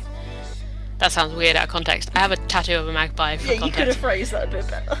 But like, that sounds weird out of context. I have a tattoo of a magpie for Yeah, you could have phrased that a bit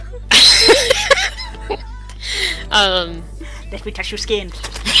better. Let me touch your skin.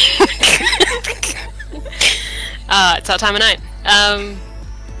 It's that time of night.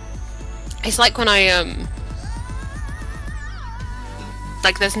 It's like when I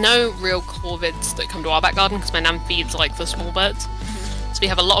like there's no real corvids that come to our back garden because my nan feeds like the small birds. So we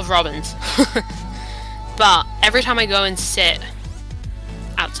have a lot of robins. But every time I go and sit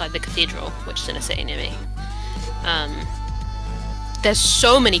outside the cathedral, which is in a city near me, there's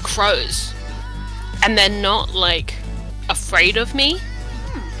so many crows, and they're not like afraid of me.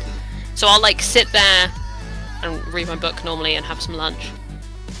 So I'll like sit there and read my book normally and have some lunch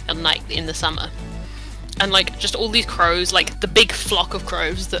at night in the summer, and like just all these crows, like the big flock of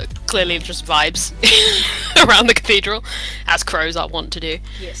crows that clearly just vibes around the cathedral, as crows are wont to do.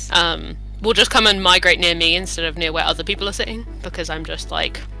 Yes. Will just come and migrate near me instead of near where other people are sitting, because I'm just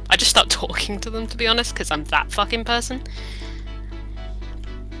like, I just start talking to them, to be honest, because I'm that fucking person.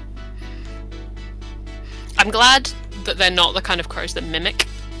 I'm glad that they're not the kind of crows that mimic,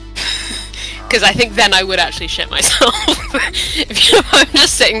 because I think then I would actually shit myself. If I'm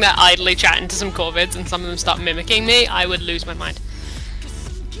just sitting there idly chatting to some corvids and some of them start mimicking me, I would lose my mind.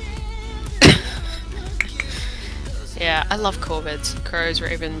 Yeah, I love corvids. Crows,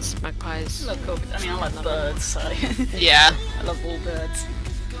 ravens, magpies. I love corvids. I mean, I like birds, so Yeah, I love all birds.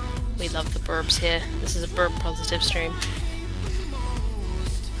 we love the burbs here. This is a burb positive stream.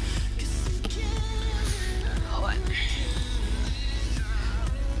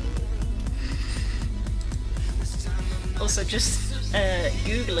 Also, just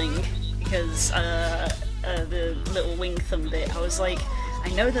googling, because the little wing thumb bit, I was like, I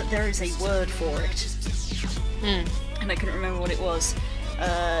know that there is a word for it, and I couldn't remember what it was.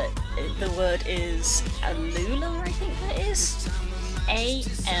 The word is alula, I think that is.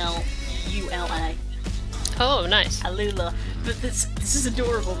 A-L-U-L-A. Oh, nice. Alula. But this is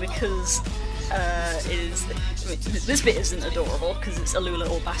adorable because this bit isn't adorable because it's alula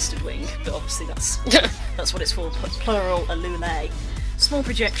or bastard wing, but obviously that's what it's for, plural alulae. Small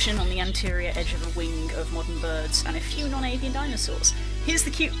projection on the anterior edge of a wing of modern birds and a few non-avian dinosaurs. Here's the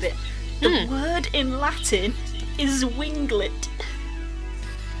cute bit. The word in Latin is winglet.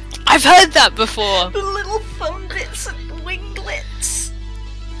 I've heard that before. The little thumb bits and winglets.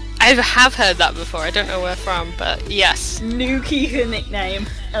 I have heard that before. I don't know where from, but yes. Nuki, her nickname,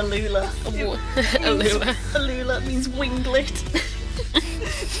 Alula. Alula. Alula means winglet.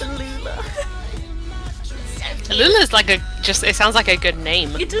 Alula. Alula is like it sounds like a good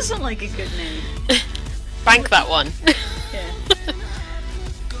name. It does sound like a good name. Bank that one. Yeah.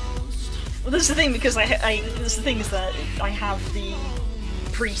 Well, that's the thing, because that's the thing is that I have the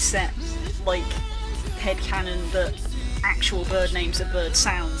preset, like, headcanon that actual bird names are bird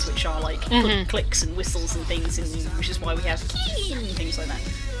sounds, which are like clicks and whistles and things, which is why we have key and things like that.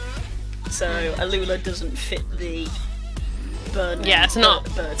 So alula doesn't fit the bird name. Yeah, it's not.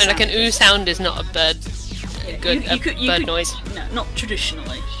 Bird And like an sound. ooh sound is not a bird. Yeah, Good you could, noise. No, not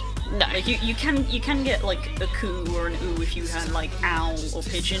traditionally. No. Like you can get like a coo or an ooh if you had like owl or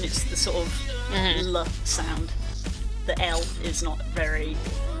pigeon. It's the sort of l sound. The L is not very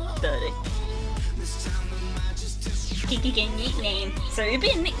birdy. Nickname. So it'd be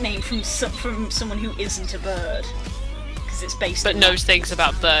a nickname from someone who isn't a bird, because it's based. But on knows things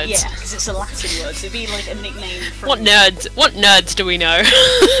about birds. Yeah, because it's a Latin word. So it'd be like a nickname from What nerds do we know?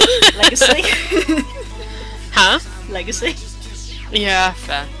 Legacy. Huh? Legacy. Yeah,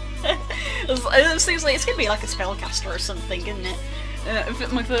 fair. It seems like it's gonna be like a spellcaster or something, isn't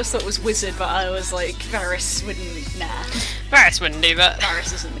it? My first thought was wizard, but I was like, Varys wouldn't. Nah, Varys wouldn't do that.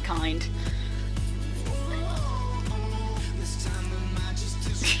 Varys isn't the kind.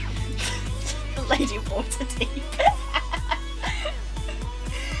 The Lady Waterdeep.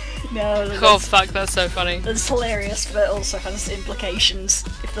 No, Oh fuck, that's so funny. that's hilarious, but also has implications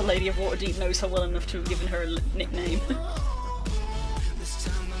if the Lady of Waterdeep knows her well enough to have given her a nickname.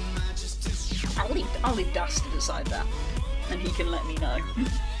 I'll leave Das to decide that, and he can let me know.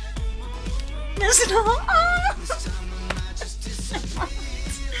 There's not.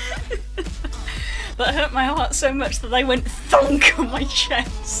 That hurt my heart so much that I went thunk on my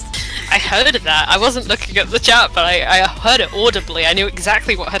chest. I heard that. I wasn't looking at the chat, but I heard it audibly. I knew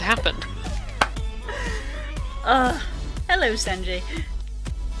exactly what had happened. Hello, Senji.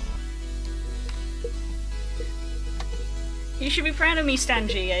 You should be proud of me,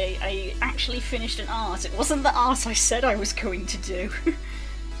 Stanji. I actually finished an art. It wasn't the art I said I was going to do.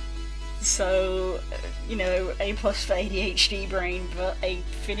 So, you know, A+ for ADHD brain, but I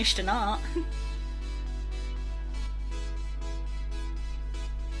finished an art.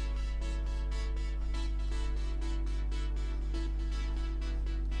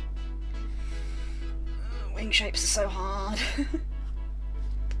 Wing shapes are so hard.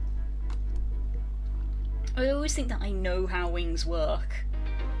 I always think that I know how wings work,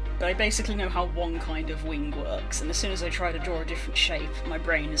 but I basically know how one kind of wing works, and as soon as I try to draw a different shape, my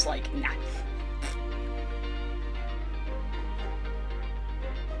brain is like, nah.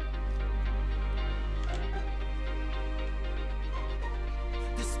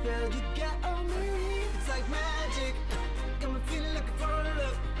 The spell you got on me, it's like magic. Got me feeling like a fall in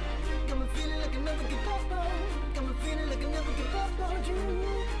love. Got me feeling like I never give up on. Got me feeling like I never give up on you.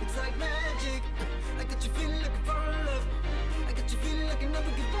 It's like magic. I got you feeling like a fall in love. I got you feeling like I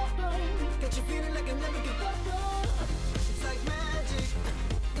never give up on. Got you feeling like I never give up on. It's like magic.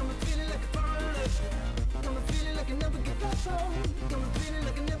 Got me feeling like a fall in love. Got me feeling like I never give up on. Got me feeling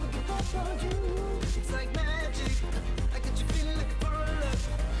like I never give up on you. It's like magic. I got you feeling like a fall in love.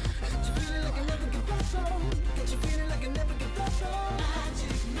 I got you feeling like I never give up on. Got you feeling like I never give up on.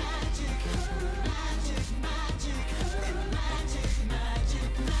 Magic, magic, magic, magic, magic, magic,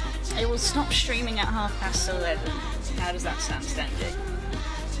 magic. I will stop streaming at 11:30. How does that sound, Stanji?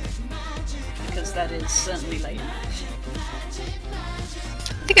 Because that is certainly late enough.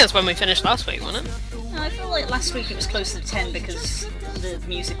 I think that's when we finished last week, wasn't it? No, I feel like last week it was closer to 10 because the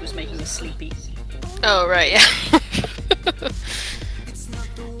music was making us sleepy. Oh, right, yeah. It's not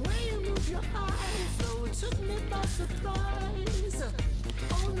the way you move your eyes, though it took me by surprise.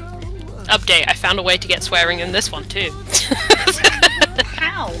 Oh no. Update, I found a way to get swearing in this one too.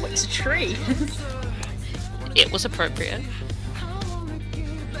 How? It's a tree. It was appropriate.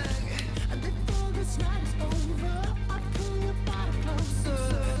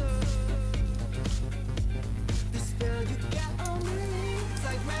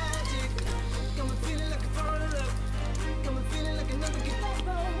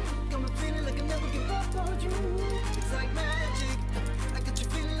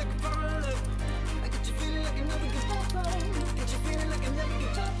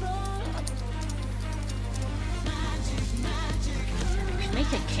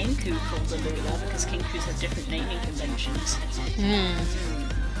 Make a Kenku called the Lula because Kenkus have different naming conventions.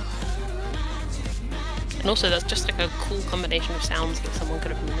 And also that's just like a cool combination of sounds that someone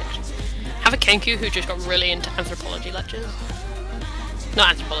could have mimicked. Have a Kenku who just got really into anthropology lectures. Not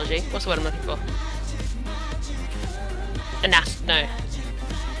anthropology, what's the word I'm looking for? No.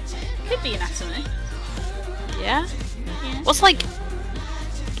 Could be anatomy. Yeah? Yeah. What's like...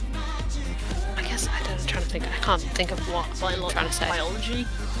 I guess, I don't know, I'm trying to think, I can't think of what I'm trying to say. Biology?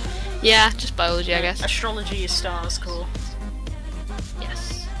 Yeah, just biology, I guess. Astrology is stars, cool.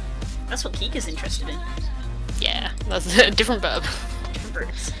 Yes. That's what Kika's interested in. Yeah, that's a different verb. Different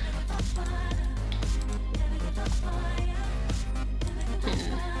birds.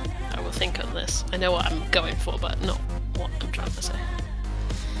 I will think of this. I know what I'm going for, but not what I'm trying to say.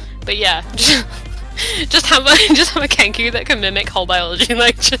 But yeah, just have a Kenku that can mimic whole biology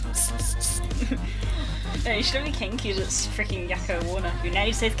lectures. Yeah, you should have a Kenku that's freaking Yakko Warner.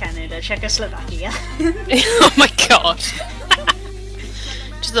 United States, Canada, Czechoslovakia. Oh my god.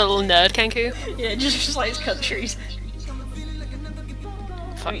 Just a little nerd Kenku. Yeah, just like his countries.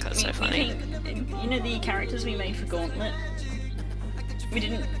 Fuck, that's so funny. You know the characters we made for Gauntlet?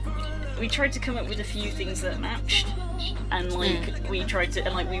 We tried to come up with a few things that matched, and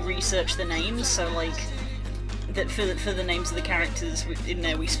like we researched the names. So like that for the names of the characters in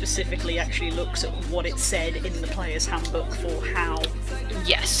there, we specifically actually looked at what it said in the player's handbook for how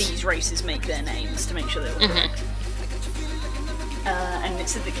these races make their names to make sure they were correct. And it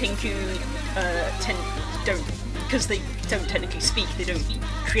said that Kenku because they don't technically speak, they don't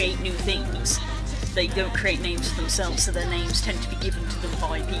create new things. They don't create names for themselves, so their names tend to be given to them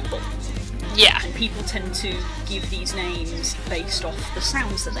by people. Yeah. And people tend to give these names based off the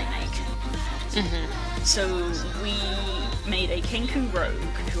sounds that they make. So we made a Kenku Rogue,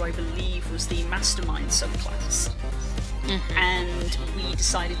 who I believe was the Mastermind subclass. And we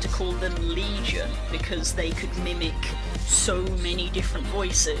decided to call them Legion because they could mimic so many different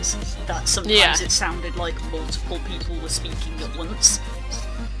voices that sometimes it sounded like multiple people were speaking at once.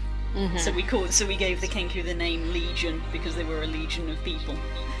 So we gave the Kenku the name Legion because they were a legion of people,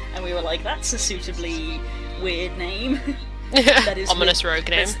 and we were like, that's a suitably weird name. That is ominous rogue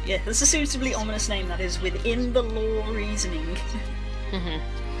name. That's a suitably ominous name that is within the lore reasoning.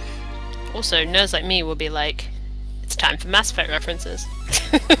 Also, nerds like me will be like, it's time for Mass Effect references.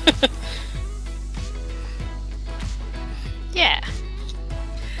 Yeah.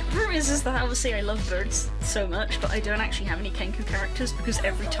 The problem is that obviously I love birds so much, but I don't actually have any Kenku characters because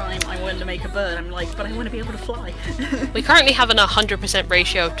every time I want to make a bird, I'm like, but I want to be able to fly. We currently have an 100%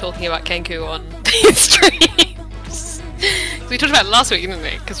 ratio of talking about Kenku on these streams. We talked about it last week, didn't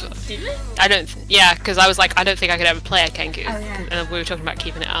we? Did we? Yeah, because I was like, I don't think I could ever play a Kenku. Oh, yeah. And we were talking about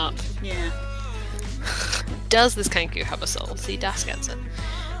keeping it up. Yeah. Does this Kenku have a soul? See, Das gets it.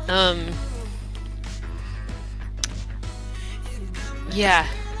 Yeah.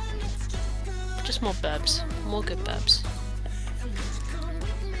 Just more burbs. More good burbs.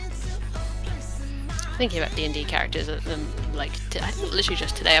 Thinking about D&D characters, I think literally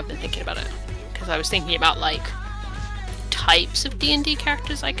just today I've been thinking about it. Because I was thinking about, like, types of D&D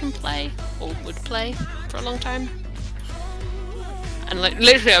characters I can play, or would play, for a long time. And, like,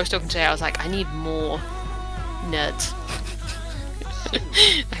 literally I was talking today, I was like, I need more nerds.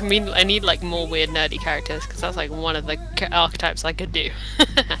 I mean, I need, like, more weird nerdy characters, because that's, like, one of the archetypes I could do.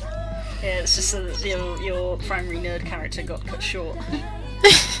 Yeah, it's just that your primary nerd character got cut short.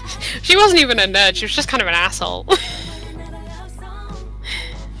 She wasn't even a nerd, she was just kind of an asshole.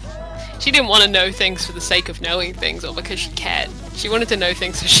 She didn't want to know things for the sake of knowing things or because she cared. She wanted to know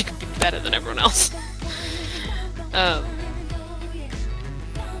things so she could be better than everyone else.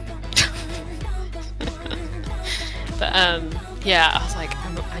 Yeah, I was like,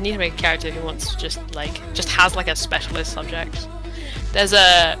 I need to make a character who wants to just has like a specialist subject. There's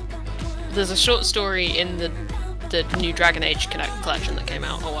a short story in the new Dragon Age collection that came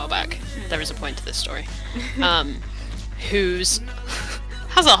out a while back. There is a point to this story. Who's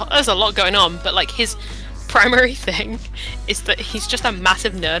has a lot going on, but like his primary thing is that he's just a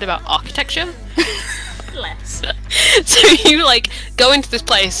massive nerd about architecture. Less. So you like go into this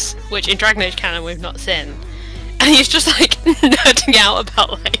place, which in Dragon Age canon we've not seen, and he's just like nerding out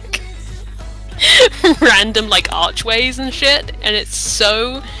about like random like archways and shit, and it's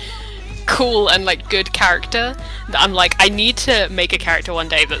so cool and like good character that I'm like, I need to make a character one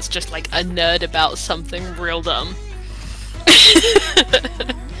day that's just like a nerd about something real dumb.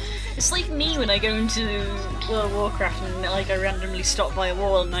 It's like me when I go into World of Warcraft and like I randomly stop by a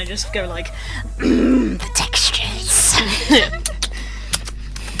wall and I just go like, the textures.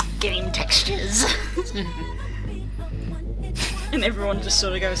 Game textures. And everyone just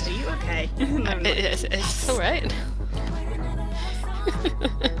sort of goes, are you okay? It's alright.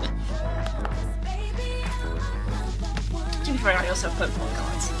 To be fair, I also have Pokemon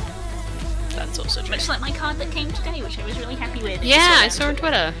cards. That's also true. Much like my card that came today, which I was really happy with. Yeah, I saw on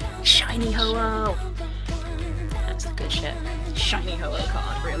Twitter. Shiny Ho-Oh! That's the good shit. Shiny Ho-Oh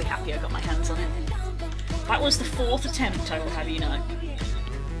card. Really happy I got my hands on it. That was the 4th attempt, I will have you know.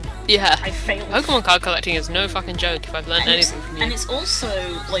 Yeah. I failed. Pokemon card collecting is no fucking joke if I've learned anything from you. And it's also,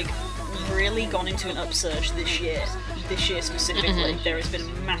 like, really gone into an upsurge this year. This year specifically, there has been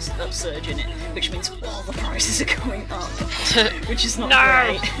a massive upsurge in it, which means all the prices are going up, which is not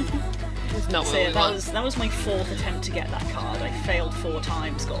great. It's not what So yeah, we want. that was my 4th attempt to get that card. I failed 4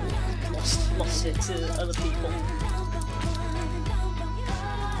 times, lost it to other people.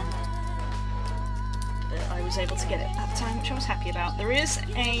 But I was able to get it that time, which I was happy about. There is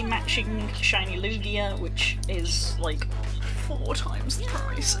a matching shiny Lugia, which is like 4 times the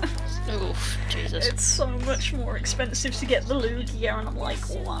price. Oof, Jesus. It's so much more expensive to get the Lugia, and I'm like,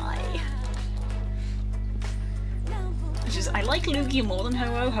 why? I like Lugia more than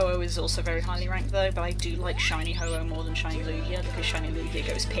Ho-Oh. Ho-Oh is also very highly ranked though, but I do like shiny Ho-Oh more than shiny Lugia because shiny Lugia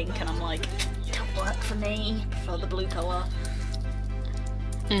goes pink and I'm like, it don't work for me, for the blue colour.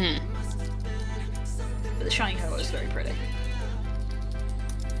 But the shiny Ho-Oh is very pretty.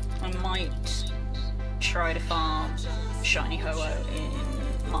 I might try to farm shiny Ho-Oh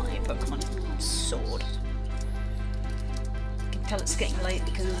in my Pokemon Sword. It's getting late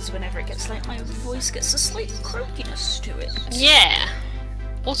because whenever it gets late my voice gets a slight croakiness to it. Yeah.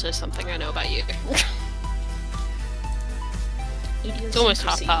 Also something I know about you. It's almost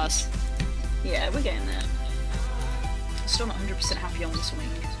half past. Yeah, we're getting there. Still not 100% happy on this wing.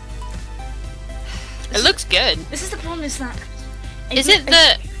 It looks good. This is the problem, is that... Is it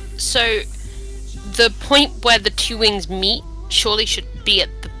the... So, the point where the two wings meet surely should be at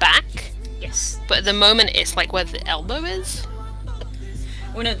the back, Yes. but at the moment it's like where the elbow is?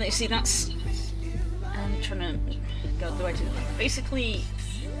 Well, no, see, that's... I'm trying to go the way to... Basically,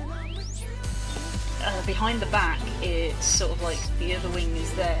 behind the back, it's sort of like the other wing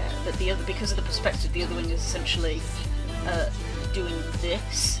is there, but the other, because of the perspective, the other wing is essentially doing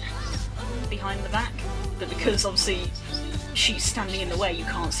this behind the back, but because obviously she's standing in the way, you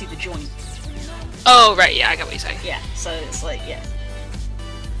can't see the joint. Oh, right, yeah, I get what you're saying. Yeah, so it's like, yeah.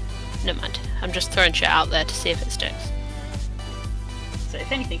 Never mind. I'm just throwing shit out there to see if it sticks. So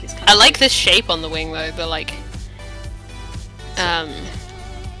if anything, it's kind I of... like this shape on the wing though, the like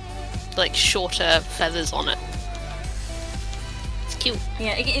shorter feathers on it. It's cute.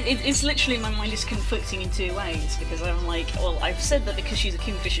 Yeah, it's literally, my mind is conflicting in two ways, because I'm like, well, I've said that because she's a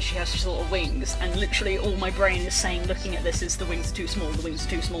kingfisher she has sort of wings, and literally all my brain is saying, looking at this, is the wings are too small, the wings are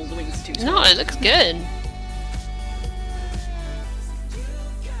too small, the wings are too small. No, it looks good.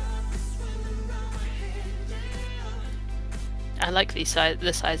 I like the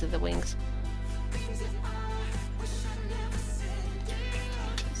size of the wings.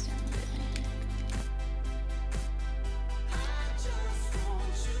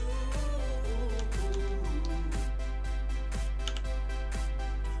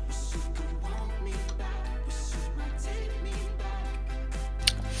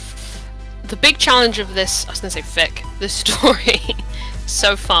 The big challenge of this, I was gonna say fic, this story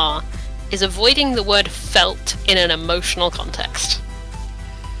so far is avoiding the word felt in an emotional context.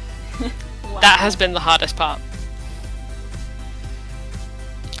 Wow. That has been the hardest part.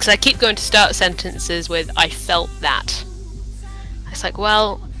 Because I keep going to start sentences with, I felt that. It's like,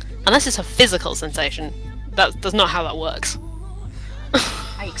 well, unless it's a physical sensation, that's not how that works.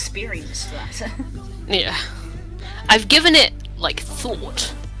 I experienced that. Yeah. I've given it, like,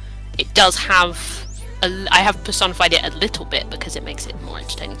 thought. It does have... I have personified it a little bit because it makes it more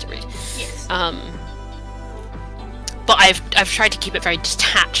entertaining to read. Yes. But I've tried to keep it very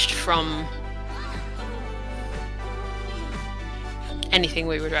detached from anything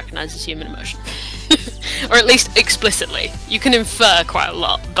we would recognise as human emotion. Or at least explicitly. You can infer quite a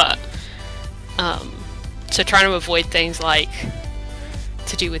lot, but... so trying to avoid things like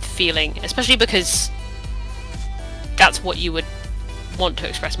to do with feeling, especially because that's what you would want to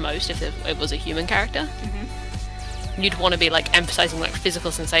express most if it was a human character. Mm-hmm. You'd want to be like emphasizing like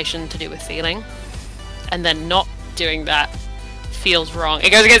physical sensation to do with feeling, and then not doing that feels wrong.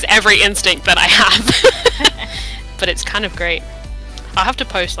 It goes against every instinct that I have. But it's kind of great. I'll have to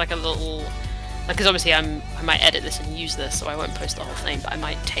post like a little, because obviously I might edit this and use this, so I won't post the whole thing, but I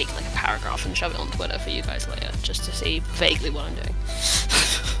might take like a paragraph and shove it on Twitter for you guys later, just to see vaguely what I'm doing.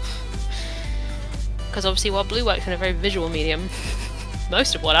 Because obviously while Blue works in a very visual medium,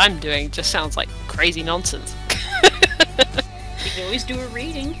 most of what I'm doing just sounds like crazy nonsense. You can always do a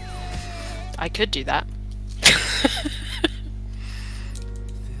reading. I could do that.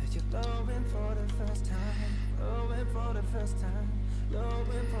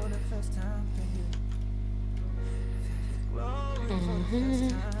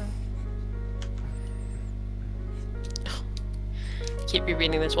 Keep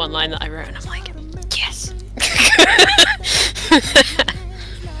rereading this one line that I wrote and I'm like, yes!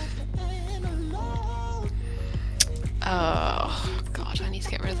 Oh god, I need to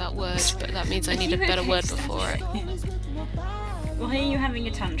get rid of that word, but that means I need a better word before it. Why are you having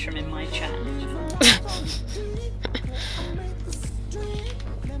a tantrum in my chat?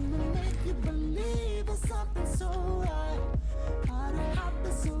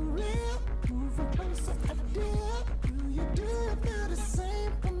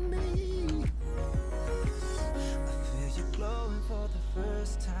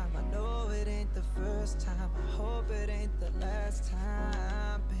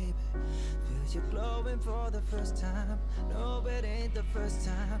 You're glowing for the first time. No, it ain't the first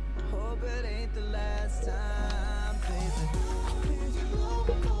time. Hope it ain't the last time, baby. You're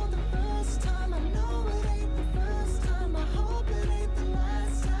glowing for the first time. I know it ain't the first time. I hope it ain't the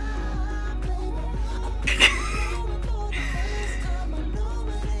last time, baby.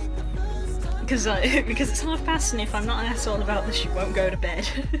 Because it's 5:30, and if I'm not an asshole about this, you won't go to bed.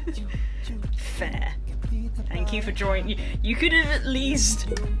 Fair. Thank you for joining. You could have at least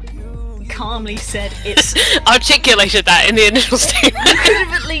calmly said it's... Articulated that in the initial statement. You could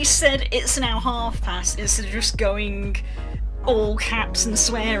have at least said it's now past instead of just going all caps and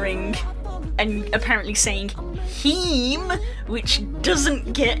swearing and apparently saying ahim, which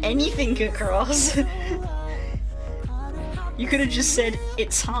doesn't get anything across. You could have just said,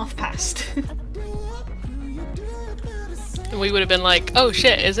 it's half past. And we would have been like, oh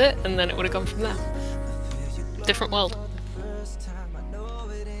shit, is it? And then it would have gone from there. Different world.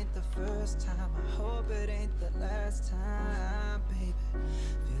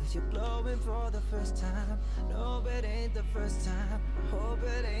 For the first time, no, it ain't the first time. Hope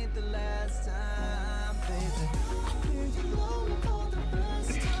it ain't the last time, baby.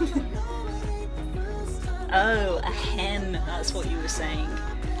 Oh, a hen, that's what you were saying.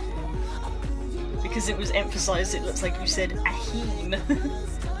 Because it was emphasised, it looks like you said ahim.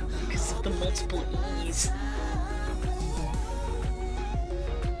 Because of the multiple E's.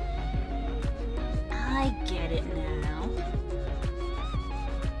 I get it now.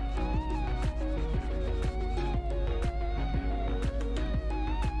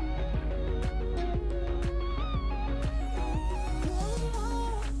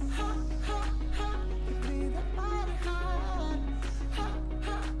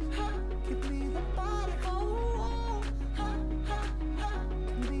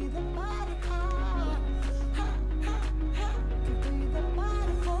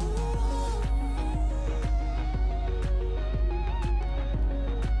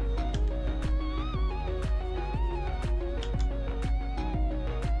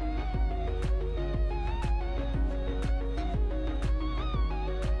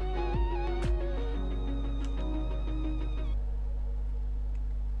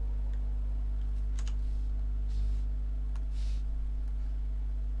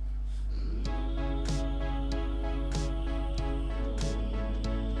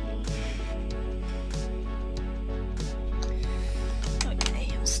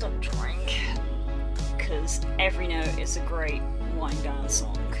 Stop drawing, because every note is a great wind down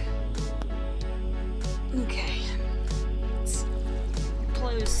song. Okay, let's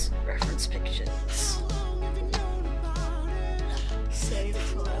close reference pictures. Save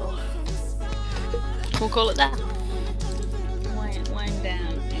file. We'll call it that. Wind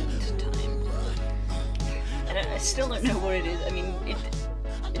down end time. I still don't know what it is. I mean,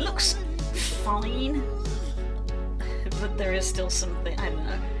 it looks fine. But there is still something, I don't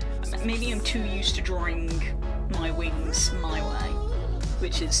know, maybe I'm too used to drawing my wings my way,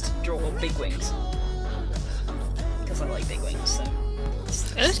 which is to draw big wings. Because I like big wings, so...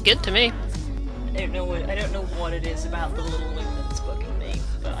 It looks good to me. I don't know what it is about the little wing that's bugging me,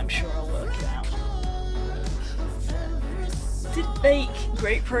 but I'm sure I'll work it out. Didn't make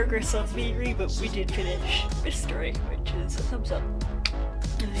great progress on Viri, but we did finish Mystery, which is a thumbs up.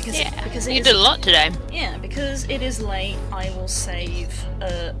 Because you did a lot today. Yeah, because it is late, I will save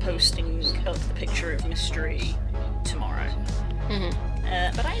posting of the picture of Mystery tomorrow.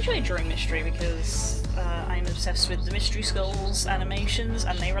 But I enjoyed drawing Mystery because I'm obsessed with the Mystery Skulls animations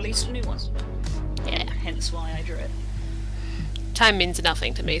and they released a new one. Yeah. Hence why I drew it. Time means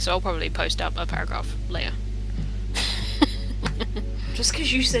nothing to me, so I'll probably post up a paragraph later. Just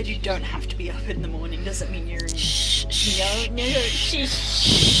because you said you don't have to be up in the morning doesn't mean you're in... No,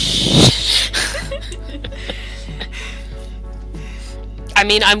 I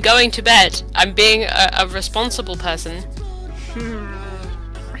mean, I'm going to bed. I'm being a responsible person.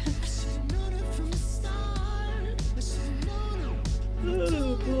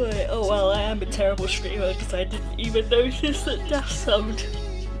 Oh boy. Oh well, I am a terrible streamer because I didn't even notice that Dash subbed.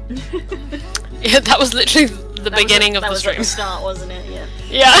 Yeah, that was literally the beginning of the stream. That was at the start, wasn't it? Yeah.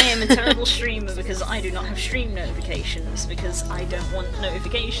 Yeah. I am a terrible streamer because I do not have stream notifications because I don't want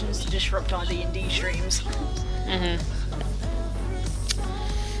notifications to disrupt our D&D streams.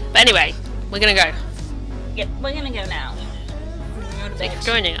 But anyway, we're gonna go. Yep, we're gonna go now. Thanks for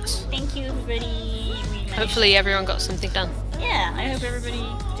joining us. Thank you, everybody. Hopefully everyone got something done. Yeah, I hope everybody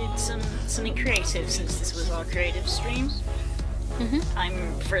did something creative since this was our creative stream.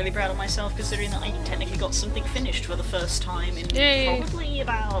 I'm really proud of myself considering that I technically got something finished for the first time in probably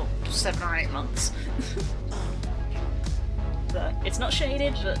about 7 or 8 months. It's not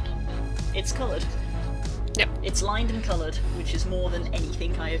shaded, but it's coloured. Yep. It's lined and coloured, which is more than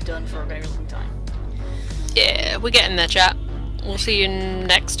anything I have done for a very long time. Yeah, we're getting there, chat. We'll see you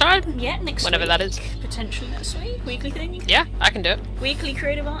next time? Yeah, next Whenever week. that is. Potentially next week. Weekly thing? Yeah, I can do it. Weekly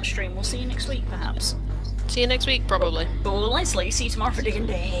creative art stream. We'll see you next week, perhaps. See you next week, probably. But we'll likely see you tomorrow for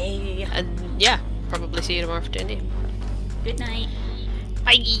D&D. And yeah, probably see you tomorrow for D&D. Good night.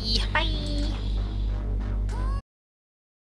 Bye! Bye!